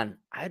 Hang on.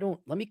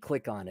 Let me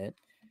click on it.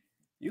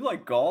 You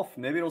like golf?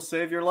 Maybe it'll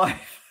save your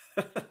life.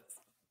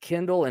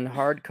 Kindle and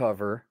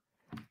hardcover.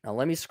 Now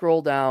let me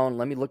scroll down.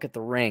 Let me look at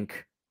the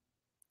rank.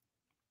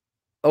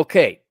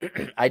 Okay.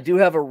 I do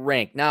have a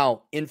rank.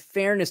 Now, in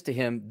fairness to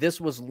him, this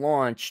was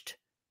launched.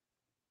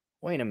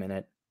 Wait a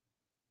minute.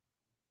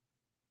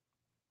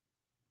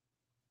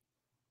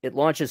 It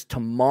launches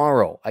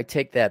tomorrow. I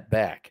take that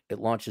back. It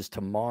launches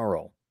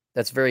tomorrow.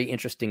 That's very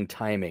interesting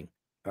timing.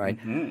 All right.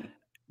 Mm-hmm.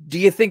 Do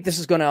you think this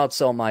is going to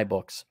outsell my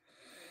books?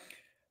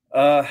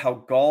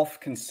 How Golf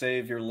Can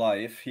Save Your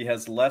Life. He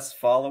has less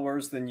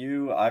followers than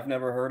you. I've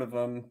never heard of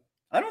him.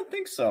 I don't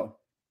think so.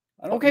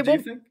 Do you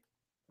think?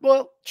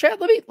 Well, Chad,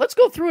 let's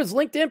go through his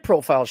LinkedIn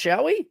profile,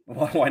 shall we?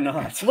 Why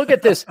not? Look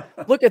at this.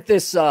 Look at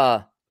this.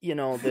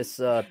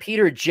 This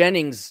Peter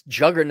Jennings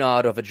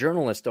juggernaut of a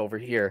journalist over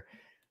here.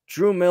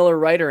 Drew Miller,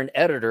 writer and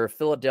editor,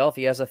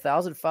 Philadelphia, has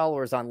 1,000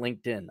 followers on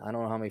LinkedIn. I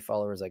don't know how many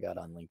followers I got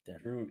on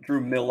LinkedIn. Drew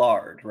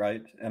Millard,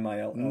 right?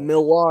 M-I-L-L.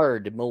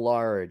 Millard.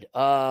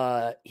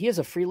 He is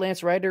a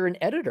freelance writer and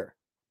editor,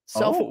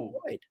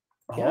 self-employed.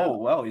 Oh,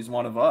 well, he's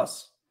one of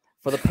us.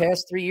 For the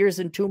past 3 years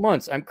and 2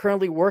 months, I'm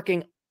currently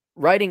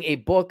writing a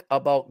book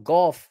about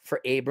golf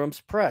for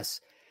Abrams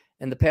Press.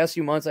 In the past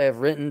few months, I have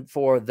written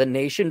for The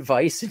Nation,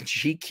 Vice, and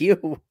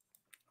GQ.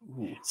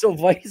 Ooh. So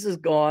Vice is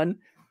gone.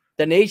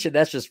 The Nation,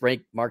 that's just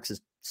rank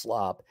Marxist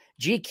slop.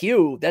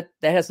 GQ, that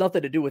has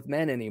nothing to do with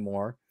men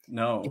anymore.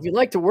 No. If you'd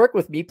like to work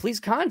with me, please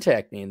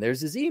contact me. And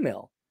there's his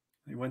email.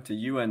 He went to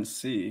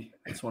UNC.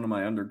 It's one of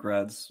my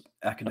undergrad's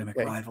academic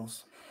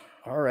rivals.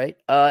 All right.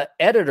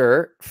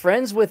 Editor,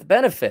 Friends with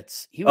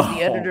Benefits. He was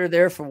the editor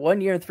there for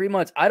 1 year and 3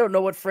 months. I don't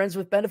know what Friends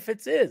with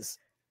Benefits is.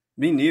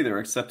 Me neither,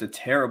 except a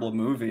terrible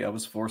movie I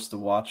was forced to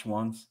watch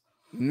once.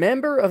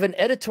 Member of an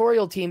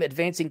editorial team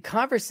advancing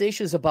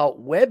conversations about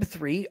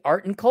Web3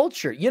 art and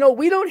culture. You know,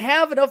 we don't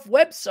have enough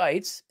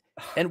websites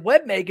and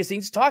web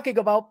magazines talking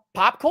about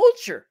pop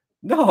culture.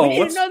 No. We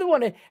need another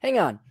one. Hang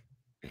on.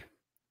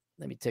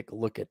 Let me take a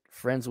look at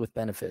Friends with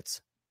Benefits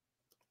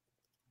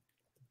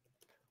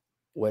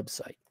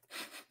website.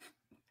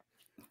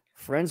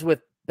 Friends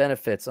with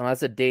Benefits. Oh,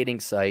 that's a dating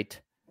site.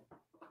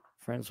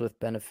 Friends with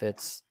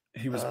Benefits.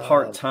 He was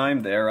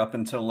part-time there up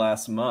until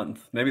last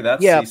month. Maybe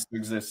that ceased to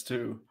exist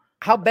too.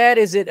 How bad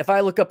is it if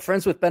I look up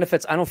Friends with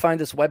Benefits, I don't find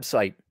this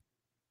website?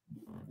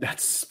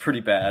 That's pretty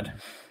bad.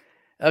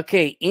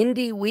 Okay,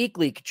 Indie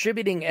Weekly,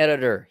 contributing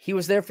editor. He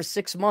was there for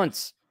 6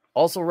 months.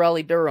 Also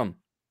Raleigh-Durham.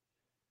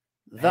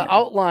 The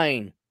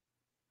Outline,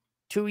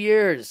 2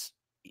 years.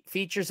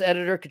 Features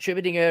editor,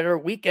 contributing editor,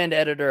 weekend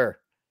editor.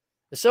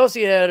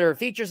 Associate editor,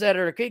 features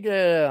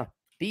editor,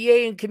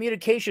 BA in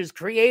communications,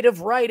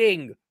 creative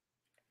writing.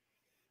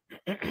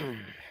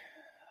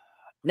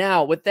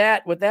 Now, with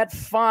that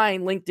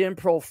fine LinkedIn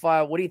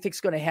profile, what do you think is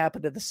going to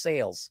happen to the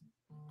sales?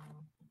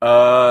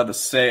 The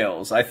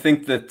sales. I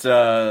think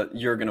that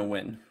you're going to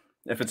win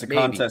if it's a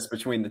contest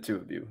between the two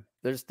of you.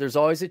 There's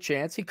always a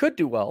chance. He could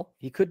do well.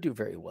 He could do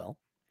very well.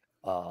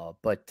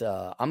 But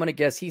I'm going to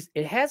guess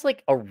it has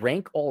like a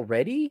rank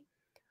already.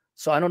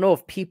 So I don't know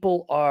if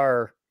people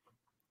are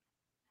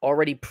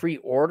already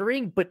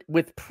pre-ordering, but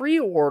with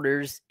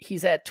pre-orders,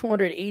 he's at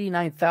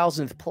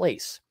 289,000th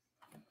place.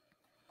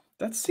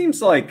 That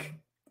seems like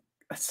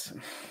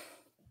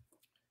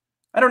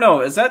I don't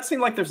know. Does that seem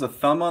like there's a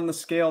thumb on the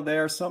scale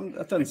there?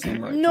 That doesn't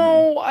seem right.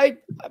 No,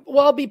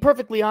 I'll be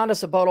perfectly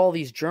honest about all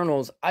these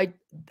journals. I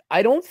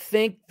don't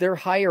think their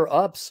higher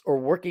ups or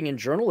working in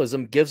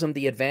journalism gives them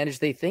the advantage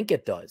they think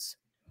it does.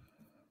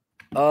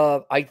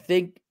 I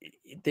think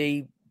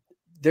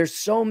there's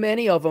so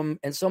many of them,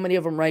 and so many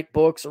of them write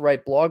books or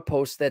write blog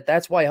posts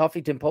that's why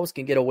Huffington Post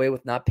can get away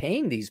with not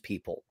paying these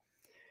people.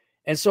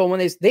 And so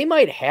when they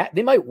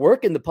might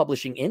work in the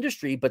publishing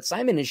industry, but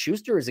Simon and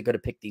Schuster isn't going to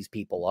pick these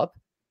people up.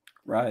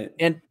 Right.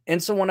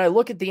 And so when I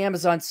look at the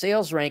Amazon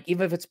sales rank,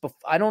 even if it's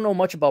I don't know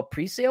much about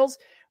pre-sales,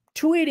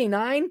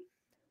 289,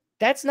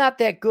 that's not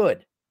that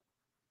good.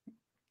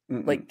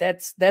 Mm-mm. Like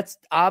that's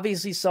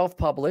obviously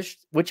self-published,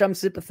 which I'm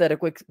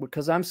sympathetic with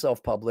because I'm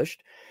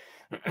self-published.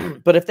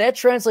 But if that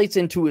translates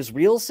into his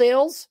real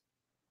sales,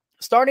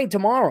 starting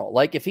tomorrow,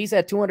 like if he's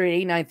at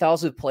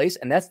 289,000th place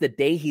and that's the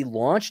day he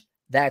launched,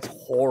 that's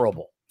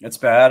horrible. It's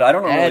bad. I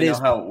don't really know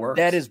how it works.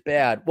 That is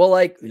bad. Well,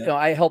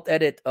 I helped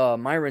edit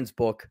Myron's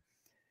book.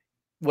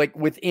 Like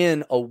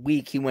within a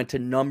week, he went to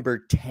number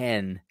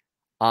 10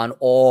 on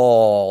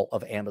all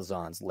of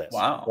Amazon's list.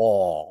 Wow.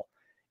 All.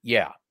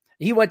 Yeah.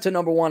 He went to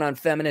number 1 on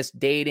feminist,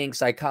 dating,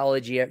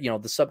 psychology, the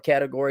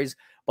subcategories.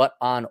 But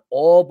on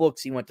all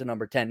books, he went to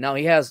number 10. Now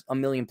he has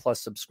 1 million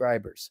plus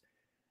subscribers.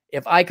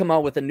 If I come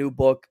out with a new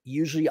book,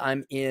 usually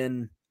I'm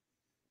in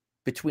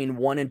between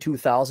 1 and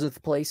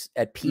 2,000th place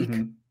at peak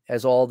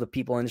as all the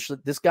people in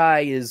this guy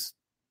is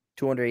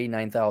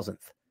 289,000th.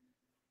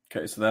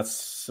 Okay, so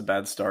that's a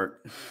bad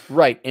start.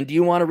 Right. And do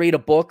you want to read a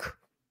book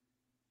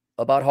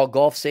about how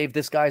golf saved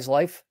this guy's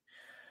life?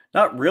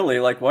 Not really.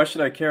 Like, why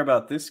should I care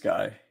about this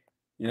guy?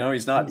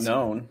 He's not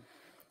known.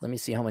 Let me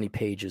see how many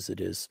pages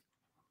it is.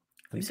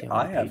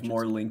 I have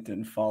more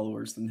LinkedIn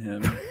followers than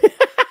him.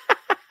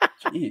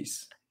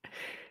 Jeez.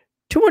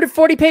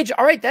 240 pages.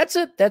 All right, that's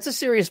a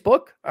serious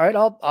book. All right,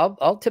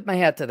 I'll tip my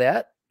hat to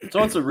that.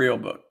 So it's a real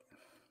book.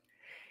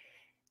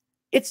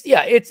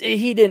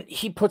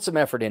 He put some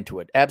effort into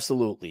it.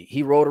 Absolutely.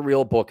 He wrote a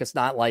real book. It's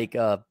not like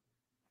a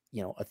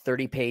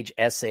 30-page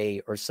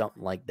essay or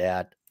something like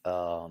that.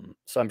 So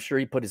I'm sure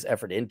he put his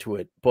effort into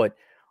it, but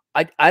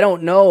I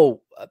don't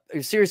know.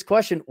 A serious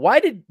question. Why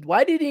did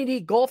he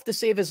need golf to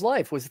save his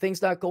life? Was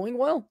things not going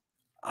well?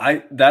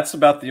 That's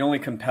about the only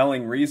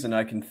compelling reason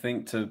I can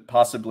think to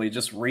possibly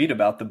just read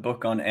about the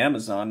book on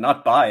Amazon,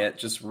 not buy it,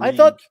 just read.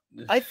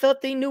 I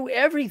thought they knew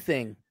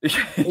everything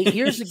 8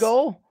 years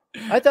ago.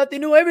 I thought they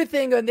knew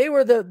everything, and they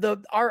were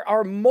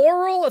our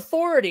moral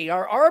authority,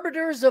 our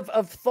arbiters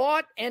of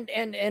thought and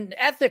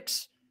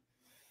ethics.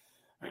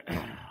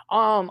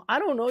 I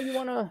don't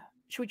know.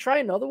 Should we try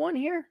another one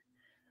here?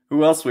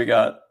 Who else we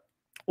got?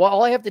 Well,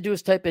 all I have to do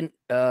is type in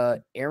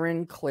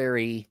Aaron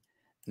Clarey,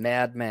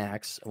 Mad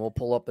Max, and we'll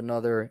pull up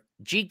another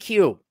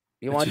GQ.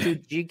 You want to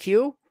do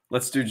GQ?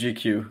 Let's do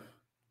GQ.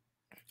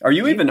 Are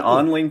you even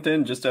on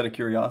LinkedIn, just out of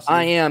curiosity?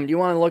 I am. Do you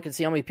want to look and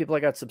see how many people I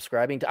got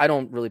subscribing to? I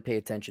don't really pay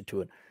attention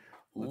to it.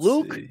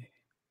 Luke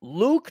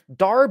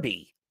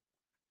Darby.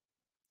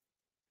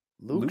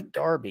 Luke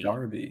Darby.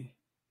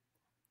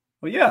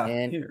 Well, yeah.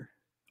 And here.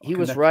 He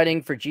was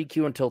writing for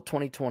GQ until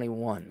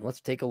 2021. Let's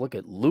take a look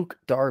at Luke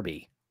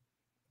Darby.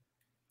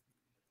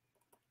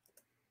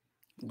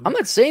 I'm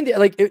not saying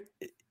that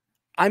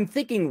I'm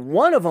thinking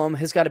one of them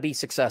has got to be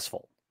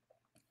successful.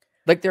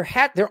 Like there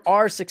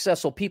are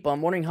successful people.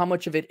 I'm wondering how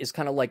much of it is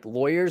kind of like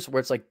lawyers where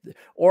it's like,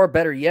 or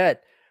better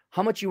yet,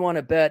 how much you want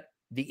to bet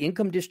the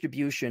income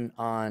distribution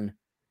on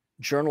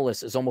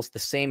journalists is almost the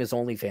same as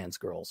OnlyFans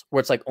girls, where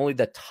it's like only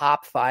the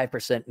top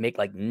 5% make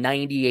like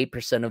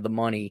 98% of the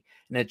money,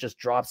 and it just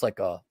drops like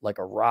a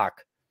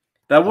rock.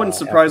 That wouldn't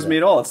surprise me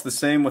at all. It's the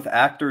same with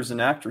actors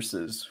and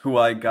actresses who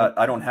I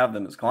don't have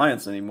them as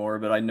clients anymore,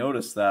 but I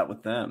noticed that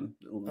with them.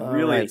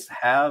 Really, it's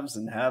haves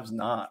and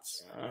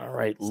have-nots. All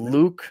right.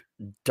 Luke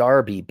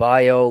Darby,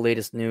 bio,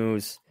 latest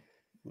news.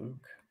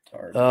 Luke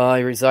Darby.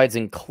 He resides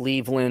in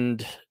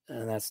Cleveland,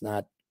 and that's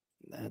not,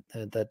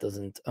 that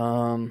doesn't,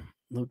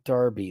 Luke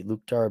Darby,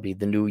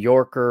 The New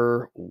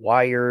Yorker,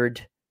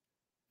 Wired,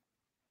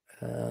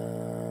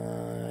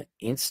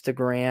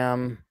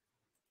 Instagram.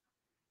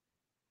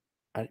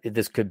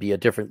 This could be a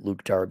different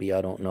Luke Darby.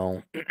 I don't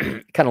know.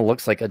 Kind of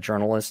looks like a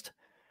journalist.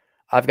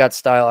 I've got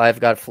style.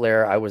 I've got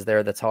flair. I was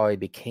there. That's how I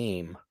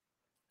became.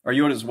 Are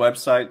you on his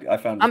website? I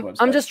found his website.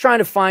 I'm just trying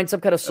to find some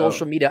kind of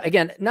social media.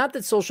 Again, not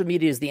that social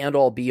media is the end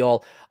all be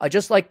all. I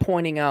just like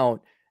pointing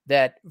out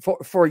that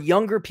for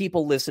younger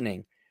people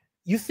listening,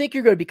 you think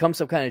you're going to become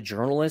some kind of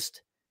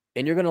journalist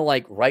and you're going to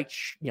like write,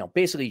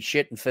 basically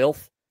shit and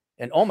filth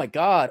and oh my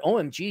God,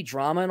 OMG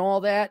drama and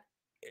all that.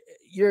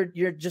 You're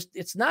just,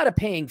 it's not a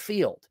paying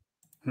field.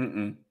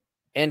 Mm-mm.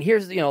 And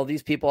here's,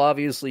 these people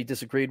obviously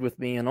disagreed with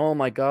me and oh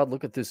my God,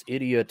 look at this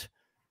idiot,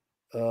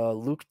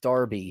 Luke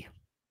Darby.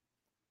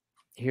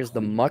 Here's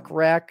the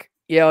muckrack.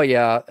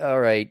 Yeah. All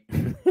right.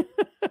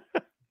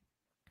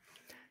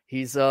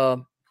 He's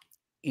a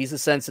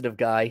sensitive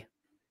guy.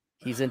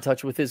 He's in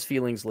touch with his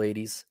feelings,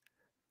 ladies.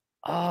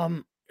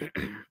 Luke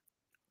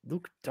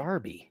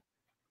Darby.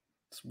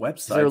 His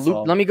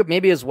website. Let me go.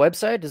 Maybe his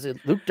website is it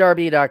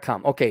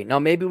lukedarby.com. Okay, now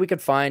maybe we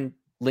could find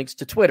links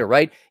to Twitter,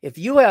 right? If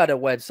you had a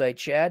website,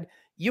 Chad,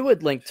 you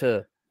would link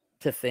to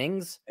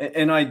things.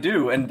 And I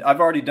do, and I've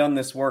already done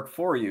this work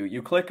for you.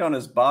 You click on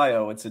his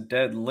bio, it's a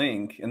dead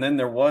link, and then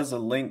there was a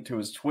link to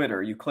his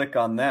Twitter. You click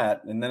on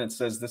that, and then it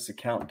says this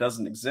account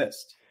doesn't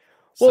exist.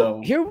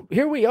 Well,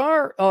 here we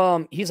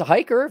are. He's a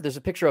hiker. There's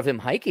a picture of him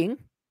hiking.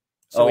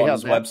 So we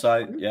have his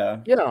website,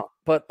 yeah. Yeah,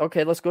 but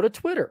okay, let's go to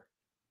Twitter.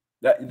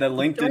 The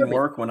link didn't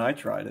work when I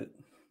tried it.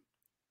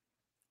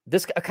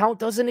 This account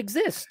doesn't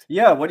exist.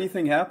 Yeah, what do you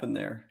think happened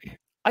there?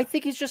 I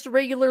think he's just a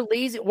regular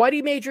lazy. Why do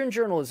you major in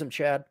journalism,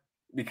 Chad?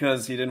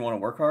 Because he didn't want to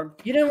work hard?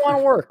 You didn't want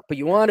to work, but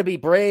you want to be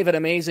brave and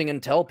amazing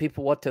and tell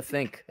people what to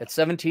think. At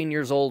 17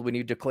 years old, when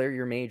you declare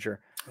your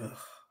major.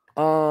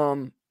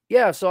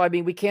 Yeah, so I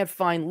mean, we can't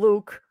find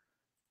Luke.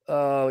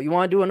 You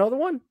want to do another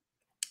one?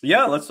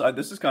 Yeah, let's.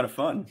 This is kind of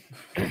fun.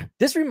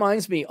 This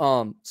reminds me.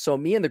 So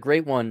me and the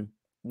Great One,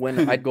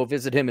 when I'd go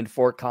visit him in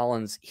Fort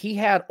Collins, he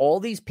had all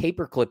these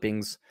paper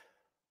clippings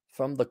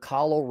from the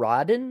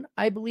Coloradan,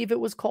 I believe it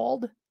was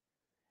called,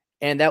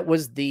 and that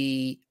was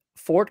the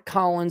Fort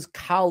Collins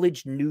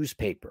College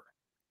newspaper.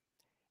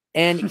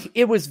 And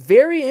it was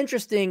very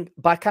interesting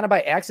by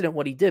accident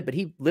what he did, but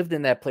he lived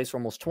in that place for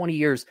almost 20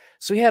 years.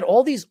 So he had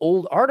all these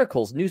old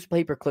articles,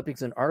 newspaper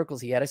clippings and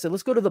articles he had. I said,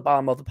 let's go to the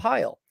bottom of the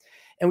pile.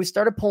 And we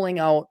started pulling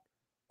out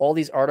all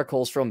these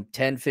articles from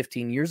 10,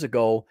 15 years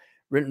ago,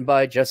 written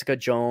by Jessica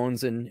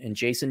Jones and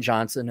Jason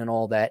Johnson and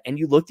all that. And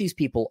you look these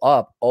people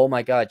up. Oh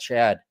my God,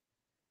 Chad,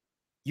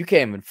 you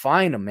can't even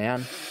find them,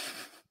 man.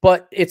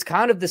 But it's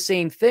kind of the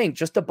same thing.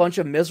 Just a bunch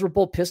of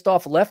miserable, pissed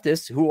off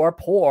leftists who are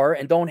poor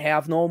and don't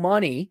have no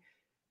money.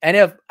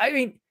 And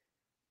I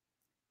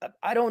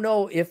don't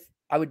know if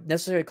I would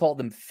necessarily call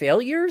them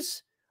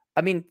failures.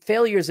 I mean,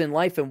 failures in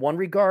life in one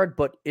regard,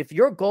 but if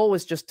your goal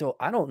is just to,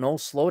 I don't know,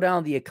 slow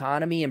down the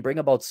economy and bring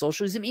about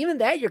socialism, even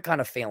that you're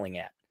kind of failing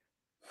at.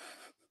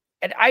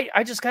 And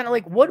I just kind of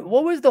like, what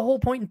was the whole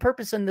point and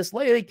purpose in this?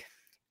 Like,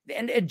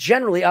 and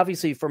generally,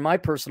 obviously, for my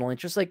personal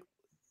interest, like,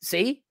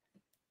 see,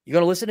 you're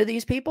going to listen to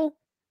these people?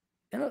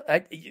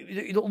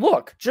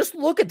 Just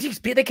look at these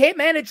people. They can't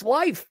manage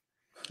life.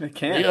 They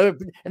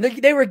can't. And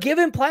they were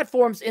given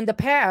platforms in the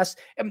past,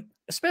 and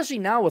especially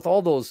now with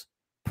all those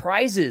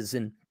prizes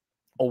and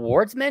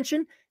awards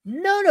mentioned,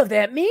 none of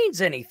that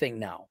means anything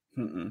now.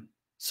 Mm-mm.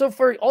 So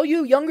for all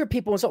you younger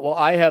people, and so, well,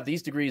 I have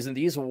these degrees and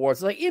these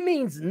awards. Like, it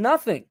means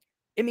nothing.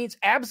 It means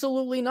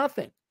absolutely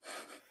nothing.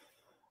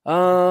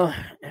 Aaron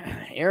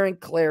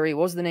Clarey,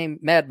 what was the name?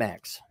 Mad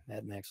Max.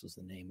 Mad Max was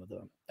the name of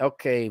the.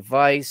 Okay,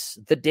 Vice,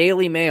 the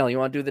Daily Mail. You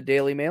want to do the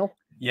Daily Mail?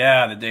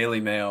 Yeah, the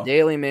Daily Mail.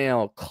 Daily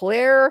Mail.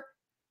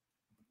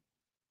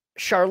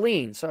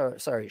 Charlene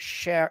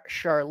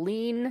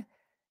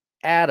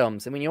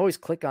Adams. I mean, you always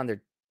click on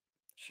their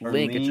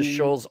link. It just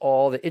shows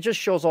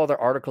all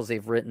their articles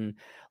they've written.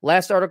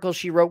 Last article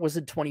she wrote was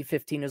in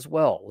 2015 as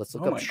well. Let's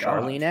look up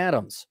Charlene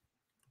Adams.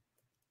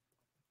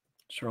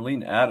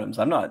 Charlene Adams.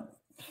 I'm not.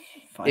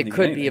 It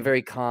could be a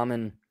very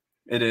common.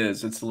 It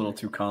is. It's a little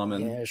too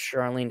common. Yeah,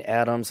 Charlene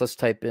Adams. Let's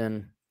type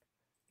in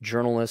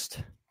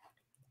journalist.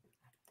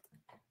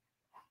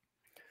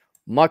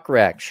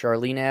 Muckrack,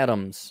 Charlene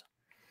Adams.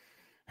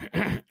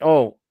 3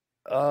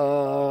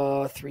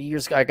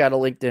 years ago, I got a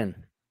LinkedIn.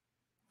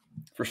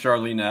 For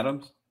Charlene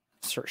Adams?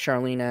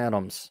 Charlene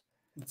Adams.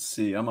 Let's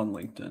see. I'm on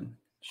LinkedIn.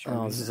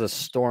 This is a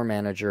store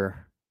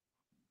manager.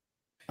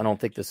 I don't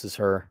think this is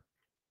her.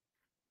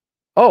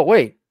 Oh,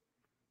 wait.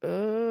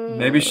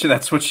 Maybe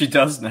that's what she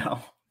does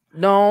now.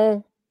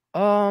 No,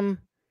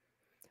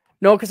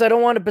 because I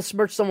don't want to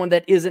besmirch someone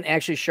that isn't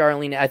actually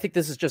Charlene. I think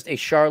this is just a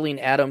Charlene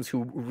Adams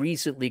who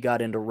recently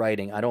got into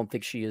writing. I don't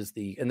think she is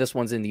and this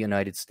one's in the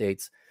United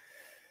States.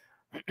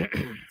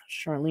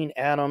 Charlene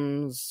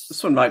Adams.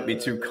 This one might be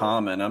too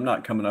common. I'm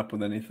not coming up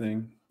with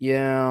anything.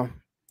 Yeah.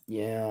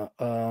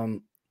 Let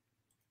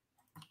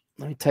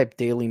me type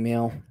Daily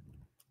Mail.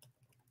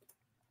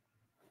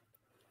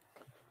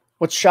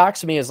 What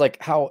shocks me is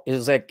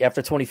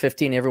after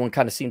 2015, everyone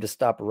kind of seemed to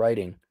stop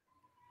writing.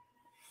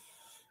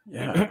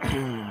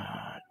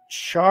 Yeah.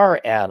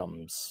 Char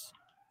Adams,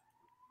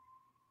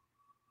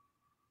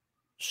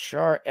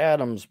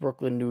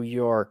 Brooklyn, New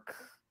York.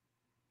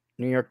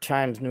 New York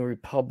Times, New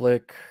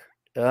Republic.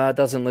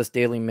 Doesn't list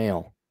Daily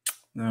Mail.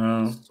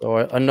 No. So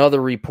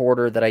another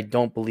reporter that I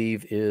don't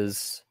believe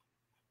is.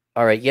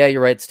 All right. Yeah,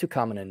 you're right. It's too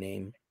common a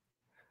name.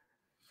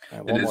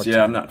 Right, it is.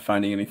 Yeah, I'm not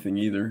finding anything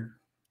either.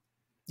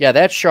 Yeah,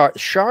 that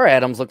Char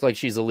Adams looks like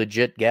she's a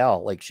legit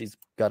gal. Like she's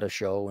got a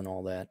show and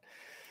all that.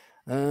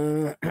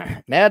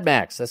 Mad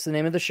Max. That's the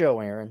name of the show,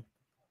 Aaron.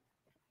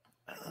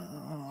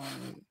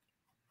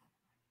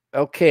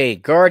 Okay,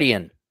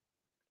 Guardian.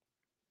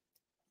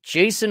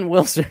 Jason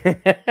Wilson.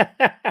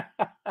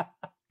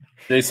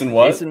 Jason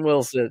what? Jason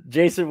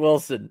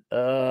Wilson.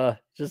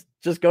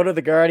 Just go to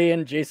the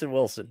Guardian. Jason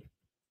Wilson.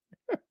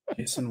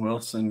 Jason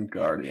Wilson,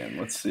 Guardian.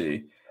 Let's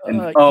see.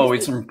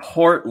 It's from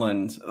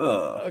Portland.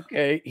 Ugh.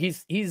 Okay,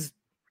 he's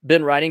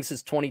been writing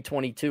since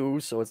 2022,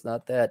 so it's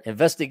not that.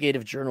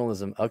 Investigative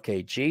journalism.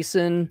 Okay,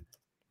 Jason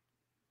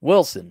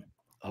Wilson.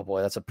 Oh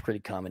boy, that's a pretty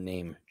common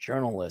name.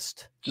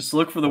 Journalist. Just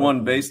look for the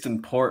one based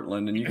in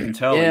Portland, and you can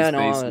tell he's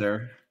based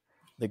there.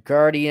 The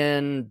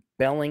Guardian,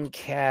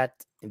 Bellingcat,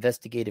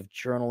 investigative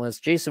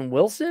journalist. Jason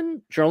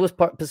Wilson, journalist,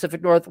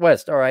 Pacific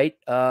Northwest. All right.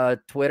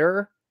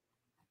 Twitter.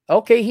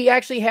 Okay, he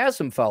actually has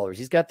some followers.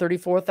 He's got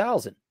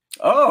 34,000.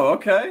 Oh,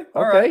 okay.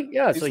 All right.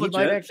 Yeah, so legit. He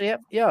might actually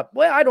have. Yeah.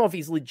 Well, I don't know if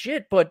he's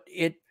legit, but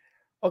we've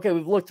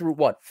looked through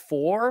what,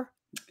 4?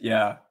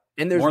 Yeah.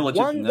 And there's more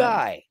legit than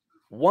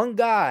one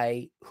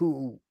guy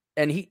who,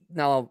 and he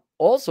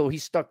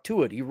stuck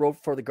to it. He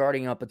wrote for The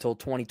Guardian up until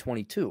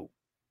 2022.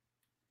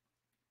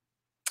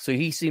 So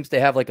he seems to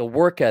have like a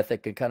work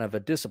ethic and kind of a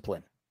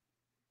discipline.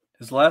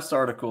 His last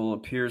article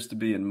appears to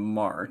be in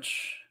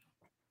March.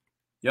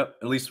 Yep,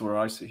 at least where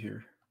I see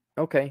here.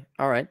 Okay,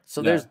 all right.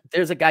 So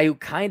there's a guy who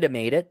kind of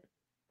made it.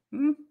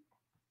 Hmm.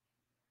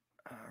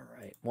 All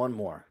right, one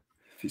more.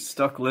 If he's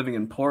stuck living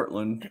in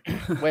Portland.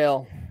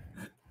 Well,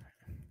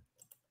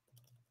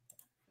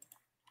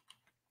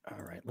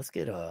 all right, let's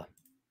do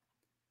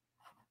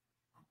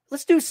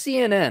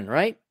CNN,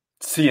 right?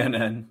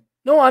 CNN.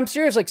 No, I'm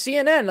serious. Like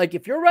CNN, like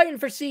if you're writing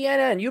for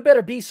CNN, you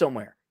better be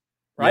somewhere,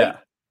 right? Yeah.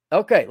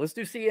 Okay, let's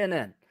do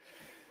CNN.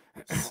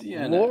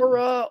 CNN.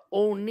 Lorena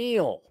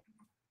O'Neill.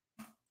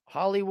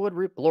 All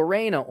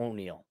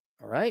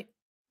right.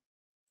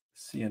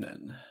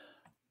 CNN.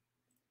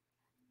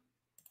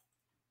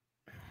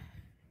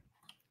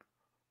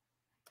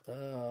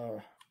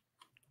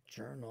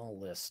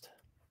 Journalist.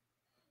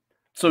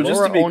 So Laura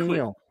just to be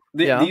O'Neill.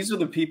 clear, these are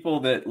the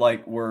people that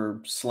like were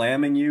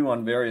slamming you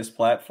on various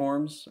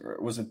platforms, or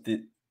was it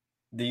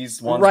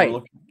these ones? Right. Were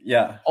looking,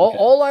 yeah.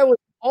 All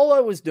I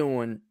was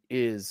doing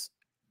is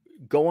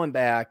going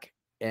back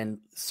and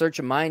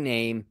searching my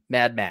name,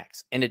 Mad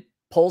Max, and it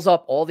pulls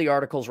up all the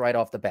articles right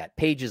off the bat,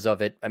 pages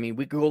of it. I mean,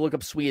 we could go look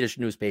up Swedish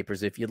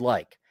newspapers if you'd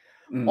like.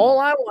 All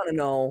I want to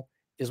know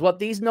is what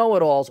these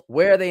know-it-alls,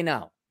 where are they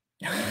now?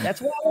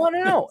 That's what I want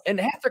to know. And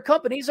half their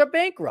companies are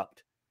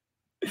bankrupt.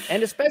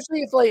 And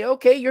especially if, like,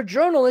 okay, you're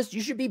journalists,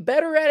 you should be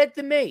better at it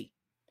than me.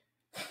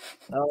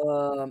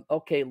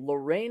 Okay,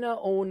 Lorena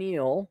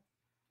O'Neill,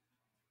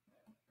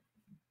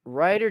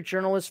 writer,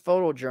 journalist,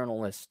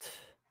 photojournalist.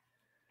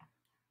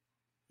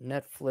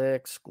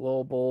 Netflix,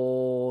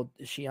 Global.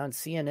 Is she on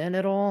CNN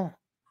at all?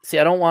 See,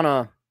 I don't want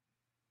to.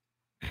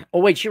 Oh,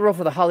 wait, she wrote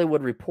for the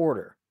Hollywood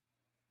Reporter.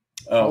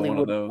 One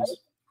of those.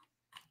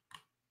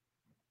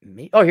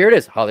 Oh, here it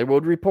is.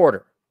 Hollywood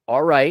Reporter.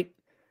 All right.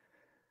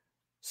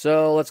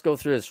 So let's go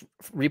through this.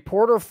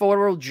 Reporter,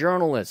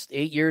 photojournalist,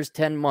 8 years,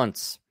 10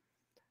 months.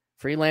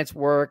 Freelance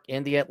work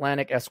in the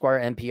Atlantic, Esquire,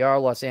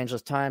 NPR, Los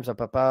Angeles Times,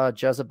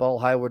 Jezebel,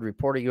 Hollywood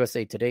Reporter,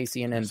 USA Today,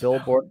 CNN,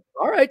 Billboard.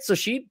 All right. So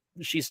she's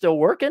still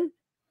working.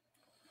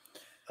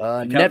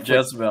 Netflix.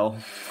 Jezebel.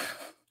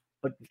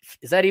 But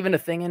is that even a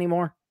thing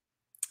anymore?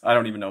 I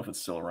don't even know if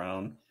it's still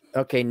around.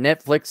 Okay,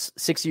 Netflix,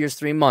 6 years,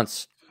 3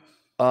 months,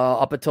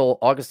 up until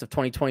August of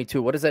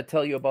 2022. What does that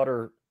tell you about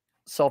her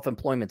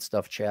self-employment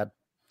stuff, Chad?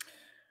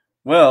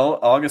 Well,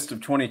 August of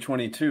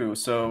 2022.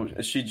 So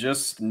is she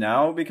just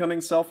now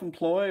becoming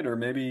self-employed, or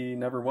maybe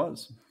never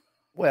was?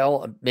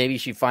 Well, maybe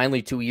she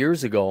finally 2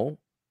 years ago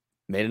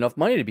made enough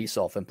money to be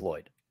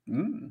self-employed.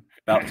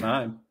 About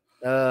time.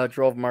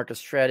 Drove market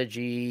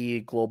strategy,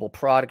 global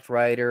product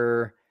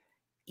writer,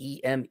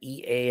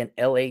 EMEA and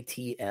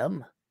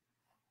LATM.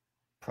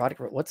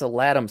 What's a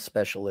LATAM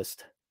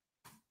specialist?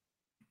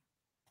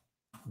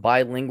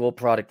 Bilingual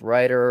product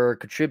writer,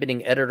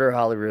 contributing editor,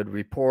 Hollywood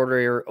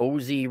Reporter,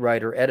 OZ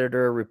writer,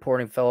 editor,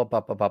 reporting fellow,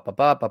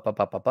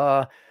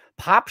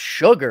 Pop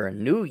Sugar,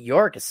 New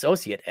York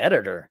associate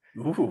editor.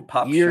 Ooh,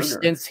 Pop Year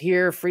Sugar. stints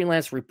here,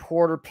 freelance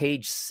reporter,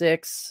 page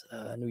 6,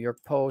 New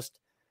York Post.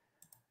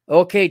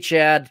 Okay,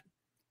 Chad.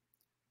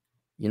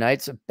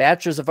 Unites a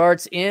Bachelor's of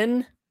Arts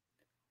in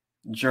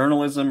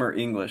journalism or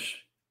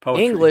English?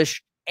 Poetry.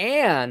 English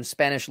and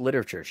Spanish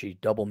literature. She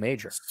double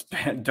major.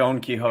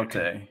 Don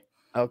Quixote.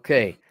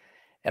 Okay.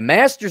 A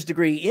master's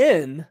degree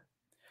in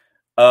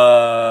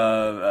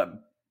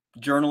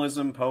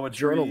journalism, poetry.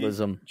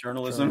 Journalism.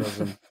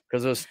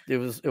 Because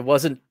it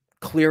wasn't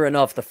clear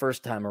enough the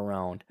first time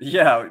around.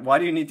 Yeah. Why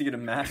do you need to get a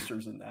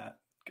master's in that?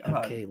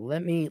 God. Okay,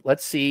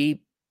 let's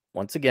see.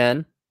 Once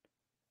again,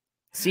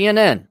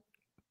 CNN.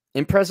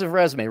 Impressive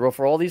resume. Wrote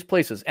for all these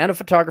places. And a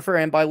photographer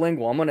and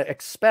bilingual. I'm going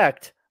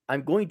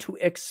to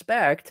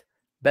expect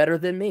better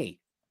than me.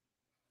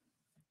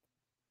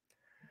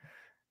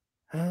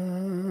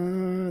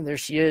 There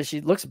she is. She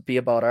looks to be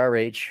about our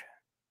age.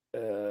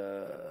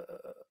 God,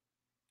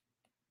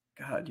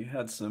 you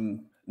had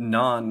some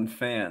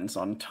non-fans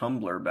on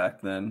Tumblr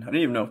back then. I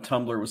didn't even know if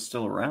Tumblr was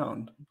still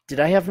around. Did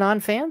I have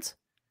non-fans?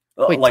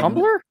 Wait,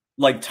 Tumblr?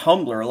 Like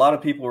Tumblr. A lot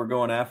of people were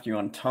going after you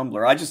on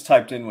Tumblr. I just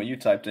typed in what you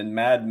typed in,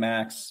 Mad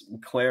Max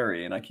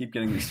Clarey, and I keep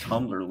getting these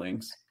Tumblr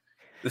links.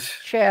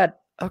 Chad,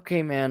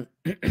 okay, man.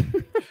 She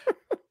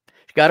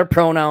got her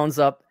pronouns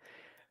up.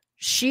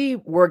 She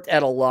worked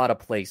at a lot of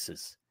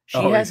places. She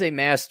has a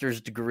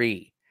master's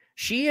degree.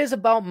 She is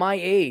about my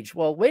age.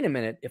 Well, wait a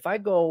minute. If I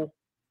go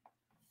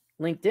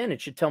LinkedIn, it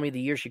should tell me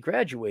the year she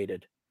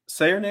graduated.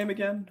 Say her name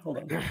again. Hold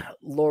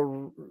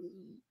on.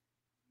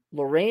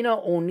 Lorena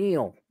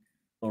O'Neill.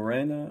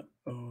 Lorena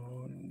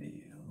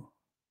O'Neill.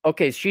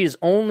 Okay, she is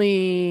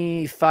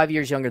only 5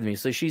 years younger than me,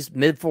 so she's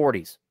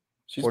mid-40s.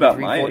 She's about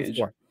my age.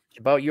 She's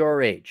about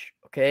your age,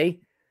 okay?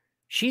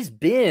 She's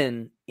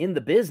been in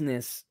the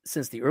business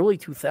since the early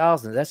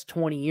 2000s. That's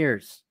 20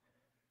 years.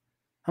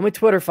 How many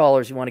Twitter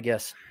followers you want to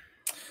guess?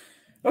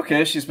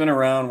 Okay, she's been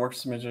around,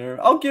 works some engineer.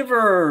 I'll give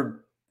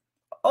her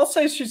I'll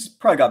say she's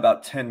probably got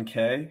about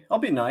 10K. I'll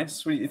be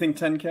nice. What do you think,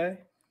 10K?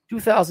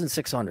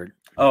 2,600.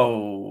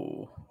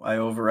 Oh, I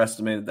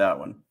overestimated that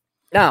one.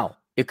 Now,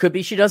 it could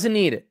be she doesn't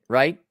need it,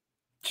 right?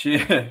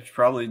 She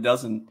probably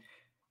doesn't.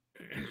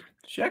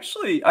 She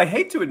actually, I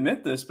hate to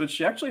admit this, but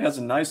she actually has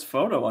a nice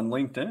photo on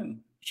LinkedIn.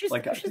 She's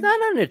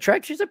not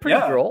unattractive. She's a pretty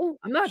girl.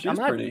 I'm not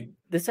pretty.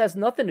 This has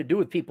nothing to do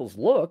with people's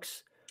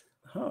looks.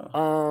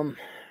 Huh.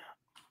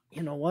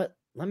 You know what?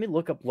 Let me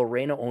look up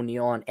Lorena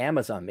O'Neill on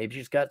Amazon. Maybe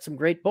she's got some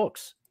great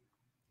books.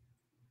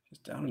 She's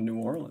down in New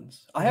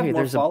Orleans. I have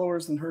more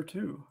followers than her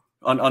too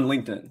on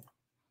LinkedIn.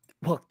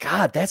 Well,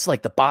 God, that's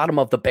like the bottom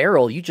of the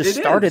barrel. You just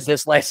started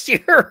this last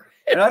year.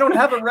 And I don't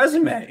have a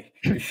resume.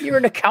 You're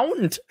an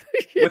accountant.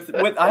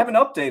 I haven't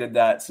updated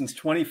that since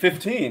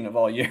 2015 of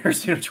all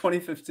years,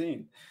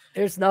 2015.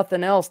 There's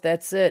nothing else.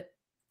 That's it.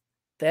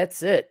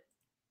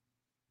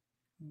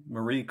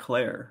 Marie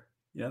Claire.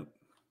 Yep.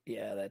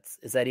 Yeah,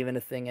 is that even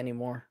a thing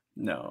anymore?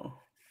 No.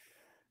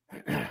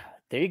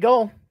 There you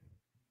go.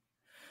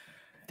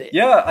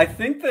 Yeah, I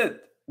think that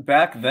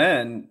back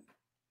then,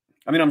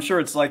 I mean, I'm sure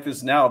it's like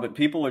this now, but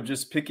people are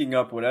just picking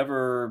up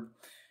whatever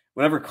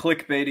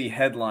clickbaity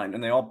headline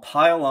and they all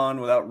pile on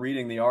without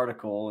reading the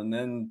article, and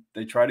then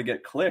they try to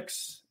get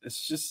clicks.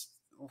 It's just.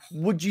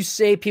 Would you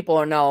say people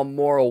are now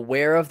more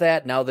aware of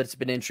that now that it's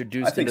been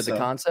introduced into the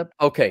concept?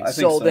 Okay,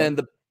 so then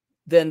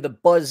the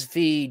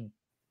BuzzFeed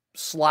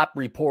slop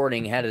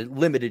reporting had a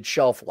limited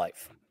shelf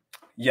life.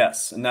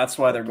 Yes, and that's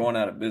why they're going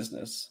out of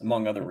business,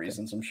 among other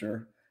reasons, I'm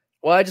sure.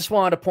 Well, I just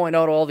wanted to point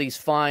out all these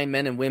fine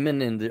men and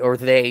women or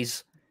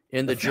theys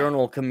in the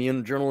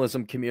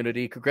journalism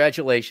community.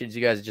 Congratulations,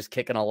 you guys are just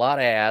kicking a lot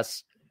of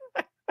ass.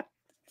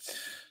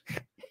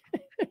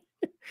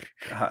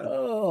 God.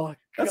 Oh, God.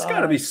 That's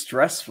got to be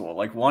stressful,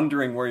 like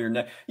wondering where you're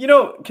next.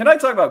 Can I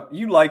talk about,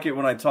 you like it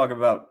when I talk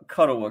about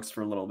Cuddlewooks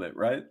for a little bit,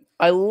 right?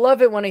 I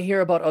love it when I hear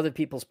about other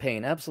people's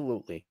pain.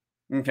 Absolutely.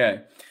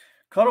 Okay.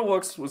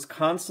 Cuddlewooks was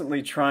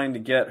constantly trying to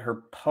get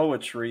her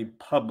poetry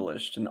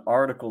published and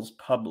articles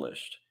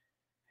published.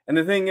 And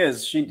the thing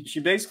is, she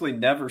basically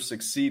never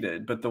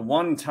succeeded. But the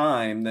one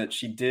time that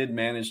she did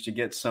manage to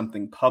get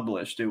something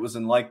published, it was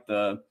in like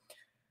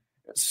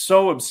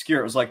so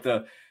obscure. It was like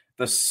the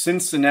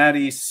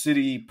Cincinnati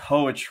City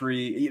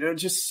Poetry,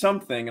 just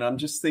something. And I'm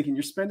just thinking,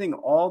 you're spending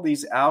all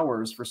these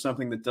hours for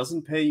something that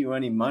doesn't pay you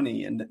any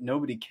money and that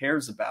nobody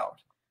cares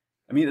about.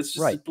 I mean, it's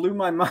just, It blew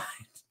my mind.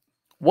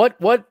 What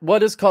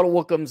does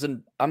Cuddlewookums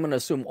and I'm going to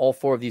assume all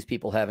four of these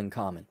people have in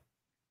common?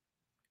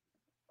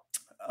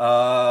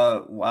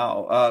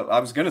 Wow. I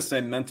was going to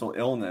say mental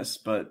illness,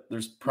 but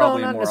there's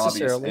probably a more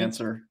obvious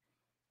answer.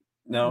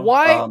 No.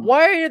 Why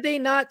are they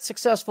not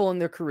successful in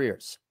their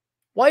careers?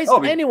 Why is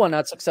anyone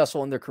not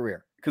successful in their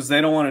career? Because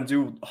they don't want to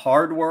do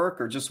hard work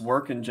or just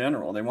work in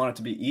general. They want it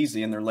to be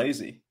easy and they're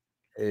lazy.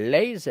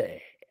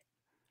 Lazy.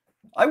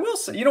 I will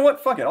say, you know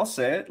what? Fuck it. I'll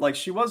say it. Like,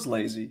 she was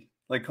lazy.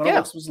 Like,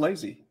 Cuddlewooks was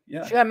lazy.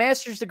 Yeah. She got a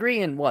master's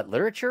degree in what?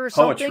 Literature or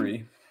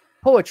something?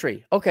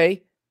 Poetry.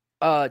 Okay.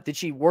 Did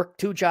she work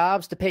 2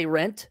 jobs to pay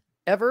rent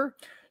ever?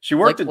 She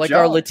worked a like job.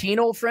 Our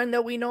Latino friend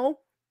that we know?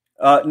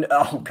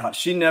 Oh God,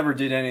 she never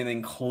did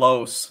anything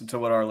close to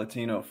what our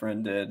Latino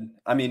friend did.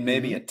 I mean,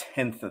 maybe a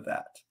tenth of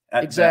that.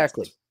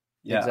 Exactly. Best.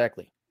 Yeah.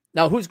 Exactly.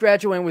 Now, who's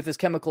graduating with his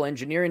chemical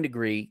engineering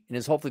degree and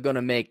is hopefully going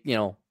to make,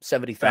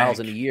 $70,000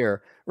 a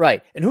year,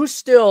 right? And who's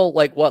still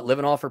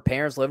living off her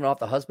parents, living off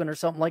the husband or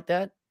something like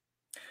that?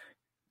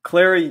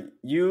 Clarey,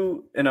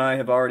 you and I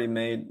have already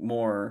made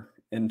more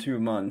in 2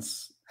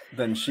 months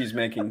than she's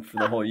making for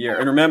the whole year.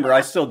 And remember,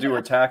 I still do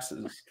her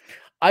taxes.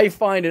 I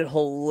find it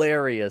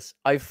hilarious.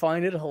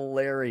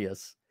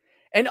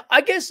 And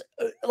I guess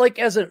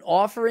as an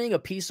offering, a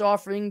peace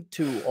offering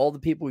to all the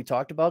people we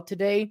talked about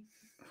today,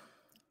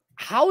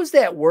 how is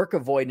that work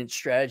avoidance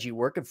strategy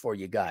working for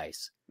you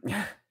guys?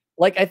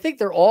 I think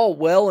they're all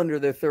well under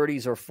their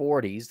 30s or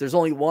 40s. There's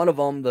only one of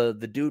them, the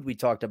dude we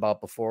talked about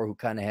before, who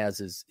kind of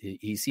has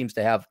he seems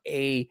to have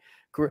a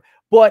career.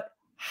 But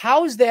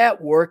how's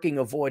that working,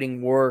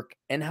 avoiding work?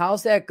 And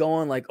how's that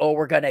going?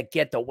 We're going to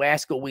get the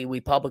Wasco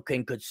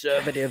Republican,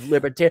 conservative,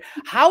 libertarian.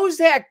 How's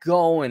that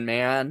going,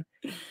 man?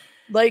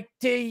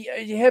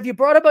 Have you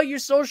brought about your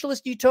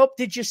socialist utopia?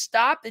 Did you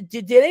stop?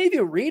 Did any of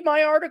you read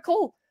my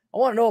article? I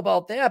want to know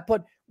about that.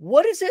 But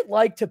what is it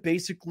like to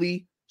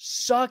basically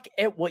suck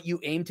at what you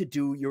aim to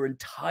do your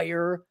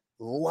entire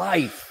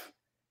life?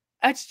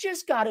 That's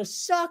just got to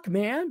suck,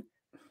 man.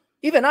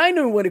 Even I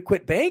knew when to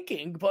quit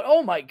banking, but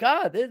oh my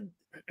God,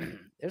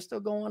 they're still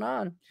going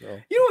on. So.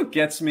 You know what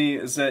gets me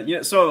is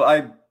that, so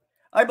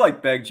I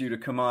begged you to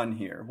come on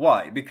here.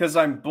 Why? Because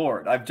I'm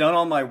bored. I've done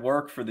all my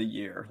work for the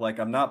year.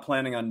 I'm not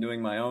planning on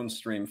doing my own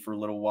stream for a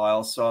little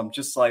while. So I'm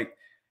just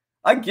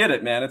I get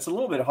it, man. It's a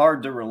little bit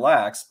hard to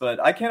relax, but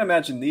I can't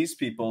imagine these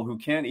people who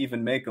can't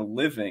even make a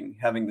living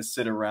having to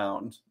sit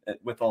around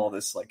with all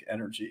this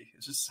energy.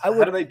 It's just,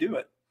 how do they do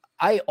it?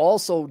 I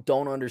also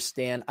don't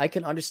understand. I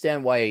can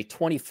understand why a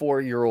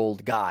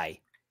 24-year-old guy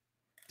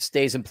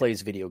stays and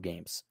plays video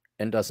games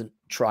and doesn't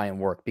try and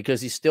work because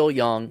he's still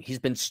young. He's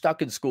been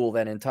stuck in school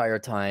that entire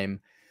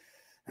time.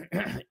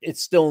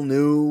 it's still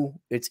new.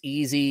 It's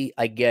easy.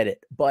 I get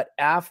it. But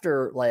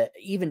after like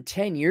even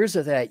 10 years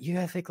of that, you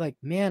gotta think like,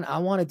 man, I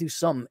want to do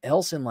something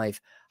else in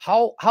life.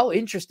 How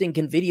interesting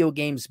can video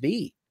games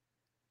be?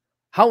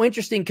 How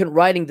interesting can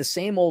writing the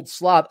same old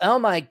slop? Oh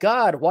my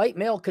God, white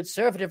male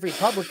conservative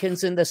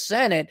Republicans in the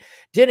Senate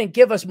didn't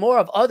give us more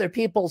of other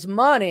people's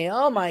money.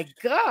 Oh my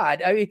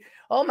God. I mean,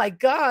 oh my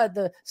God,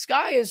 the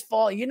sky is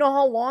falling. You know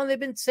how long they've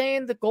been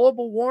saying the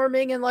global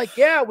warming and like,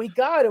 yeah, we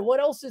got it.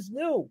 What else is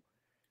new?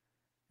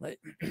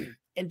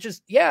 And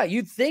just, yeah,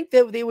 you'd think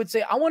that they would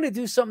say, I want to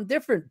do something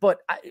different. But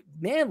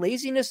man,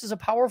 laziness is a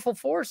powerful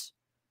force.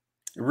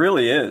 It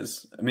really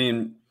is. I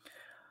mean,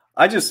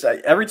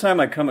 every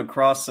time I come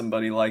across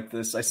somebody like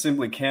this, I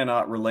simply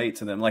cannot relate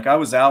to them. Like I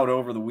was out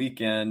over the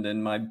weekend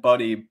and my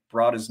buddy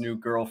brought his new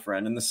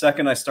girlfriend. And the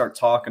second I start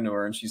talking to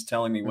her and she's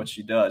telling me what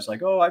she does,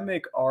 like, oh, I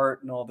make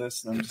art and all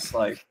this. And I'm just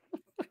like.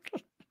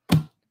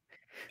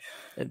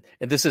 And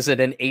this isn't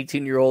an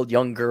 18-year-old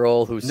young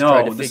girl who's no,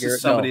 trying to this figure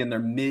is somebody in their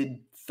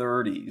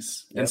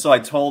mid-30s. Yep. And so I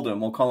told him,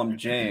 we'll call him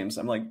James.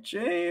 I'm like,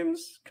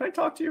 James, can I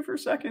talk to you for a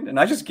second? And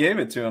I just gave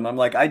it to him. I'm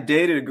like, I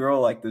dated a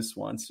girl like this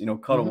once,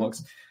 cuddle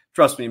books.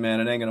 Trust me, man,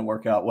 it ain't going to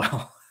work out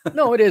well.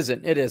 No, it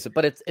isn't. It isn't.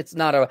 But it's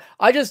not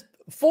I just,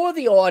 for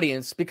the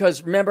audience,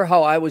 because remember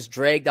how I was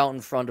dragged out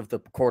in front of the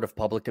court of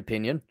public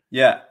opinion?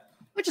 Yeah.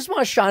 I just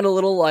want to shine a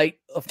little light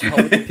of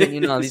public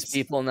opinion on these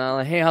people now.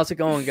 Like, hey, how's it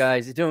going,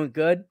 guys? You doing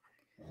good?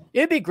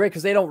 It'd be great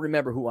because they don't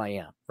remember who I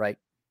am, right?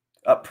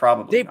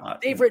 Probably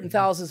not. They've written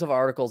thousands of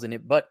articles in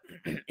it, but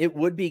it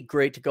would be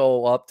great to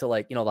go up to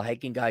like, the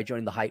hiking guy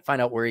joining the hike,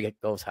 find out where he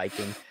goes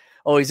hiking.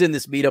 Oh, he's in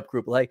this meetup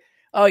group. Like,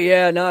 oh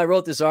yeah, no, I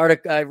wrote this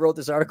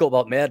article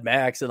about Mad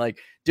Max, and like,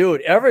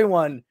 dude,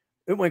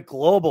 it went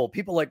global.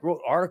 People like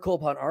wrote article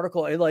upon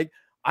article, and like,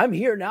 I'm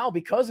here now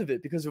because of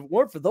it. Because if it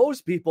weren't for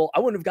those people, I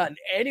wouldn't have gotten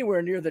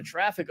anywhere near the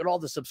traffic and all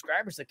the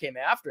subscribers that came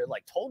after it.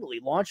 Like, totally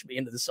launched me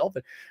into the self.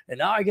 And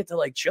now I get to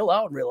like chill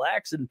out and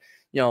relax, and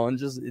and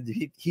just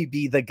he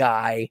be the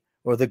guy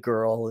or the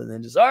girl, and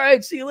then just, all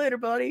right, see you later,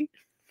 buddy.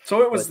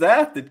 So it was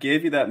that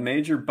gave you that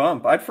major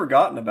bump. I'd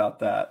forgotten about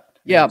that.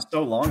 Yeah,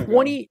 so long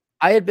ago.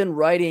 I had been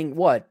writing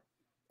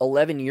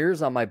 11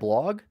 years on my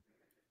blog,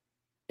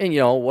 and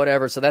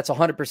whatever. So that's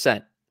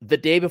 100%. The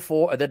day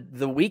before,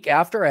 the week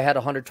after, I had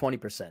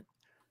 120%.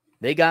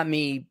 They got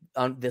me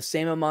on the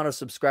same amount of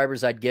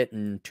subscribers I'd get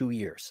in 2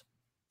 years,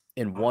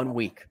 in 1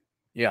 week.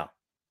 Yeah,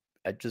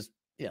 I just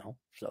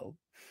so.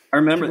 I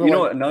remember,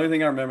 another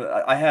thing I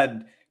remember. I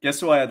had, guess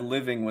who I had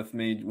living with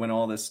me when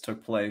all this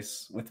took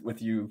place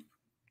with you.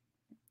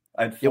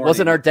 It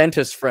wasn't our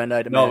dentist friend,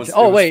 I'd imagine. No, it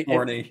was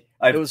 40.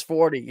 It was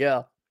 40,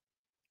 yeah.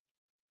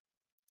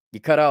 You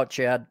cut out,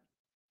 Chad.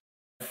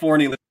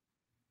 40,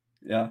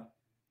 yeah.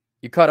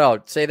 You cut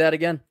out. Say that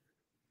again.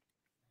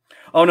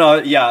 Oh, no,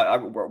 yeah,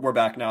 we're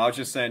back now. I was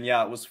just saying,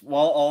 yeah, it was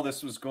while all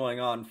this was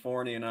going on,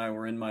 Forney and I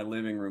were in my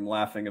living room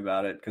laughing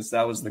about it because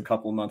that was the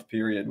couple-month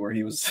period where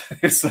he was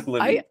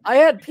living. I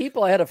had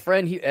people. I had a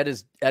friend at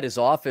his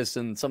office,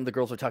 and some of the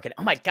girls were talking,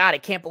 oh, my God, I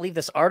can't believe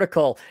this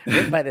article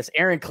written by this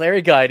Aaron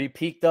Clarey guy. And he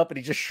peeked up, and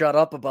he just shut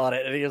up about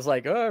it. And he was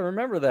like, oh, I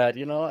remember that,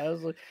 I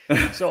was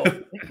like, so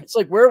it's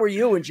like, where were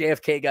you when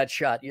JFK got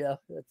shot? Yeah.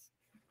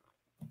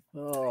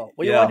 You want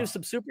to do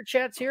some super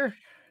chats here?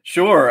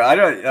 Sure.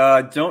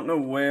 I don't know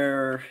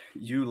where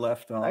you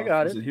left off. I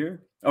got it. Is it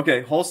here?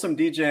 Okay. Wholesome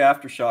DJ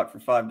Aftershock for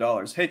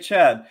 $5. Hey,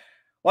 Chad,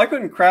 why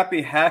couldn't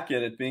Crappy hack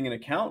it at being an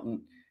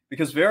accountant?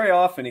 Because very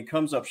often he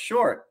comes up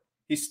short.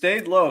 He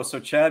stayed low so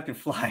Chad can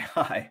fly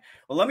high.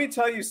 Well, let me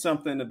tell you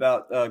something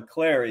about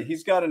Clarey.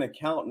 He's got an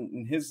accountant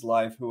in his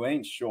life who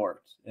ain't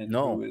short and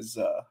who is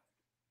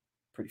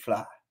pretty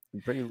fly.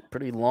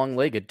 Pretty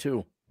long-legged,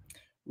 too.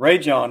 Ray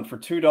John for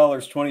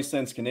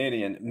 $2.20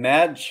 Canadian.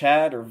 Mad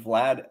Chad or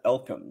Vlad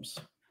Elkins?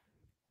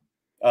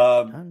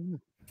 Vlad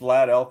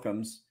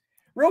Elkins.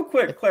 Real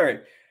quick, Clarey.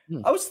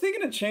 I was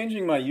thinking of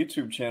changing my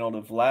YouTube channel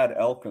to Vlad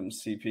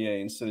Elkins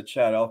CPA instead of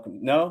Chad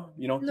Elkins. No,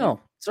 you don't? No,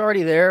 it's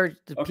already there.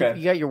 Okay.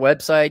 You got your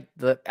website,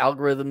 the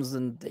algorithms,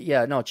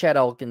 and Chad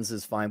Elkins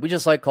is fine. We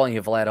just like calling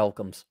you Vlad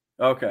Elkins.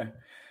 Okay.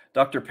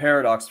 Dr.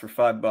 Paradox for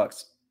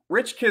 $5.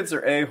 Rich kids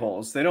are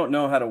a-holes. They don't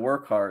know how to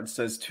work hard,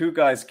 says two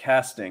guys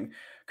casting.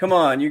 Come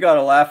on, you got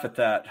to laugh at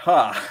that.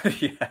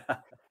 Yeah.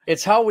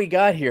 It's how we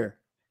got here.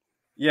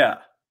 Yeah.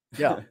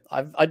 Yeah.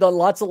 I've done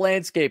lots of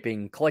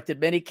landscaping, collected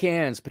many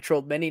cans,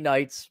 patrolled many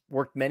nights,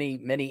 worked many,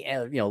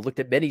 looked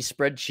at many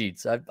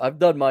spreadsheets. I've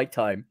done my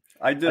time.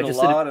 I did a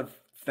lot of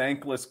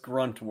thankless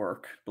grunt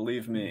work,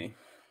 believe me.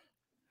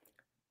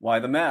 Why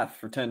the math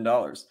for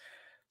 $10?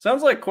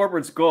 Sounds like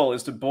corporate's goal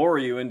is to bore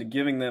you into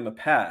giving them a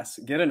pass.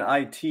 Get an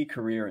IT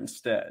career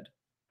instead.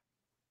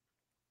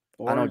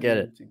 I don't get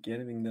it.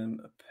 Giving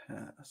them a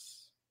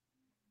pass.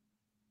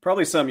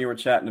 Probably something you were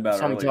chatting about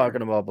earlier. Something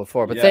talking about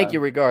before, but thank you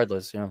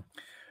regardless. Yeah.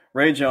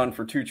 Ray John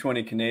for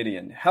 $2.20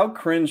 Canadian. How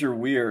cringe or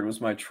weird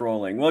was my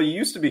trolling? Well, you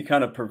used to be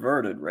kind of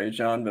perverted, Ray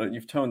John, but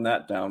you've toned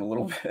that down a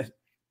little bit.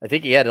 I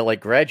think he had to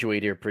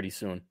graduate here pretty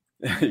soon.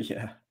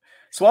 Yeah.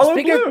 Swallow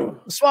Speaking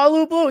Blue. of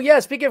Swallow Blue, yeah.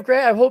 Speaking of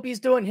great, I hope he's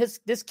doing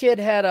this kid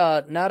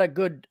had not a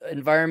good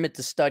environment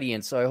to study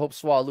in, so I hope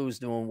Swallow's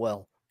doing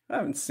well. I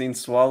haven't seen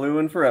Swallow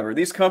in forever.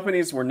 These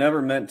companies were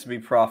never meant to be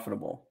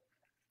profitable.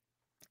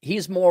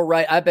 He's more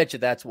right. I bet you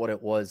that's what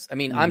it was. I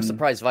mean, I'm Mhm.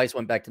 surprised Vice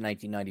went back to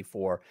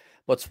 1994,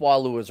 but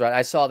Swallow was right.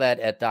 I saw that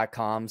at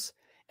 .coms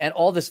and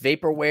all this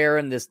vaporware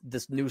and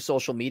this new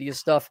social media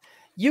stuff.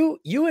 You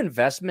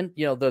investment,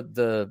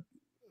 the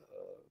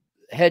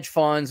hedge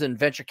funds and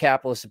venture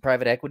capitalists and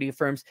private equity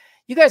firms,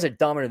 you guys are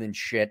dumber than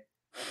shit.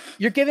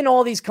 You're giving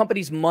all these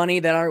companies money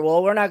that are,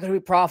 well, we're not going to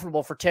be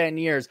profitable for 10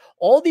 years.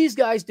 All these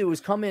guys do is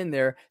come in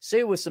there,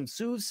 say with some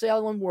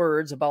soothsaying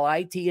words about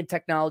IT and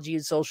technology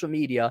and social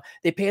media.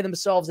 They pay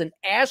themselves an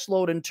ass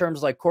load in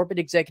terms like corporate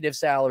executive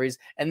salaries,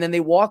 and then they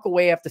walk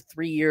away after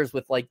 3 years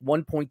with like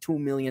 $1.2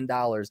 million.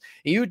 And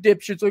you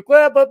dipshits like,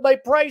 well, but my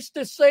price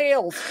to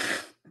sales.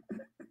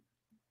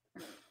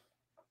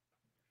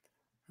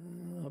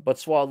 But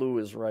Swallow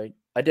is right.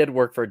 I did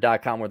work for a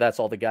 .com where that's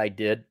all the guy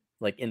did.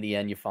 Like in the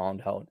end, you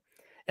found out.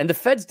 And the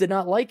feds did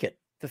not like it.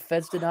 The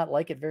feds did not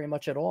like it very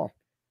much at all.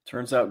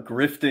 Turns out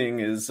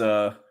grifting is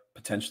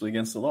potentially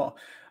against the law.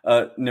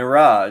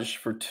 Niraj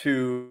for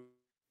 £2,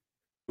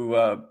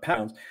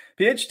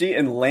 PhD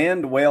in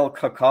land whale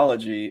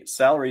cocology,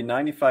 salary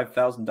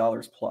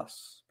 $95,000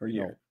 plus per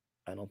year.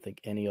 No, I don't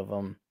think any of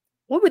them.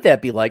 What would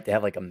that be like to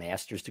have like a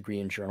master's degree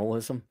in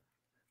journalism?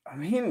 I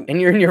mean, and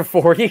you're in your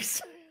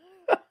 40s.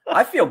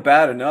 I feel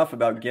bad enough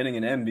about getting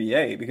an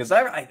MBA because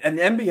an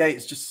MBA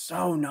is just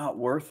so not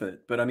worth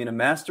it. But I mean, a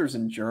master's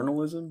in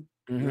journalism,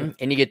 and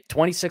you get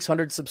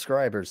 2,600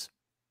 subscribers.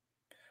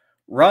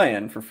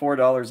 Ryan for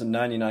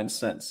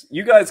 $4.99.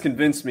 You guys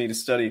convinced me to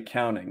study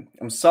accounting.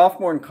 I'm a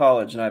sophomore in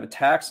college and I have a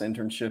tax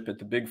internship at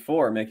the Big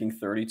Four, making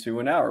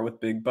 $32 an hour with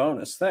big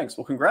bonus. Thanks.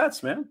 Well,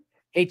 congrats, man.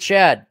 Hey,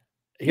 Chad,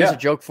 here's a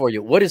joke for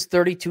you. What is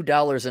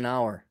 $32 an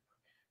hour?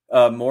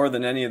 More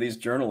than any of these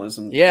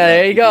journalism. Yeah,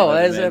 there you go.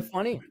 Is that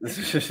funny? It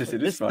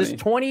is funny. This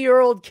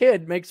 20-year-old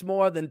kid makes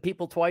more than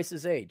people twice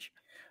his age.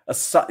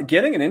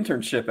 Getting an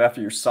internship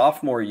after your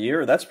sophomore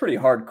year, that's pretty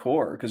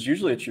hardcore because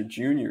usually it's your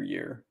junior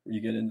year where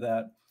you get into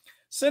that.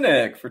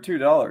 Cynic for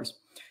 $2.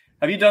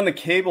 Have you done the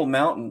Cable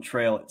Mountain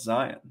Trail at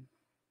Zion?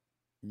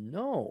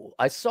 No,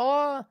 I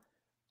saw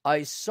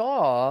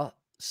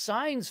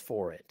signs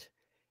for it,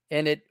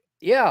 and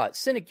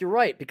Cynic, you're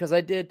right, because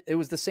it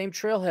was the same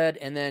trailhead,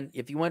 and then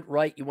if you went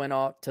right, you went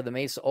off to the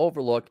Mesa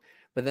Overlook,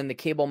 but then the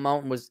Cable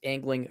Mountain was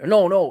angling.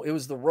 No, it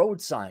was the road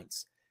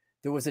signs.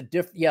 There was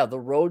the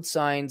road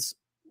signs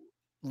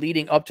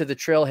leading up to the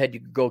trailhead. You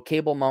could go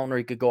Cable Mountain or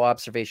you could go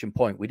Observation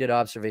Point. We did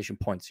Observation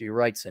Point, so you're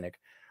right, Cynic.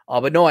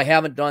 But no, I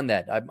haven't done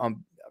that.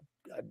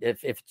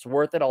 If it's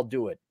worth it, I'll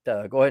do it.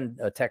 Go ahead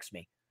and text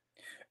me.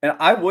 And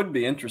I would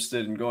be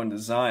interested in going to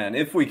Zion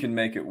if we can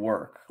make it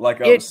work.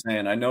 Like I was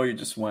saying, I know you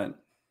just went.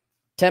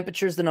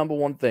 Temperature's the number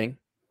one thing,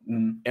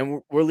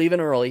 and we're leaving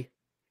early.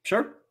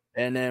 Sure.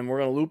 And then we're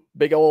gonna loop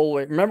big old.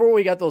 Remember when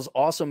we got those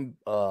awesome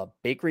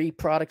bakery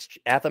products?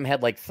 Atham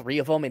had like 3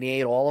 of them, and he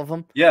ate all of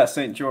them. Yeah,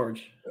 St.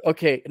 George.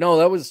 Okay, no,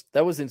 that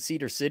was in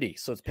Cedar City,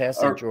 so it's past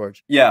St.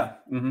 George. Yeah,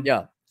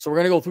 yeah. So we're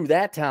gonna go through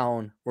that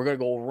town. We're gonna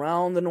go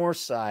around the north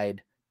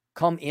side,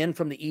 come in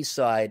from the east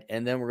side,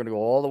 and then we're gonna go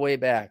all the way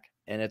back.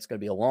 And it's gonna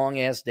be a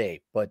long ass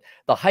day. But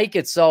the hike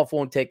itself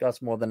won't take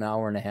us more than an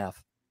hour and a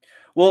half.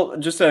 Well,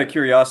 just out of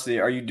curiosity,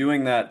 are you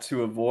doing that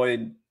to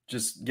avoid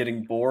just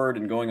getting bored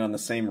and going on the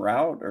same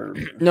route? Or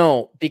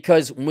no,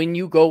 because when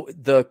you go,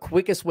 the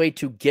quickest way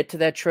to get to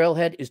that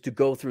trailhead is to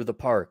go through the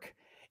park,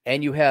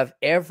 and you have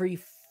every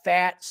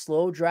fat,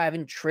 slow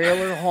driving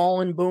trailer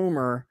hauling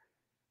boomer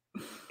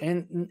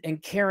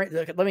and Karen.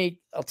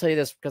 I'll tell you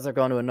this because I've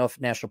gone to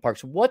enough national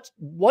parks. What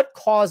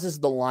causes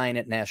the line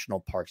at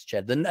national parks,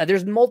 Chad?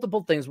 There's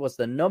multiple things. What's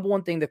the number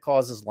one thing that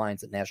causes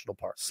lines at national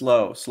parks?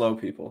 Slow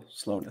people,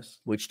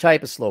 slowness. Which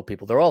type of slow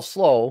people? They're all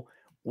slow.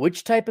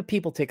 Which type of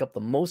people take up the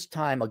most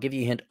time? I'll give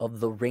you a hint of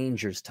the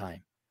Rangers'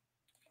 time.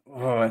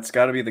 Oh, it's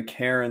got to be the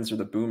Karens or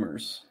the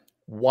boomers.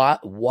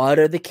 What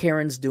are the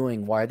Karens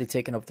doing? Why are they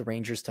taking up the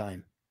Rangers'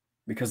 time?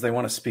 Because they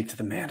want to speak to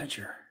the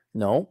manager.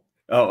 No.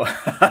 Oh,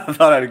 I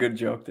thought I had a good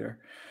joke there.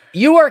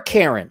 You are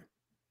Karen.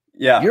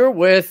 Yeah. You're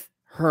with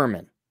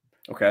Herman.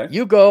 Okay.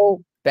 You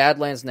go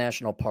Badlands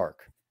National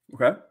Park.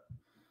 Okay.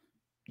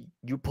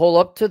 You pull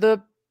up to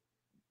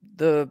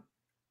the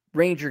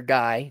ranger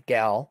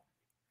gal.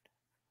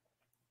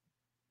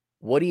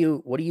 What do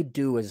you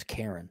do as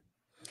Karen?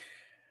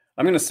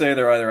 I'm going to say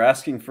they're either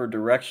asking for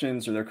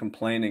directions or they're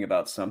complaining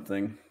about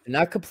something. They're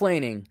not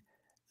complaining.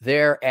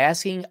 They're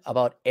asking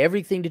about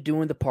everything to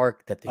do in the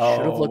park that they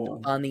should have looked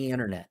up on the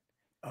internet.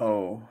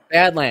 Oh.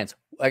 Badlands.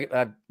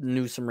 I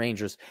knew some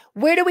rangers.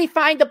 Where do we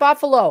find the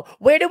buffalo?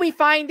 Where do we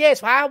find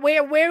this? Where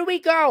do we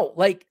go?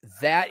 Like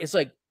that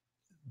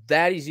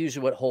is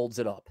usually what holds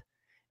it up.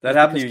 That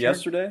happened to you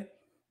yesterday?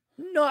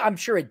 No, I'm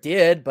sure it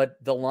did,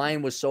 but the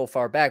line was so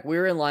far back. We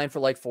were in line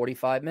for like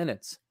 45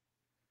 minutes.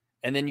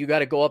 And then you got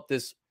to go up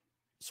this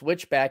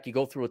switchback. You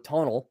go through a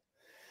tunnel.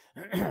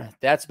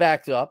 That's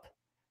backed up.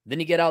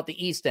 Then you get out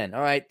the east end.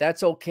 All right,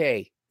 that's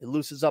okay. It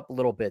loosens up a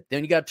little bit.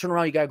 Then you got to turn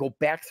around. You got to go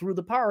back through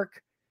the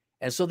park.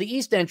 And so the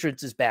east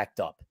entrance is backed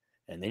up.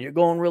 And then you're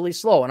going really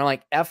slow. And I'm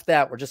like, F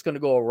that. We're just going to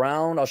go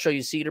around. I'll show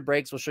you cedar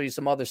breaks. We'll show you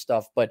some other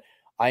stuff. But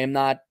I am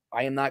not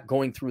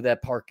going through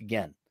that park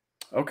again.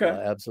 Okay.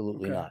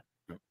 Absolutely not.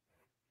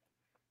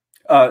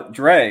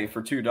 Dre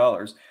for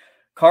 $2.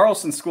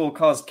 Carlson School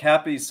caused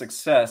Cappy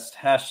success.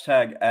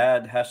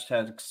 #ad,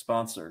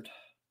 #sponsored.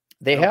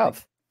 They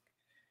have.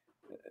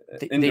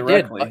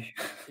 Indirectly.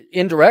 They did.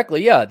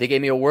 Indirectly, yeah. They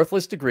gave me a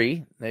worthless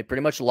degree. They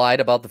pretty much lied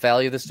about the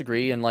value of this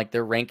degree and like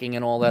their ranking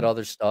and all that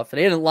other stuff. And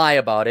they didn't lie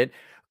about it.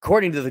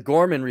 According to the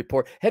Gorman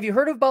report. Have you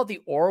heard about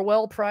the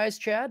Orwell Prize,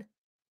 Chad?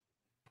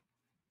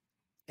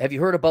 Have you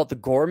heard about the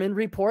Gorman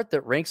report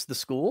that ranks the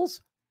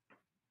schools?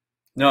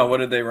 No, what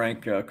did they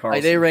rank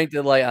Carlson? They ranked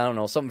it like, I don't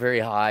know, something very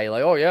high.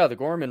 Like, oh, yeah, the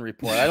Gorman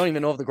report. I don't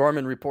even know if the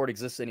Gorman report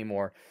exists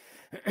anymore.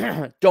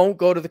 Don't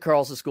go to the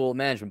Carlson School of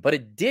Management. But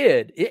it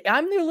did.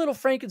 I'm their little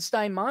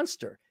Frankenstein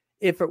monster.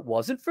 If it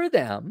wasn't for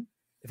them,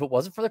 if it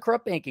wasn't for the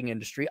corrupt banking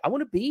industry, I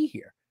wouldn't be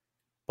here.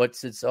 But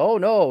since, oh,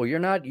 no, you're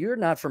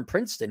not from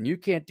Princeton. You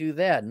can't do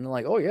that. And they're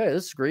like, oh, yeah,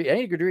 this is great.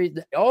 Any degree.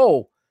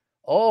 Oh,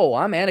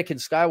 I'm Anakin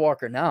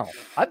Skywalker now.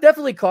 I've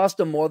definitely cost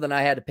them more than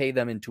I had to pay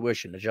them in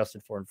tuition,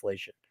 adjusted for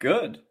inflation.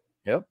 Good.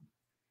 Yep.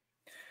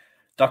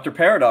 Dr.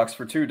 Paradox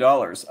for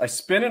 $2. I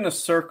spin in a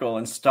circle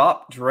and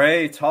stop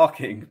Dre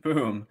talking.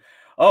 Boom.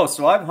 Oh,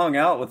 so I've hung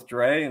out with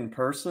Dre in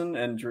person,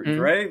 and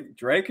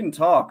Dre can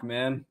talk,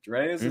 man.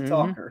 Dre is a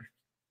talker.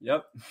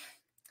 Yep.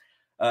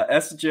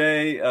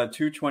 SJ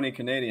 220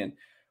 Canadian.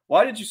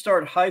 Why did you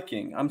start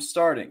hiking? I'm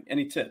starting.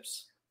 Any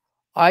tips?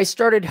 I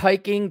started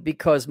hiking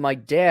because my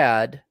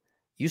dad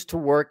used to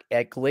work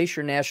at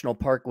Glacier National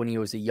Park when he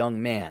was a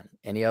young man.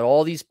 And he had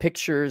all these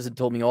pictures and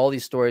told me all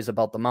these stories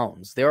about the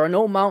mountains. There are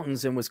no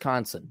mountains in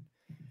Wisconsin.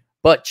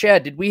 But,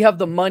 Chad, did we have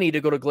the money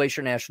to go to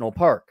Glacier National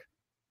Park?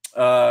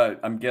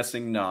 I'm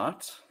guessing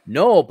not.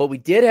 No, but we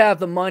did have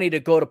the money to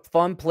go to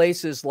fun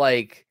places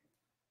like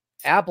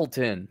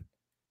Appleton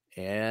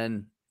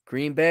and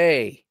Green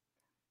Bay.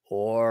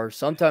 Or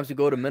sometimes we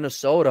go to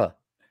Minnesota.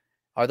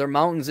 Are there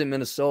mountains in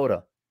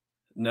Minnesota?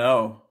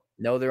 No,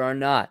 there are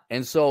not.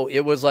 And so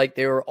it was like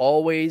they were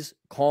always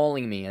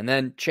calling me. And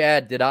then,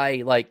 Chad, did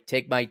I like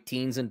take my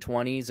teens and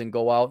 20s and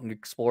go out and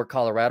explore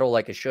Colorado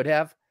like I should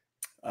have?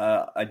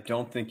 I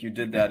don't think you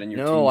did that in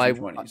your teens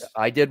and 20s.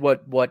 I did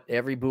what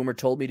every boomer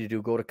told me to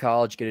do: go to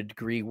college, get a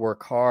degree,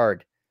 work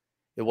hard.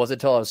 It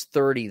wasn't until I was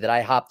 30 that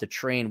I hopped a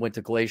train, went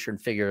to Glacier,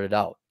 and figured it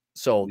out.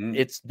 So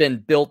it's been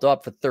built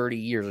up for 30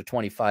 years, or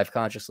 25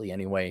 consciously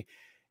anyway.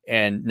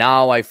 And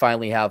now I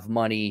finally have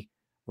money,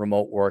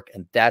 remote work,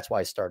 and that's why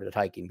I started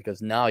hiking,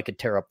 because now I could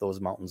tear up those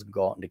mountains and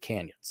go out into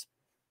canyons.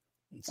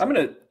 So,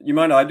 you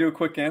mind if I do a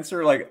quick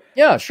answer? Like,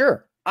 yeah,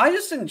 sure. I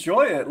just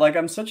enjoy it. Like,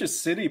 I'm such a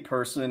city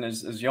person,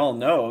 as y'all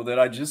know,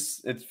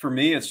 that for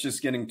me, it's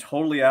just getting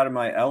totally out of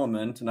my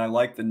element. And I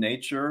like the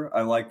nature.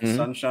 I like the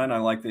sunshine. I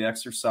like the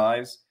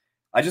exercise.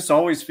 I just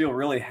always feel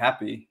really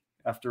happy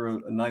after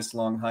a nice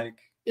long hike.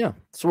 Yeah.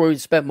 So where we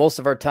spent most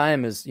of our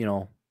time is,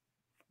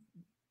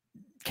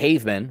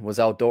 cavemen, was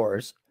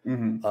outdoors.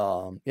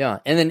 Yeah.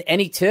 And then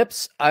any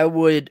tips? I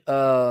would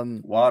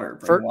bring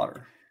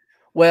water.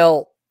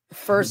 Well,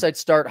 first I'd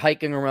start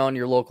hiking around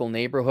your local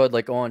neighborhood,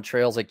 like go on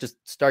trails, like just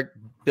start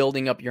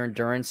building up your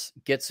endurance,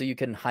 get so you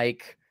can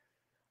hike.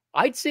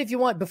 I'd say if you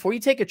want, before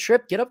you take a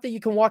trip, get up there, you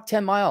can walk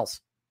 10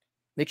 miles.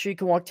 Make sure you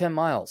can walk 10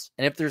 miles.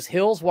 And if there's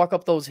hills, walk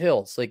up those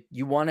hills. Like,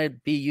 you want to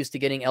be used to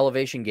getting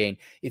elevation gain.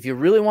 If you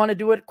really want to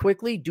do it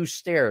quickly, do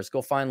stairs.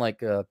 Go find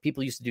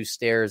people used to do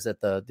stairs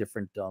at the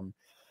different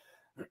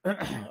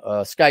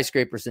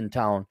skyscrapers in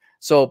town.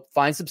 So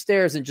find some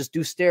stairs and just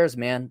do stairs,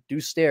 man. Do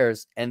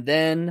stairs. And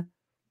then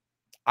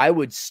I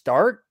would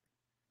start,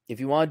 if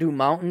you want to do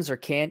mountains or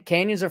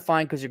canyons are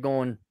fine because you're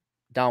going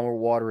down where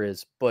water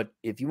is. But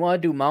if you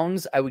want to do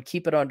mountains, I would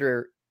keep it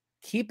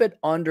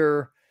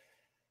under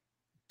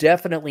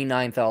definitely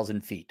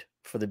 9,000 feet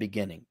for the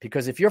beginning.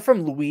 Because if you're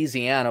from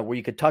Louisiana, where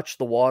you could touch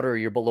the water, or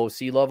you're below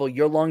sea level,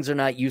 your lungs are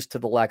not used to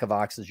the lack of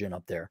oxygen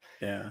up there.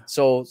 Yeah.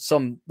 So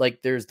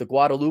there's the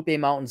Guadalupe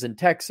Mountains in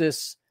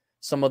Texas.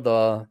 Some of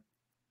the,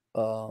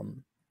 what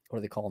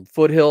do they call them?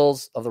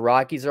 Foothills of the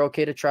Rockies are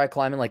okay to try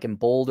climbing, like in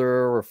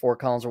Boulder or Fort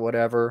Collins or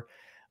whatever.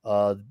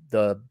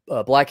 The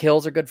Black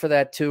Hills are good for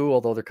that too,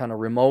 although they're kind of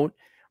remote.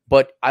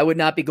 But I would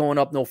not be going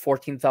up no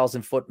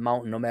 14,000 foot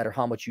mountain, no matter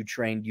how much you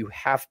train. You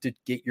have to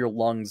get your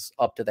lungs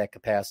up to that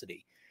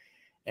capacity.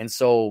 And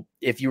so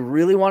if you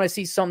really want to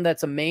see something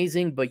that's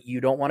amazing, but you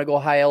don't want to go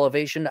high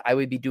elevation, I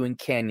would be doing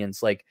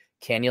canyons like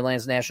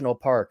Canyonlands National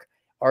Park,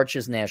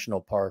 Arches National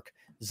Park,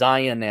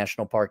 Zion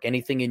National Park,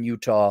 anything in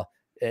Utah.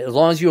 As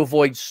long as you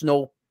avoid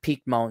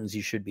snow-peaked mountains,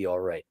 you should be all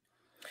right.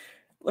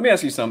 Let me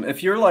ask you something.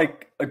 If you're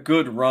like a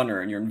good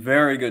runner and you're in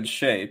very good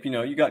shape,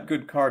 you got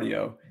good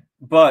cardio,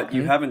 but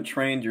you haven't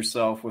trained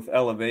yourself with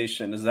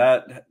elevation,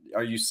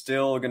 are you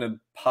still going to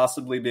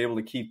possibly be able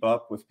to keep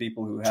up with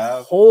people who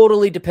have?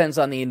 Totally depends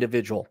on the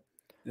individual.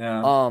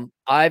 Yeah.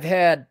 I've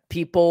had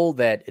people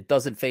that it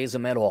doesn't phase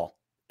them at all.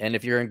 And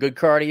if you're in good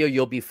cardio,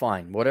 you'll be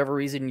fine. Whatever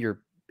reason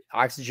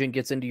Oxygen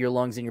gets into your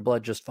lungs and your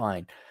blood just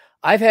fine.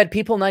 I've had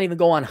people not even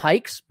go on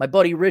hikes. My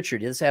buddy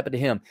Richard, this happened to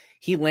him.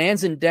 He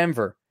lands in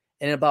Denver,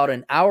 and in about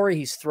an hour,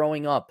 he's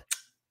throwing up.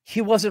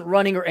 He wasn't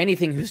running or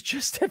anything. He was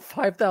just at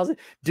 5,000.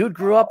 Dude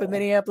grew up in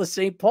Minneapolis,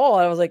 St. Paul.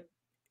 I was like,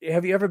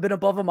 have you ever been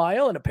above a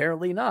mile? And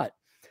apparently not.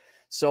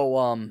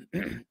 So,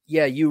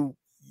 yeah, you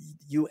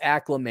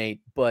acclimate.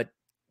 But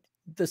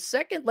the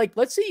second, like,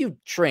 let's say you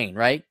train,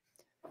 right?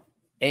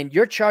 And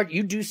you're charged,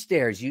 you do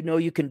stairs. You know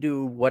you can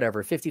do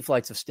whatever, 50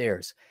 flights of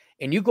stairs.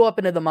 And you go up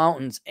into the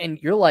mountains and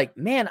you're like,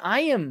 man, I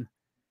am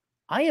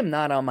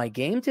not on my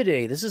game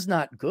today. This is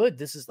not good.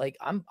 This is like,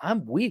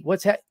 I'm weak.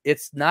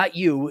 It's not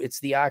you. It's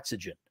the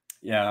oxygen.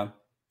 Yeah.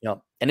 Yep.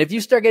 And if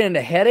you start getting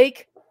a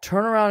headache,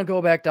 turn around and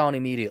go back down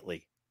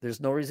immediately. There's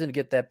no reason to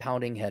get that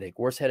pounding headache.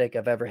 Worst headache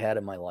I've ever had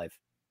in my life.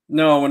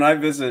 No, when I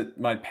visit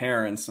my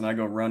parents and I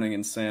go running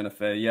in Santa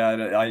Fe, yeah,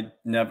 I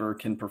never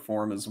can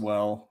perform as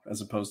well as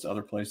opposed to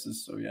other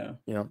places. So yeah.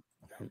 Yeah.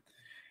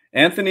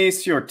 Anthony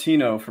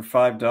Ciortino for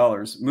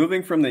 $5.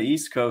 Moving from the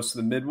East Coast to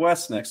the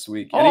Midwest next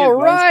week. All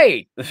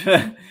right.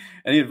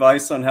 Any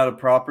advice on how to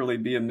properly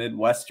be a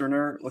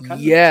Midwesterner?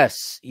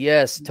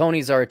 Yes.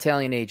 Tony's our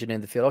Italian agent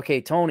in the field.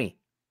 Okay, Tony.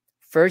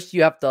 First,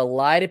 you have to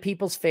lie to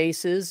people's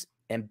faces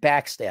and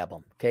backstab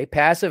them. Okay,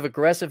 passive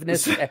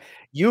aggressiveness.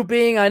 You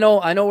being, I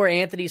know where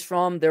Anthony's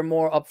from. They're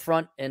more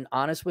upfront and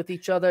honest with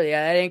each other.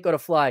 Yeah, that ain't gonna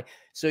fly.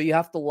 So you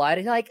have to lie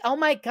to, like, oh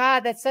my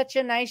God, that's such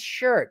a nice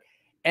shirt.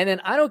 And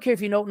then I don't care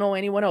if you don't know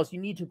anyone else. You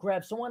need to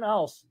grab someone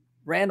else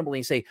randomly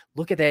and say,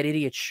 look at that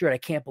idiot shirt. I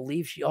can't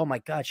believe oh my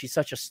God, she's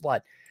such a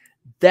slut.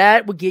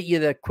 That would get you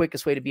the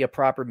quickest way to be a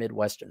proper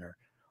Midwesterner.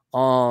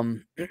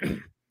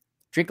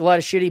 Drink a lot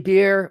of shitty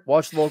beer,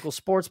 watch the local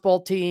sports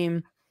ball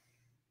team.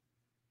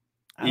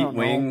 Eat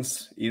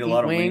wings, eat a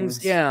lot of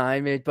wings. Yeah,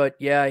 I mean, but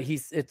yeah,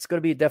 it's going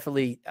to be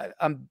definitely,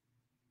 I'm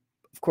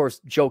of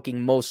course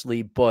joking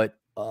mostly, but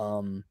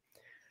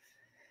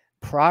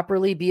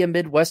properly be a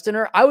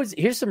Midwesterner.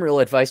 Here's some real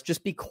advice.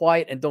 Just be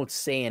quiet and don't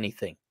say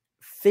anything.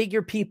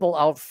 Figure people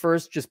out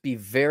first. Just be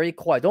very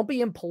quiet. Don't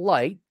be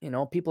impolite.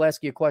 People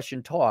ask you a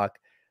question, talk,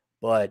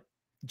 but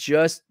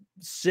just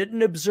sit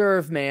and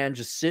observe, man.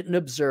 Just sit and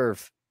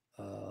observe.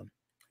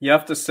 You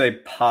have to say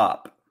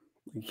pop.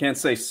 You can't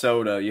say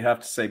soda. You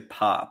have to say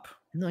pop.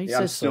 No, you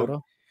say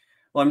soda.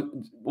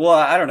 Well,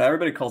 I don't know.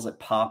 Everybody calls it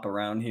pop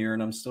around here,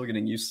 and I'm still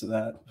getting used to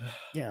that.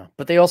 Yeah,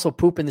 but they also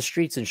poop in the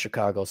streets in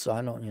Chicago, so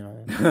I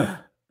don't,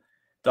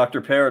 Dr.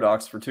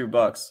 Paradox for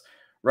 $2.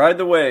 Ride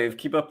the wave.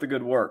 Keep up the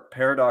good work.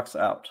 Paradox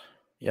out.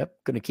 Yep,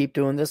 going to keep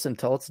doing this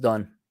until it's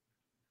done.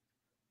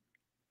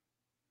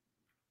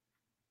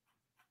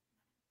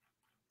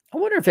 I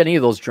wonder if any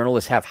of those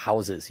journalists have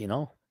houses,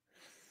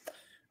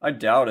 I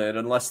doubt it,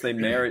 unless they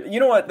marry. You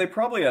know what? They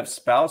probably have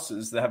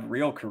spouses that have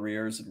real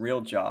careers,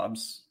 real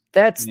jobs.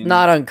 That's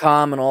not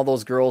uncommon. All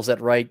those girls that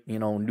write,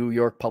 New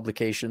York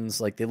publications,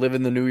 like they live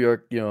in the New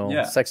York,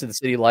 Sex and the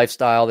City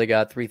lifestyle. They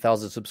got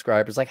 3,000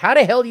 subscribers. Like, how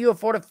the hell do you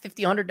afford a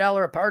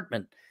 $1,500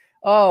 apartment?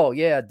 Oh,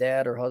 yeah,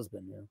 dad or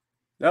husband. Yeah.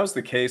 That was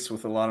the case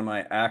with a lot of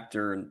my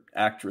actor and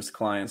actress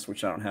clients,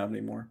 which I don't have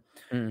anymore.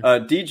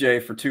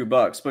 DJ for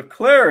 $2. But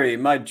Clarey,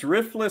 my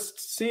driftless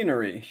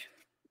scenery.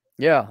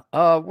 Yeah.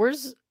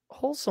 Where's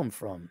Wholesome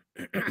from?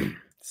 I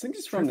think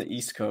he's from the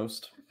East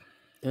Coast.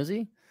 Is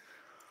he?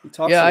 He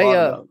talks a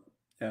lot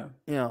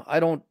about, I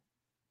don't.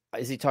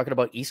 Is he talking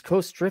about East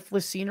Coast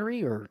driftless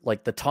scenery or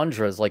like the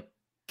tundras, like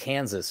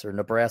Kansas or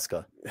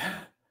Nebraska?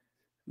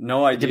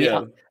 No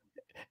idea.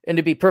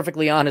 To be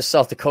perfectly honest,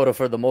 South Dakota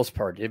for the most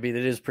part. It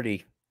is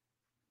pretty.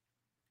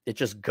 It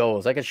just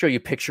goes. I can show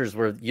you pictures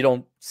where you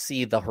don't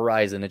see the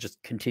horizon; it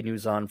just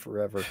continues on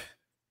forever.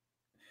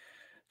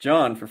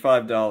 John for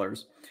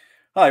 $5.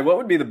 Hi, what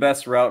would be the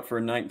best route for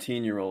a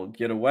 19-year-old?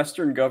 Get a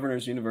Western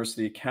Governors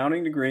University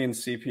accounting degree in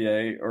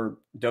CPA or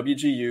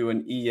WGU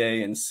and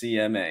EA and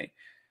CMA?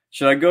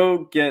 Should I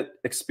go get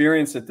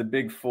experience at the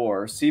Big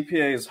Four?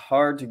 CPA is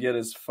hard to get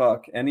as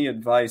fuck. Any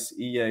advice,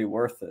 EA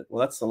worth it? Well,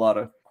 that's a lot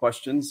of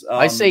questions.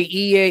 I say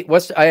EA.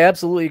 I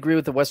absolutely agree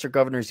with the Western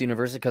Governors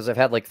University because I've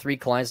had like 3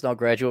 clients now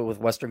graduate with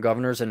Western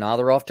Governors and now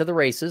they're off to the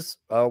races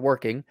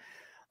working.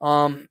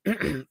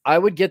 I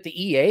would get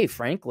the EA,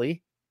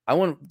 frankly. I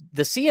want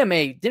the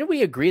CMA. Didn't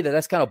we agree that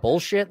that's kind of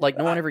bullshit? Like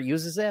no one ever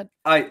uses that.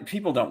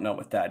 People don't know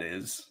what that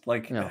is.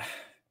 Like,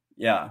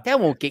 yeah, that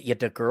won't get you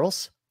the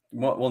girls.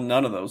 Well,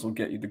 none of those will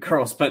get you the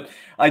girls. But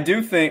I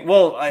do think.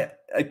 Well,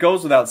 it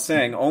goes without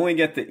saying. Only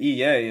get the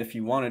EA if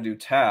you want to do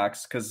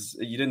tax, because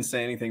you didn't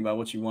say anything about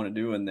what you want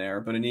to do in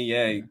there. But an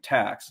EA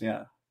tax,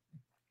 yeah.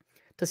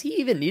 Does he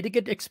even need to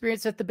get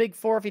experience at the Big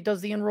Four if he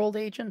does the enrolled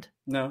agent?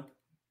 No.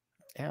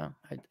 Yeah.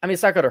 I mean,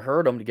 it's not going to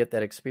hurt him to get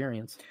that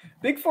experience.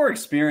 Big Four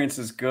experience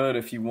is good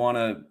if you want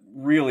to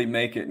really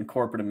make it in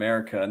corporate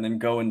America and then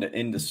go into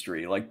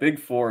industry. Like Big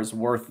Four is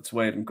worth its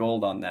weight in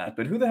gold on that.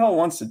 But who the hell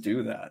wants to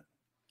do that?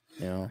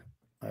 Yeah,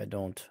 I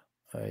don't.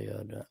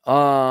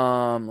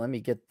 Let me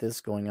get this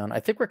going on. I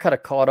think we're kind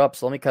of caught up,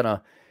 so let me kind of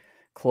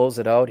close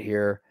it out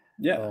here.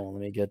 Yeah. Let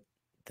me get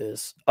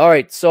this. All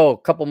right, so a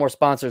couple more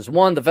sponsors.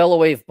 One, the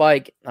VeloWave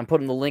bike. I'm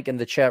putting the link in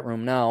the chat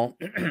room now.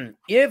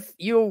 If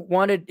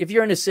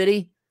you're in the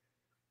city,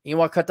 you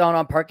want to cut down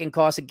on parking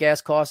costs and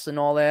gas costs and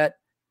all that,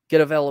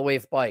 get a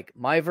VeloWave bike.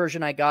 My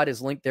version I got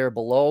is linked there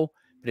below.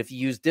 But if you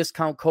use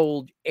discount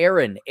code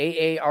Aaron,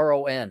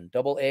 AARON,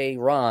 double A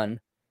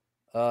Ron,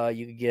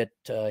 you can get,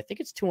 I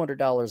think it's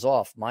 $200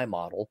 off my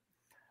model.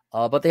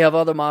 But they have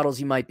other models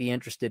you might be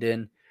interested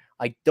in.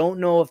 I don't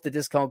know if the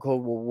discount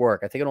code will work.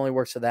 I think it only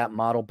works for that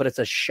model, but it's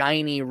a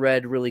shiny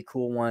red, really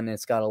cool one.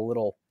 It's got a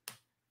little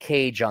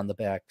cage on the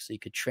back, so you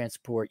could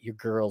transport your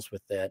girls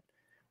with that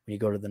when you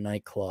go to the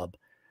nightclub.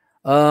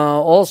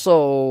 Also,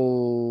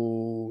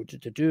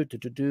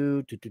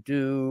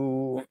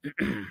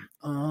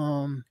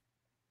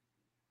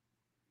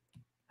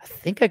 I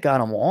think I got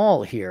them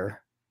all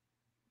here.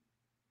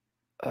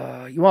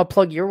 You want to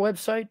plug your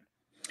website?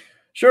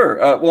 Sure.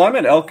 Well, I'm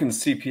at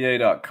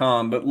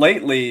elkincpa.com, but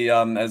lately,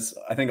 as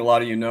I think a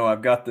lot of you know,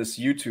 I've got this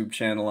YouTube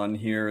channel on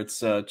here. It's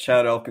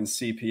Chad Elkins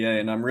CPA,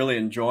 and I'm really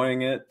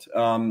enjoying it.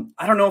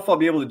 I don't know if I'll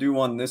be able to do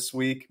one this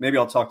week. Maybe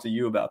I'll talk to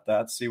you about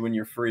that, see when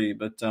you're free.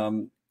 But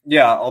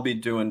yeah, I'll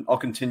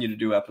continue to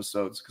do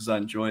episodes because I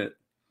enjoy it.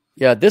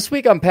 Yeah, this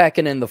week I'm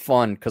packing in the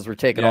fun because we're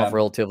taking off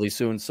relatively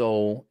soon.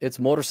 So it's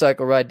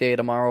motorcycle ride day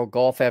tomorrow,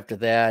 golf after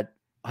that,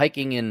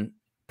 hiking in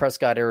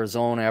Prescott,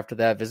 Arizona after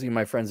that, visiting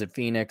my friends at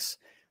Phoenix,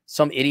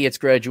 some idiot's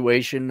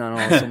graduation. I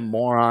don't know, some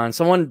moron.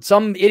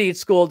 Some idiot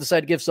school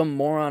decided to give some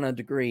moron a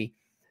degree.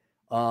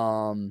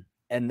 We'll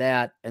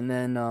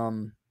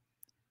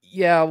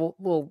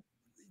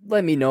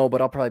let me know,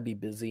 but I'll probably be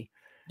busy.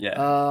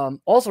 Yeah.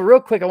 Also, real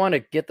quick, I want to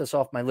get this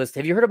off my list.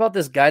 Have you heard about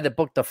this guy that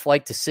booked a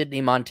flight to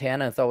Sydney,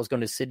 Montana, and thought was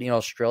going to Sydney,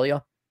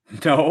 Australia?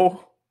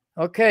 No.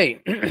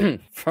 Okay.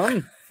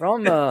 from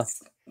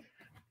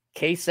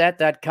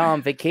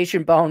KSAT.com,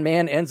 vacation-bound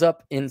man ends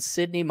up in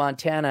Sydney,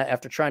 Montana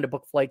after trying to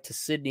book flight to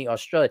Sydney,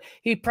 Australia.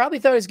 He probably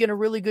thought he was getting a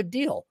really good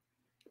deal.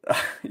 I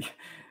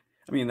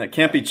mean, that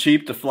can't be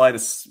cheap to fly to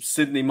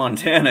Sydney,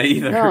 Montana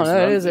either. No,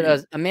 it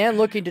isn't. A man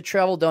looking to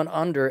travel down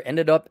under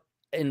ended up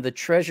in the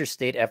Treasure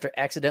State after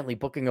accidentally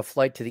booking a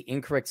flight to the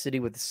incorrect city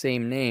with the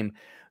same name.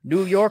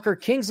 New Yorker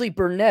Kingsley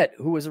Burnett,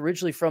 who was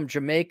originally from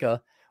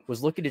Jamaica,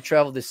 was looking to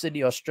travel to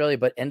Sydney, Australia,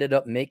 but ended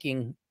up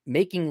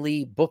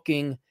makingly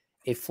booking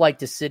a flight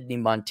to Sydney,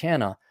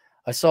 Montana.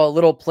 I saw a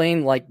little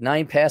plane like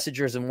 9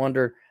 passengers and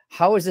wonder,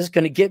 how is this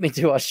going to get me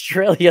to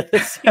Australia? The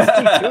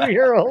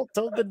 62-year-old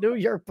told the New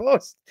York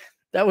Post.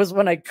 That was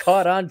when I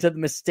caught on to the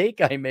mistake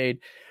I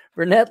made.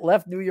 Burnett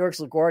left New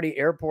York's LaGuardia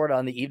Airport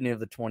on the evening of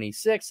the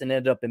 26th and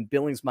ended up in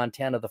Billings,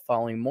 Montana the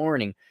following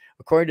morning.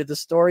 According to the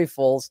story,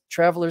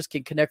 travelers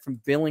can connect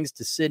from Billings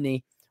to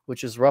Sydney,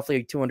 which is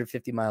roughly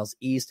 250 miles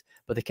east,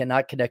 but they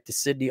cannot connect to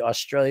Sydney,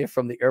 Australia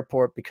from the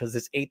airport because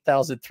it's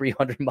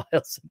 8,300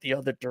 miles in the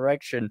other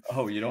direction.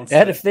 Oh, you don't say. I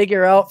had to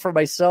figure out for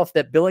myself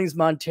that Billings,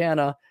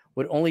 Montana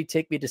would only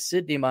take me to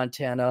Sydney,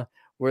 Montana,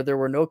 where there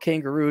were no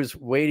kangaroos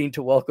waiting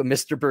to welcome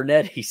Mr.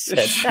 Burnett, he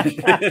said.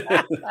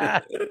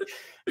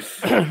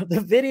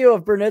 The video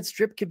of Burnett's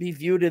trip can be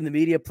viewed in the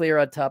media player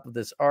on top of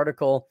this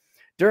article.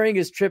 During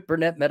his trip,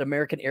 Burnett met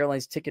American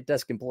Airlines ticket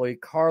desk employee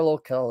Carlo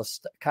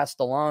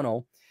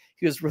Castellano.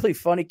 He was really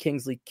funny.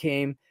 Kingsley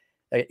came.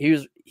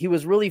 He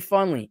was really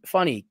funny.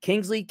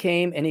 Kingsley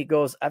came and he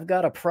goes, "I've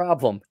got a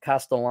problem,"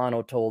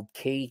 Castellano told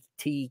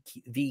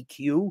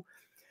KTVQ.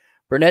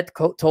 Burnett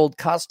told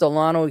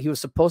Castellano he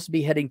was supposed to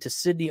be heading to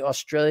Sydney,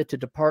 Australia to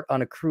depart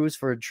on a cruise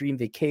for a dream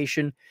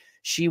vacation.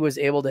 She was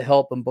able to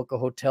help him book a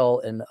hotel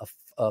and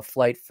a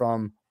flight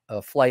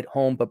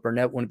home, but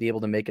Burnett wouldn't be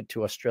able to make it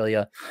to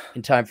Australia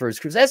in time for his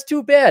cruise. That's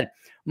too bad.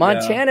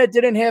 Montana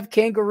didn't have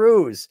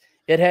kangaroos.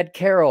 It had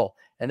Carol,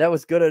 and that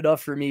was good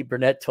enough for me,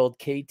 Burnett told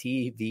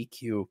KTVQ.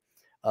 He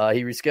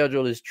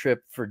rescheduled his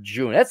trip for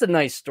June. That's a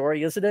nice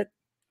story, isn't it?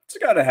 It's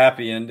got a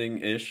happy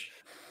ending-ish.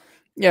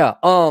 Yeah.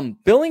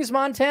 Billings,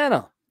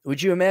 Montana.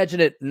 Would you imagine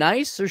it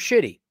nice or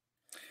shitty?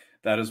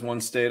 That is one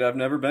state I've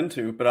never been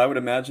to, but I would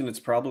imagine it's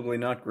probably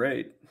not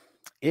great.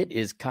 It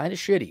is kind of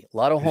shitty. A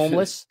lot of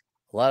homeless,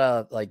 a lot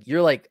of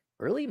you're like,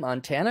 really,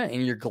 Montana?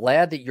 And you're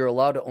glad that you're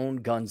allowed to own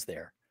guns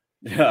there.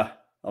 Yeah,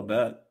 I'll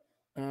bet.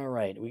 All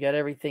right. We got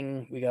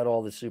everything. We got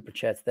all the super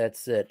chats.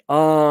 That's it.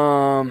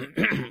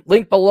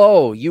 Link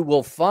below. You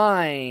will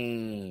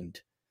find.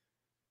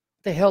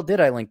 What the hell did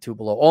I link to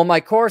below? All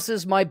my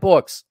courses, my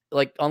books.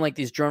 Like, unlike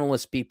these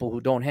journalist people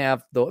who don't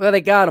have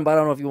they got them, but I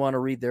don't know if you want to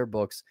read their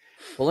books.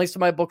 Well, links to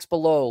my books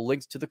below,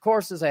 links to the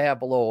courses I have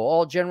below,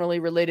 all generally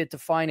related to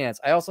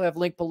finance. I also have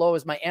linked below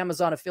is my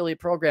Amazon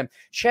affiliate program.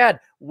 Chad,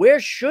 where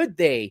should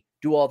they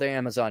do all their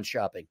Amazon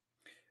shopping?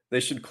 They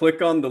should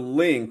click on the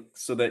link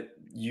so that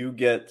you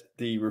get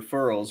the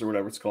referrals or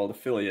whatever it's called,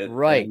 affiliate.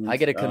 Right. And, I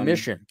get a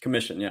commission.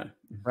 Commission, yeah.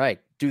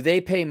 Right. Do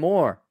they pay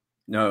more?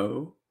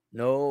 No.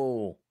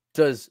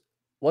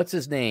 What's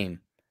his name?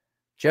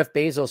 Jeff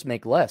Bezos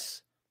make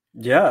less?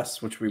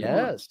 Yes, which we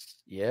want.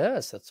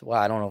 Yes. That's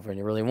why I don't know if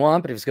we really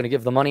want, but if he's going to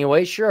give the money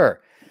away,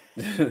 sure.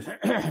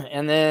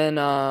 And then,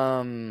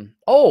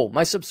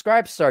 my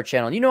Subscribe Star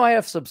channel. You know I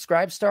have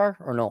Subscribe Star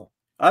or no?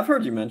 I've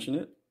heard you mention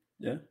it.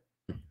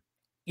 Yeah.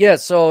 Yeah,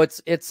 so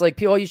it's like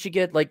people, you should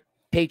get like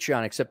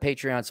Patreon, except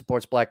Patreon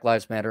supports Black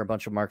Lives Matter, a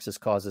bunch of Marxist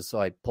causes. So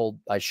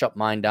I shut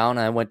mine down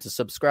and I went to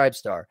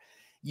Subscribestar.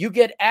 You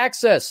get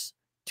access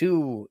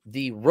to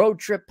the Road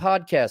Trip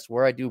podcast,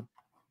 where I do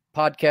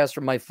podcasts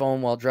from my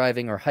phone while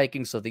driving or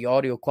hiking. So the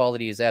audio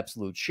quality is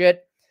absolute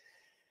shit.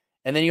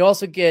 And then you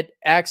also get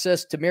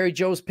access to Mary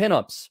Jo's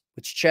pinups,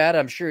 which, Chad,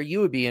 I'm sure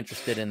you would be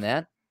interested in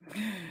that.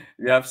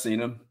 Yeah, I've seen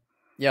them.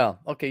 Yeah.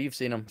 Okay. You've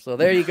seen them. So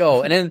there you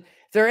go. And then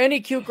if there are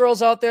any cute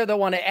girls out there that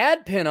want to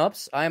add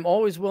pinups, I'm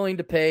always willing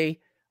to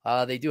pay.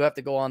 They do have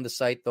to go on the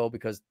site, though,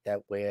 because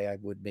that way I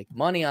would make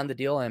money on the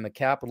deal. I'm a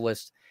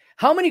capitalist.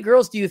 How many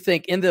girls do you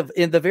think in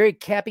the very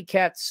Cappy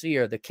Cat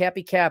sphere, the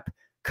Cappy Cap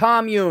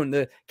commune,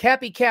 the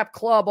Cappy Cap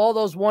club, all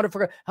those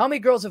wonderful, how many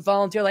girls have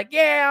volunteered? Like,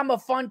 yeah, I'm a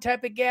fun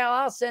type of gal.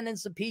 I'll send in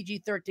some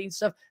PG-13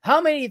 stuff.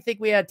 How many do you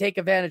think we had to take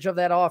advantage of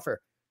that offer?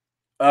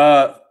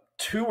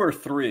 2 or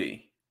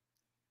 3.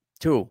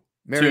 2.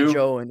 Mary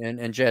Jo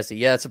and Jesse.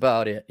 Yeah, that's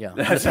about it. Yeah. In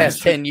the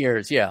past 10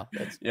 years. Yeah.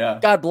 Yeah.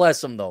 God bless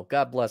them, though.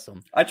 God bless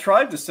them. I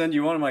tried to send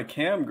you one of my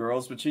cam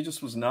girls, but she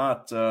just was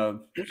not,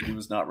 she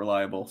was not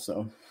reliable.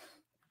 So.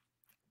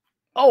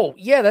 Oh,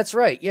 yeah, that's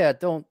right. Yeah.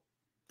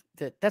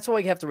 That's why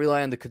you have to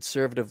rely on the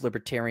conservative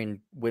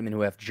libertarian women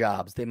who have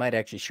jobs. They might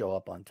actually show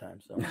up on time.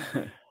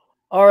 So,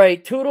 all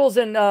right. Toodles.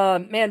 And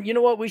man, you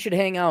know what? We should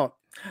hang out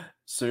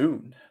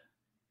Soon.